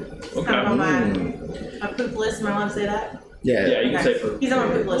 yeah. It's Okay. kind of on my poop list. Am I allowed to say that? Yeah. Yeah, you can say for. He's on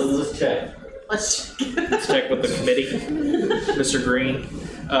my poop list. Let's check. Let's check with the committee, Mr. Green.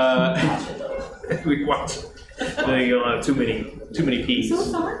 We watch. You don't have too many peas. So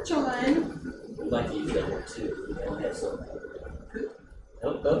sorry, John. We'd like to use that one too. We only have some.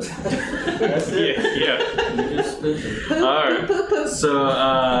 That's it. Yeah. All right. So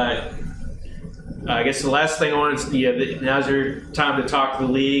I guess the last thing I wanted to now's your time to talk to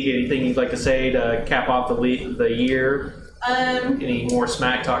the league. Anything you'd like to say to cap off the year? Any more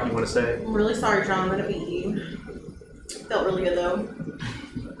smack talk you want to say? I'm really sorry, John. I'm gonna beat you. Felt really good though.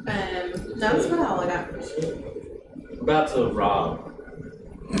 That's about all I got. About to rob.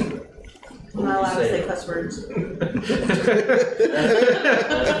 I'm not allowed to say cuss words. I'm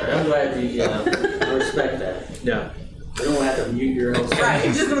glad you I respect that. Yeah. You don't have to mute your own. Right.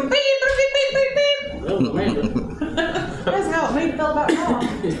 It's just gonna beep, beep, beep, beep, beep. That's how it made me feel about Raw.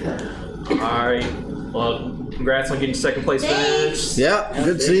 All right. Well, congrats on getting second place finish. Yeah,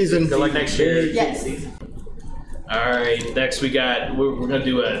 good season. Good luck next year. Yes. All right. Next, we're gonna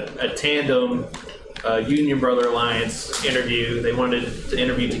do a tandem Union Brother Alliance interview. They wanted to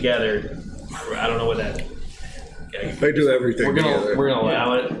interview together. I don't know what that. They do everything We're gonna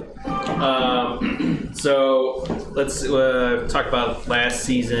allow it. So let's talk about last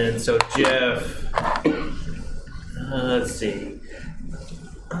season. So Jeff, let's see.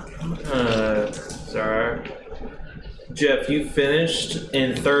 Sorry, Jeff, you finished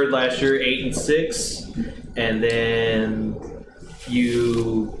in third last year, 8-6, and then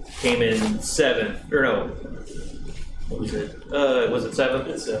you came in 7th. Or no, what was it? Was it 7th?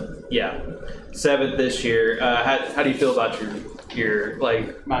 It's 7th. Yeah, 7th this year. How do you feel about your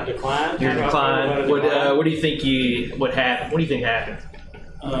like My decline. your decline? What do you think what happened? What do you think happened?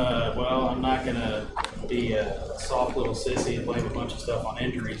 Well, I'm not gonna be a soft little sissy and blame a bunch of stuff on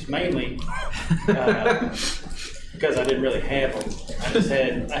injuries, mainly because I didn't really have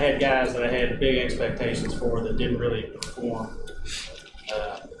them. I had guys that I had big expectations for that didn't really perform.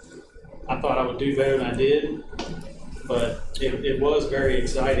 I thought I would do better than I did, but it was very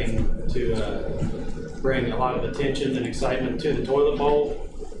exciting to bring a lot of attention and excitement to the toilet bowl,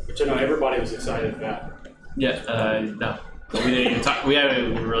 which I know everybody was excited about. Yeah, no. We didn't even talk. We haven't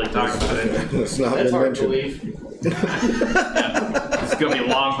even really talked about it. It's not That's been hard to mentioned. believe. Yeah. It's gonna be a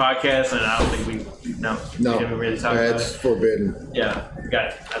long podcast, and I don't think we didn't really talk about That's it. forbidden. Yeah,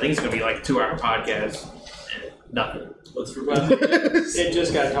 I think it's gonna be like a 2-hour podcast and nothing. Let's forget. It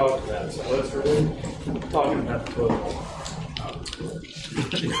just got talked about, so let's forget talking about the toilet bowl.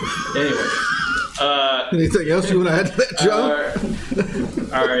 Anyway, Anything else you want to add to that, John?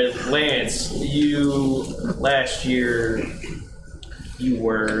 all right, Lance, last year you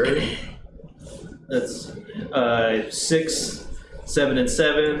were 6,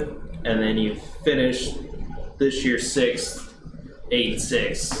 7-7, and then you finished this year 6th,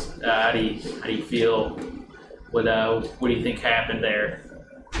 8-6. How do you feel? What do you think happened there?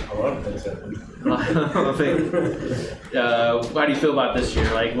 A lot of things happened. How do you feel about this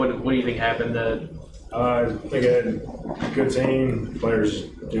year? Like, what do you think happened? I think I had a good team. Players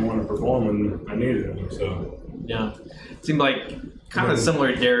didn't want to perform, and I needed them. So Yeah, it seemed like kind of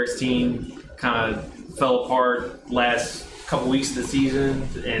similar to Derek's team. Kind of fell apart last couple weeks of the season,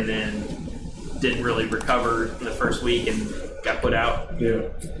 and then didn't really recover in the first week and got put out. yeah,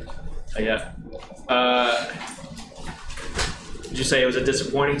 Yeah. Did you say it was a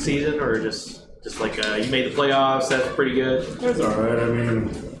disappointing season, or just like you made the playoffs? That's pretty good. that's all right. I mean,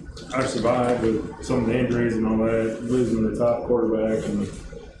 I survived with some of the injuries and all that, losing the top quarterback,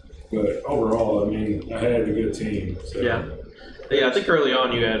 but overall, I mean, I had a good team. So. Yeah. I think early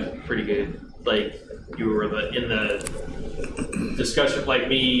on you had pretty good. Like you were in the discussion, like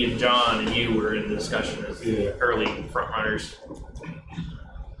me and John and you were in the discussion as early front runners.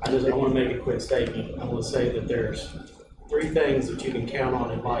 I want to make a quick statement. I want to say that there's 3 things that you can count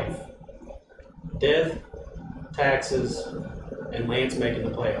on in life: death, taxes, and Lance making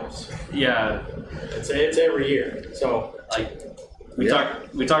the playoffs. Yeah, It's every year. So like we talked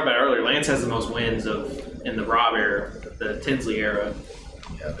about earlier. Lance has the most wins in the Rob era, the Tinsley era,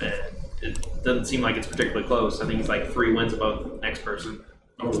 and it doesn't seem like it's particularly close. I think he's like 3 wins above the next person.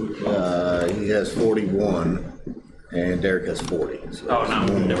 He has 41, and Derek has 40. So Oh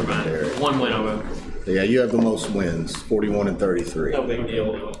no, never mind. Derek. 1 win over. Yeah, you have the most wins, 41 and 33. No big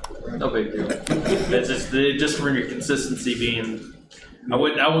deal. No big deal. It's just for your consistency being. I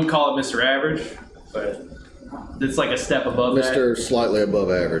wouldn't call it Mr. Average, but it's like a step above Mr. Slightly above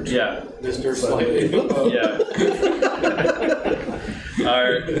average. that. Mr. Slightly. Yeah. All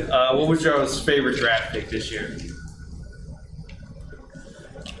right. What was your favorite draft pick this year?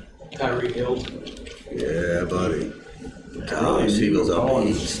 Tyreek Hill. Yeah, buddy. Gosh, he was a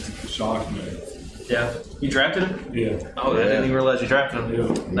beast. Shocked me. Yeah. You drafted him? Yeah. Oh, I didn't even realize you drafted him. Yeah.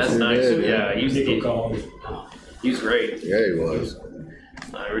 That's Sure nice. did. Yeah, he was Nico Collins. great. Yeah, he was.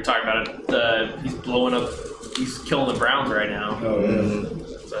 All we were talking about it. He's blowing up. He's killing the Browns right now. Oh yeah.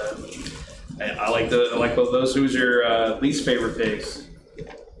 So, I like both of those. Who's your least favorite picks?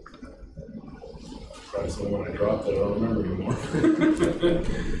 Probably someone I dropped that I don't remember anymore.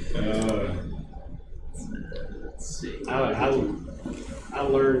 Let's see. I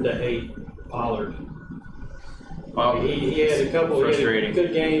learned to hate Pollard. Well, He had a couple frustrating.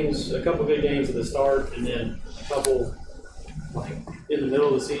 good games, at the start, and then a couple like in the middle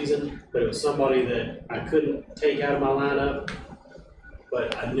of the season. But it was somebody that I couldn't take out of my lineup.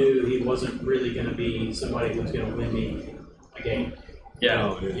 But I knew he wasn't really going to be somebody who was going to win me a game.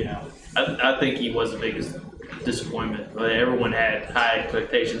 Yeah. You know. I think he was the biggest disappointment. Like, everyone had high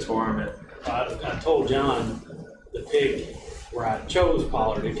expectations for him. I told John the pick where I chose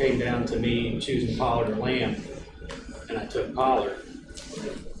Pollard. It came down to me choosing Pollard or Lamb, and I took Pollard.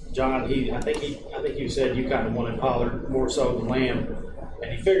 John, I think you said you kind of wanted Pollard more so than Lamb,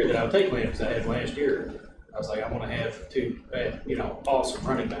 and he figured that I would take Lamb because I had last year. I was like, I want to have two, awesome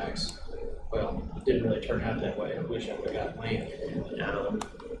running backs. Well, it didn't really turn out that way. I wish I would have got Lamb.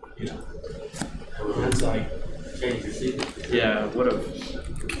 Hindsight changed your season. Yeah, what a.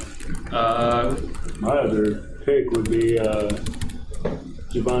 My other pick would be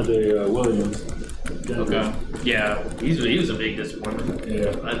Javonte Williams. Okay. Yeah, he was a big disappointment.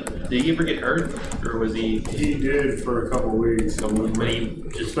 Yeah. Did he ever get hurt, or was he? He did for a couple weeks, But he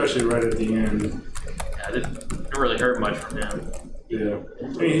especially right at the end. Yeah, didn't really hurt much from him. Yeah, I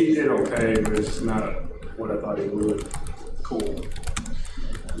mean, he did okay, but it's just not what I thought he would. Cool.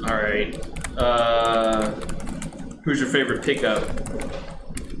 All right. Who's your favorite pickup?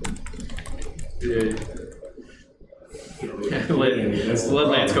 Yeah. Let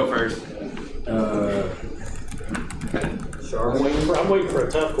Lance go first. I'm waiting for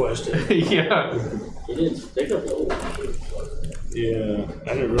a tough question. Yeah. He didn't pick up the Yeah,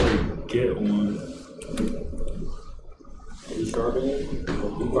 I didn't really get one. Maybe Charbonnet? You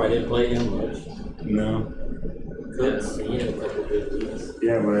probably didn't play him much. No. Cooks, he had a couple good weeks.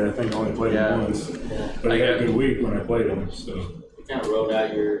 Yeah, but I think I only played him once. Yeah. But I had a good week when I played him, so. You kind of wrote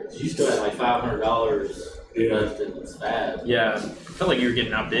out you still had like $500 left in the fab. Yeah, I felt like you were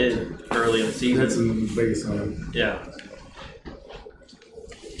getting outbid early in the season. That's the biggest one. Yeah.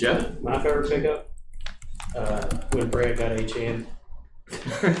 Jeff? My favorite pickup? When Brad got H.M.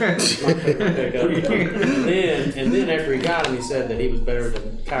 My favorite pickup. And then after he got him, he said that he was better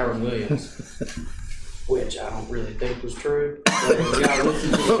than Kyron Williams, which I don't really think was true.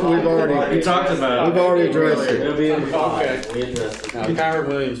 We've already talked about it. We've already addressed it. It'll be in the Okay. We addressed it. Now, Kyron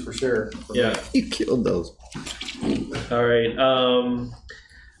Williams for sure. Yeah. You killed those. All right.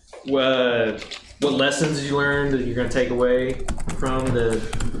 What lessons did you learn that you're going to take away from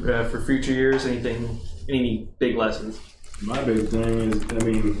for future years? Any big lessons? My big thing is,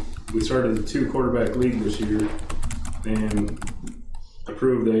 we started a 2-quarterback league this year, and I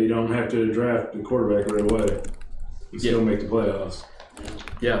proved that you don't have to draft a quarterback right away and still make the playoffs.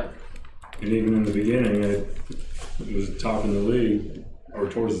 Yeah. And even in the beginning, I was top in the league, or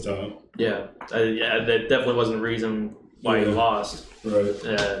towards the top. Yeah. That definitely wasn't a reason why you lost. Right.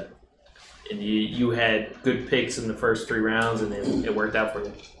 And you had good picks in the first 3 rounds, and then it worked out for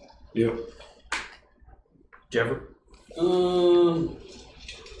you. Yep. Jeffrey? It's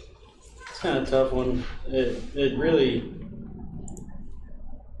kind of a tough one. It really,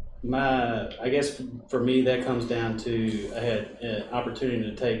 I guess for me that comes down to I had an opportunity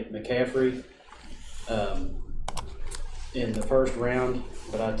to take McCaffrey in the first round,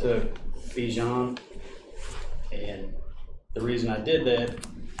 but I took Bijan, and the reason I did that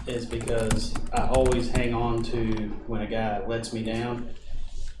is because I always hang on to when a guy lets me down.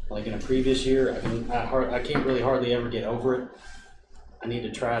 Like in a previous year, I can't really hardly ever get over it. I need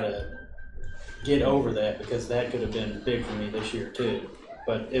to try to get over that because that could have been big for me this year too.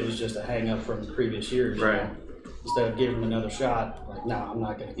 But it was just a hang up from previous years. Right. Instead of giving him another shot, like, no, I'm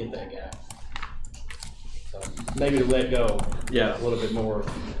not going to get that guy. So maybe to let go. Yeah. A little bit more.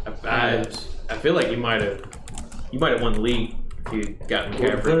 I feel like you might have won the league if you got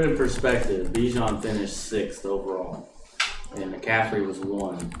McCaffrey. To put it in perspective, Bijan finished 6th overall, and McCaffrey was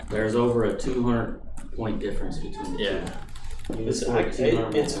 1. There's over a 200-point difference between the two. It's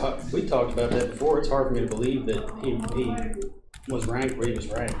hard. We talked about that before. It's hard for me to believe that he was ranked where he was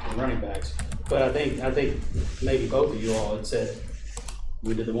ranked in running backs. But I think maybe both of you all had said,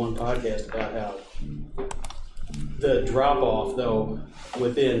 we did the one podcast about how the drop off though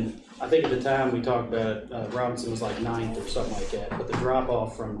within, I think at the time we talked about Robinson was like 9th or something like that, but the drop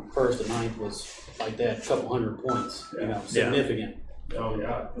off from 1st to 9th was like that, a couple hundred points, significant. Oh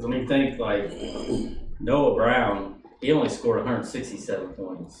yeah, because think like Noah Brown he only scored 167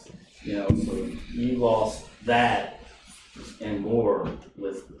 points. You know, so you lost that and more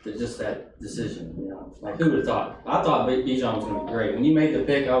with just that decision. You know, like who would have thought? I thought Bijan was going to be great. When you made the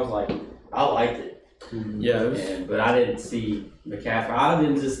pick, I was like, I liked it. Yeah, But I didn't see McCaffrey. I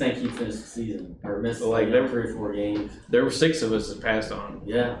didn't just think he finished the season or missed like 3 or 4 games. there were 6 of us that passed on.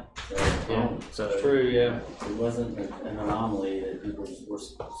 Yeah. So True, yeah. It wasn't an anomaly that people were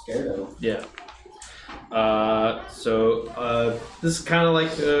scared of. yeah. This is kind of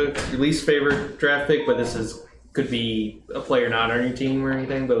like your least favorite draft pick, but could be a player not on your team or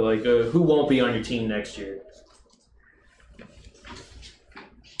anything. But like, who won't be on your team next year?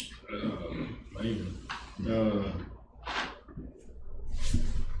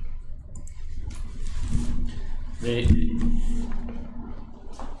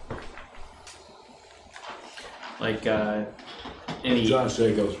 Like any Josh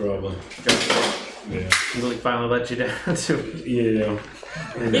Jacobs probably. Yeah. He like finally let you down too. Yeah.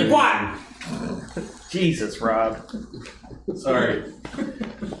 Be quiet. Jesus, Rob. Sorry.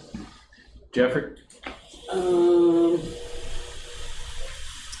 Jeffrey.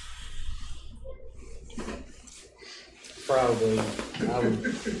 Probably. I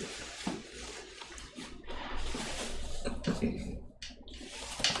would.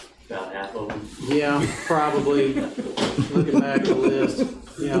 About half of them. Yeah, probably. Looking back at the list,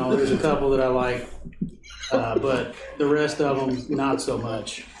 you know, there's a couple that I like, but the rest of them, not so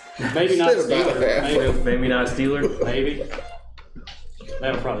much. Maybe not Steeler. Maybe not Steeler. Maybe.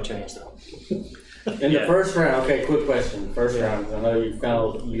 That'll probably change though. In the first round, okay, quick question. First round, 'cause I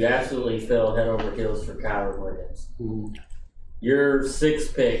know you absolutely fell head over heels for Kyler Williams. Mm-hmm. Your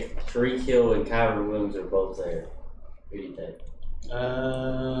 6th pick, Tariq Hill and Kyler Williams are both there. Who do you take?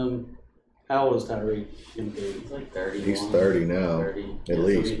 How old is Tyreek gonna be? He's like 31. He's 30 now, 30. at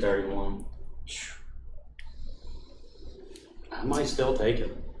least. He'll be 31. I might still take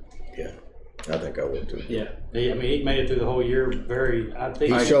him. Yeah, I think I would too. Yeah. I mean, he made it through the whole year very. I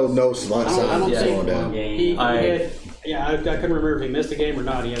think He showed no signs I don't of think slowing down. he had. Yeah, I couldn't remember if he missed a game or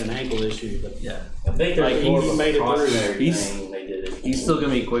not. He had an ankle issue, but Yeah. I think Like, there's more of he a made it through. cautionary He's- thing they did it. He's still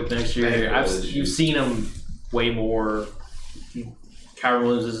gonna be quick next year. You've seen him way more. Kyron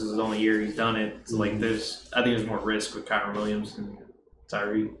Williams, this is his only year he's done it. So like, I think there's more risk with Kyron Williams than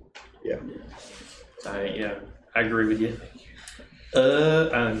Tyreek. Yeah. I agree with you.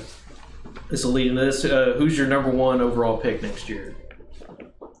 This will lead into this. Who's your number 1 overall pick next year?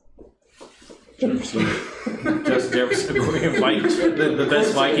 Justin Jefferson, the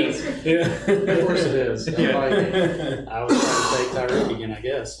best Vikings. yeah, of course it is. Yeah. I was trying to take Tyreek again, I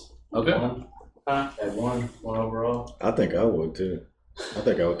guess. Okay. At one overall. I think I would too. I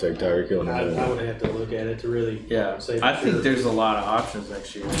think I would take Tyreek Hill. I would have to look at it to really. Yeah. say for I think sure. there's a lot of options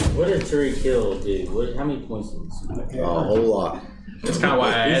next year. What did Tariq Hill do? How many points did he score? A whole lot. That's kind of why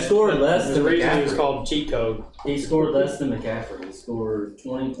I He asked. scored less The than reason he was McCaffrey. called cheat code. He scored less than McCaffrey. He scored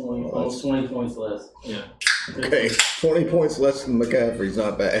 20 points less. Yeah. Okay, 20 points less than McCaffrey's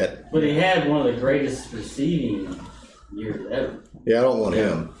not bad. But he had one of the greatest receiving years ever. Yeah, I don't want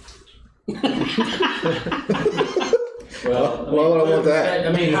him. Well, Why would I want that?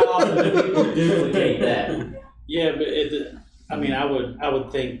 I mean, how often do people duplicate that? Yeah, but I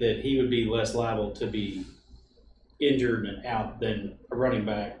would think that he would be less liable to be injured and out than a running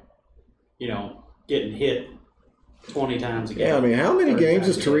back. You know, getting hit 20 times a game. Yeah, I mean, how many 30 games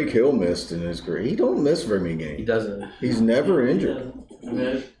has times a game. Tariq Hill missed in his career? He don't miss very many He games. doesn't. He's never injured. I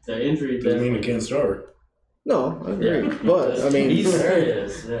mean, the injury Doesn't mean he can't start. No, I agree. Yeah. But, I mean, there it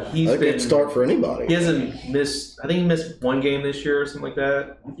is. Yeah. He's I think been it'd start for anybody. He hasn't missed. I think he missed 1 game this year or something like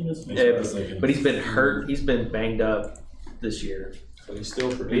that. That's what I was thinking. But he's been hurt. He's been banged up this year. But he's still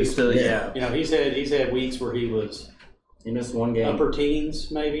He's produced. still, Yeah. yeah. You know, he's had weeks where he was He missed 1 game. upper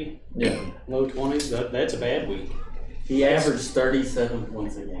teens, maybe Yeah. low 20s. That's a bad week. He averaged 37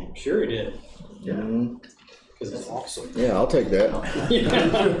 points a game. Sure, he did. Mhm. Because it's awesome. Yeah, I'll take that.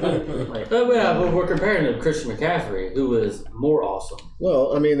 But we're comparing him to Christian McCaffrey, who is more awesome.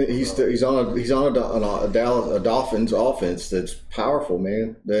 Well, I mean, he's on a Dolphins offense that's powerful,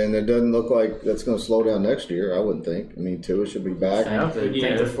 man. And it doesn't look like that's going to slow down next year. I wouldn't think. I mean, Tua should be back. I don't You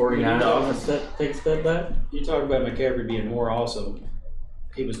think. think the 49ers take a step back? You talk about McCaffrey being more awesome.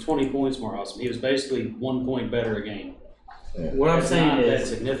 He was 20 points more awesome. He was basically 1 point better a game. What I'm That's saying not that is,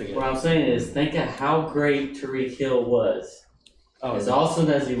 significant. what I'm saying is, think of how great Tariq Hill was. Oh, As awesome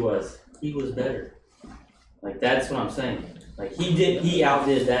as he was better. Like, that's what I'm saying. Like, he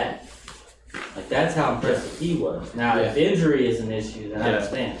outdid that. Like, that's how impressive he was. Now, if injury is an issue, then I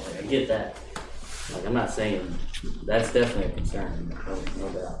understand. Like, I get that. Like, I'm not saying that's definitely a concern. No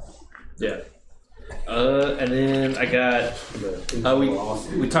doubt. Yeah. And then I got.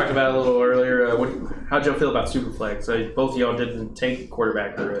 We talked about it a little earlier. How'd y'all feel about Superflex? Both of y'all didn't take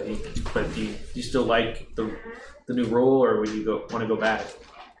quarterback already, but do you still like the new rule, or would you want to go back?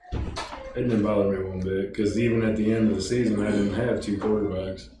 It didn't bother me one bit because even at the end of the season, I didn't have 2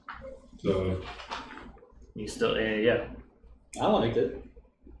 quarterbacks. So you still, yeah. I liked it.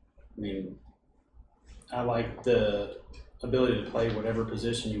 I mean, I like the ability to play whatever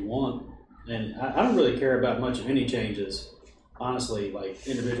position you want, and I don't really care about much of any changes, honestly, like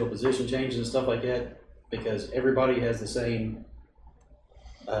individual position changes and stuff like that, because everybody has the same.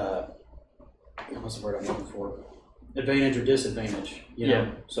 What's the word I'm looking for? Advantage or disadvantage, you know.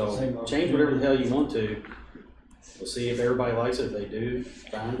 Yeah. So change whatever the hell you want to. We'll see if everybody likes it. If they do,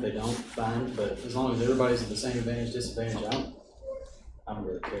 fine. If they don't, fine. But as long as everybody's at the same advantage, disadvantage, I don't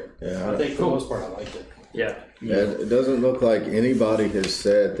really care. Yeah. I think for the most part, I liked it. Yeah. It doesn't look like anybody has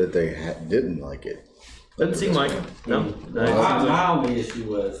said that they didn't like it. Doesn't seem like it. No. My only issue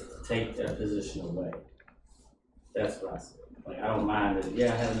was to take that position away. That's what I said. Like, I don't mind it.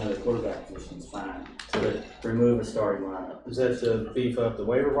 Yeah, have another quarterback position is fine. But remove a starting lineup. Is that to beef up the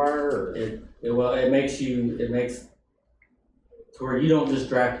waiver wire? Or? It makes to where you don't just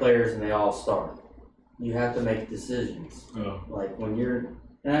draft players and they all start. You have to make decisions. Oh. Like when you're,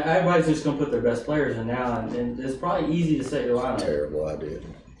 and everybody's just going to put their best players in now, and it's probably easy to set your lineup. Terrible idea.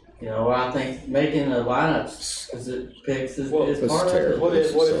 You know, I think making the lineups as it picks is part of it. What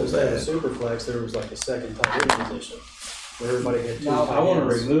if instead of super flex there was like a second tight end position where everybody had 2 No, tight I want to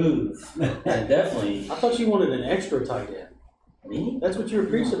ends? remove. And definitely. I thought you wanted an extra tight end. Me? That's what you were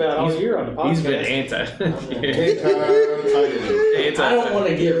preached about all year on the podcast. He's been anti. I don't want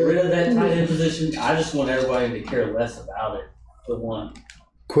to get rid of that tight end position. I just want everybody to care less about it. But one.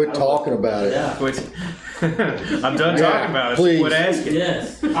 Quit talking about it. Yeah. I'm done talking about it. Please. Quit asking.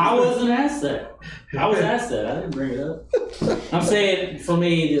 Yes. I wasn't asked that. I was asked that. I didn't bring it up. I'm saying for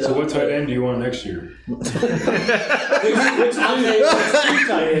me. So what tight end do you want next year? Which tight end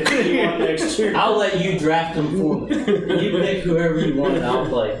do you want next year? I'll let you draft them for me. You pick whoever you want and I'll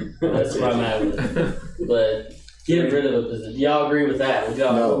play. That's what I'm at with it. But get rid of a position. Y'all agree with that? What do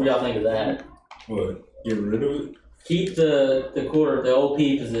y'all think of that? What? Get rid of it? Keep the OP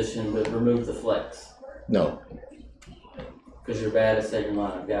position, but remove the flex. No. Because you're bad at setting your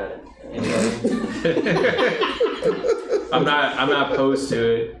lineup. Got it. I'm not opposed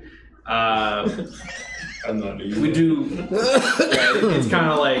to it. I'm not either. We do. Yeah, it's kind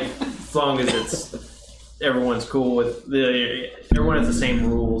of like as long as everyone's cool with everyone has the same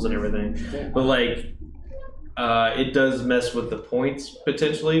rules and everything. But like, it does mess with the points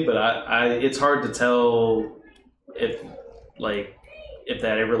potentially. But it's hard to tell if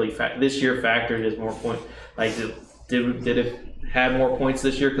that it really this year factored as more points. Like, did it have more points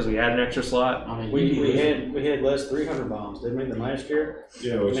this year because we had an extra slot? I mean, we had less 300 bombs, didn't we, than last year?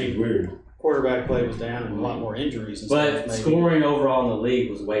 Yeah, which is weird. Quarterback play was down and a lot more injuries and stuff. But scoring overall in the league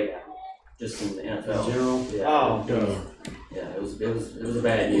was way down, just in the NFL. In general? Yeah. Oh. Yeah, it was a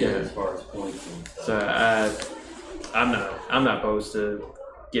bad year as far as points. So I'm not opposed to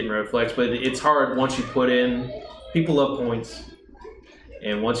getting rid of flex, but it's hard once you put in. People love points,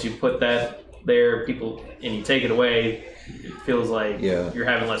 and once you put that there, and you take it away, it feels like you're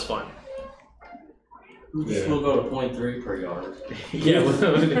having less fun. We'll still go to 0.3 per yard. We'll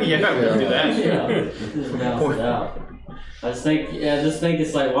do that. Yeah, just balance it out. I just think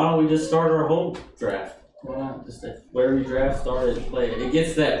it's like, why don't we just start our whole draft? Why not just wherever you draft, start it, play it. It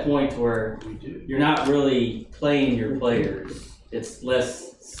gets to that point where you're not really playing your players. It's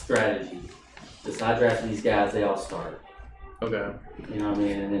less strategy. Just I drafted these guys, they all start. Okay. You know what I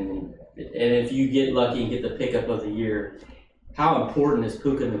mean? And if you get lucky and get the pickup of the year, how important is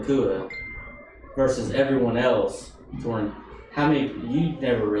Puka Nacua versus everyone else? How many? You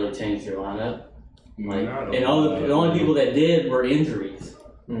never really changed your lineup. And the only people that did were injuries.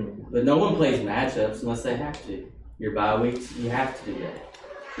 But no one plays matchups unless they have to. Your bye weeks, you have to do that.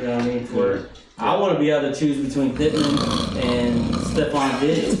 You know what I mean? I want to be able to choose between Pittman and Stephon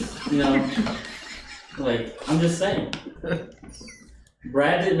Diggs. You know, like, I'm just saying.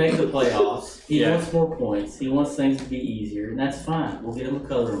 Brad didn't make the playoffs. He wants more points. He wants things to be easier, and that's fine. We'll get him a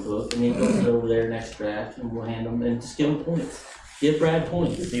coloring book, and then go sit over there next draft, and we'll hand him and just give him points. Give Brad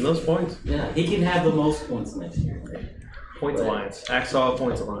points. He loves points. Yeah, he can have the most points next year. Points alliance. Axel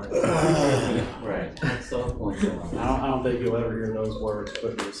points alliance. Right. Axel points alliance. I don't think you'll ever hear those words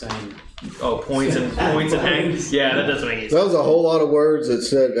put in the same. Oh, points and hangs. Yeah, that doesn't make any sense. That was a whole lot of words that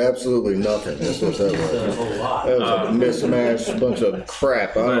said absolutely nothing. That's what that was. A whole lot. That was a mismatched bunch of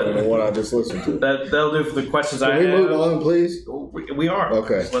crap. I don't know what I just listened to. That'll do for the questions I have. Can we move on, please? We are.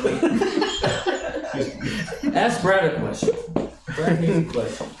 Okay. Ask Brad a question. Brad needs a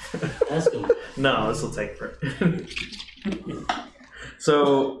question. Ask him. No, this will take forever.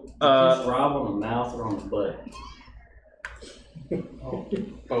 So, Just Rob on the mouth or on the butt?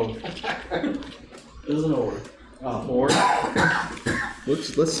 Both. There's an order. or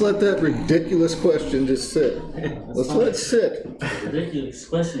Let's let that ridiculous question just sit. Let's let it sit. The ridiculous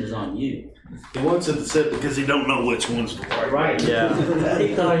question is on you. He wants it to sit because he don't know which one's the right. Right. yeah.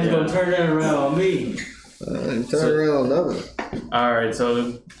 He thought he was going to turn that around on me. And turn around nothing. All right, so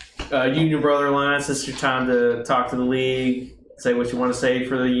you and your brother Alliance, this is your time to talk to the league, say what you want to say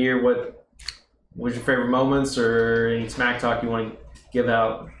for the year. What was your favorite moments or any smack talk you want to give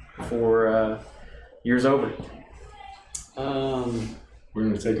out before year's over? We're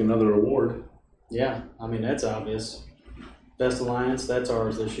going to take another award. Yeah, I mean, that's obvious. Best Alliance, that's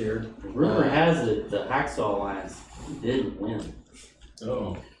ours this year. Rumor has it the Hacksaw Alliance didn't win.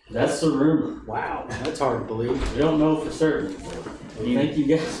 Oh. That's the rumor. Wow, that's hard to believe. We don't know for certain. We think you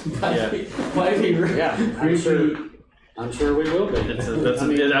guys might be right. Yeah, I'm sure we will be. I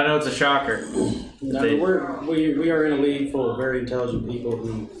know it's a shocker. No, we are in a league full of very intelligent people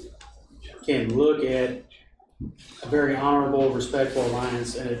who can look at a very honorable, respectful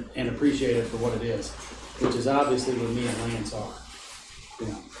alliance and appreciate it for what it is, which is obviously what me and Lance are. You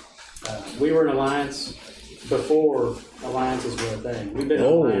know, we were an alliance before alliances were a thing. We've been an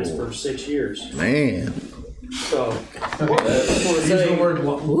alliance for 6 years. Man. So, I want to say the word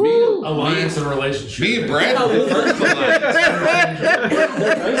alliance and relationship. Me and Brad were the first alliance.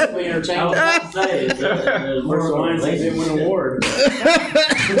 they're basically interchangeable. First Alliance didn't win an award.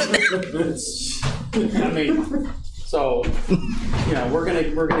 I mean, so you know, we're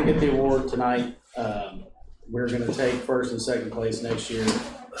gonna get the award tonight. We're gonna take first and second place next year.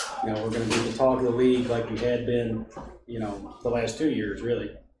 You know, we're gonna be the talk of the league like we had been, you know, the last 2 years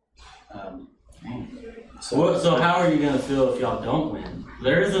really. So how are you gonna feel if y'all don't win?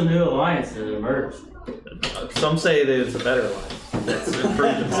 There is a new alliance that emerged. Some say that it's a better alliance. That's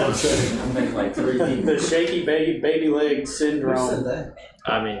improved itself. I think like 3 people. The shaky baby leg syndrome.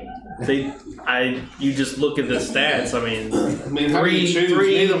 I mean, you just look at the stats. I mean, how do you choose?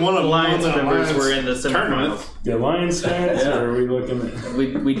 Neither one of them alliance won the members alliance were in the semifinals. The Alliance stats, or are we looking at?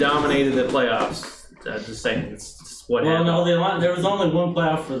 We dominated the playoffs. Just saying, it's just what Well, happened. no, there was only one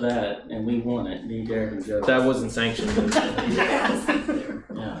playoff for that, and we won it. Me, Derek, and Joe. That wasn't sanctioned.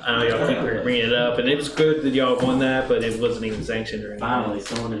 Yeah. I know y'all keep bringing it up, and it was good that y'all won that, but it wasn't even sanctioned or anything. Finally,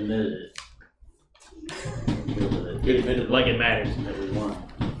 someone admitted it. Like it matters. That we won.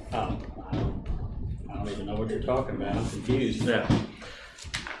 I don't even know what you're talking about. I'm confused. Yeah.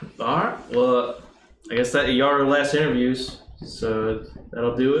 All right. Well, I guess that y'all are the last interviews, so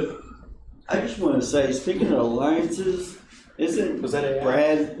that'll do it. I just want to say, speaking of alliances, isn't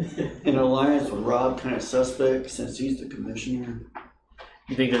Brad in alliance with Rob kind of suspect since he's the commissioner?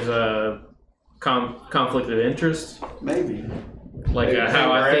 You think there's a conflict of interest? Maybe. Like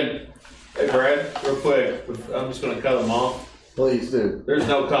how I think. Hey Brad, real quick, I'm just going to cut them off. Please do. There's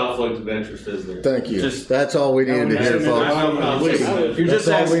no conflict of interest, is there? Thank you. That's all we needed to hear, folks. If you're just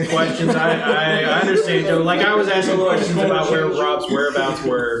asking questions, I understand, Joe. Like I was asking questions about where Rob's whereabouts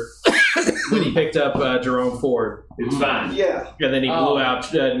were when he picked up Jerome Ford. It's fine. Yeah. And then he blew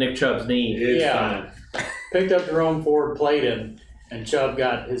out Nick Chubb's knee. It's fine. Picked up Jerome Ford, played him, and Chubb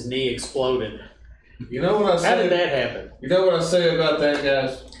got his knee exploded. You know what I say? How did that happen? You know what I say about that,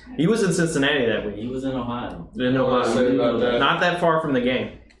 guys? He was in Cincinnati that week. He was in Ohio. In Ohio. Not that far from the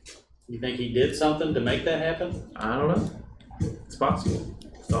game. You think he did something to make that happen? I don't know. It's possible.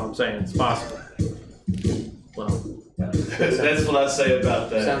 That's all I'm saying. It's possible. Well, that's what I say about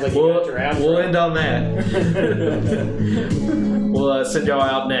that. Sounds like you got your outro. We'll end on that. We'll send y'all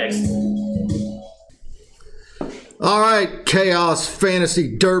out next. All right, Chaos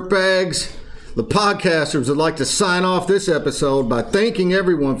Fantasy Dirtbags. The podcasters would like to sign off this episode by thanking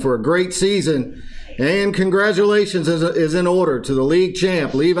everyone for a great season, and congratulations is in order to the league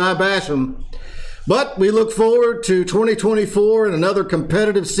champ, Levi Basham. But we look forward to 2024 and another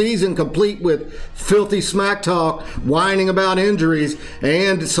competitive season complete with filthy smack talk, whining about injuries,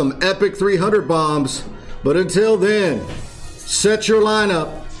 and some epic 300 bombs. But until then, set your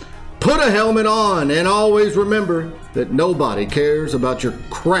lineup, put a helmet on, and always remember that nobody cares about your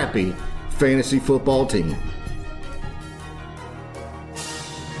crappy fantasy football team.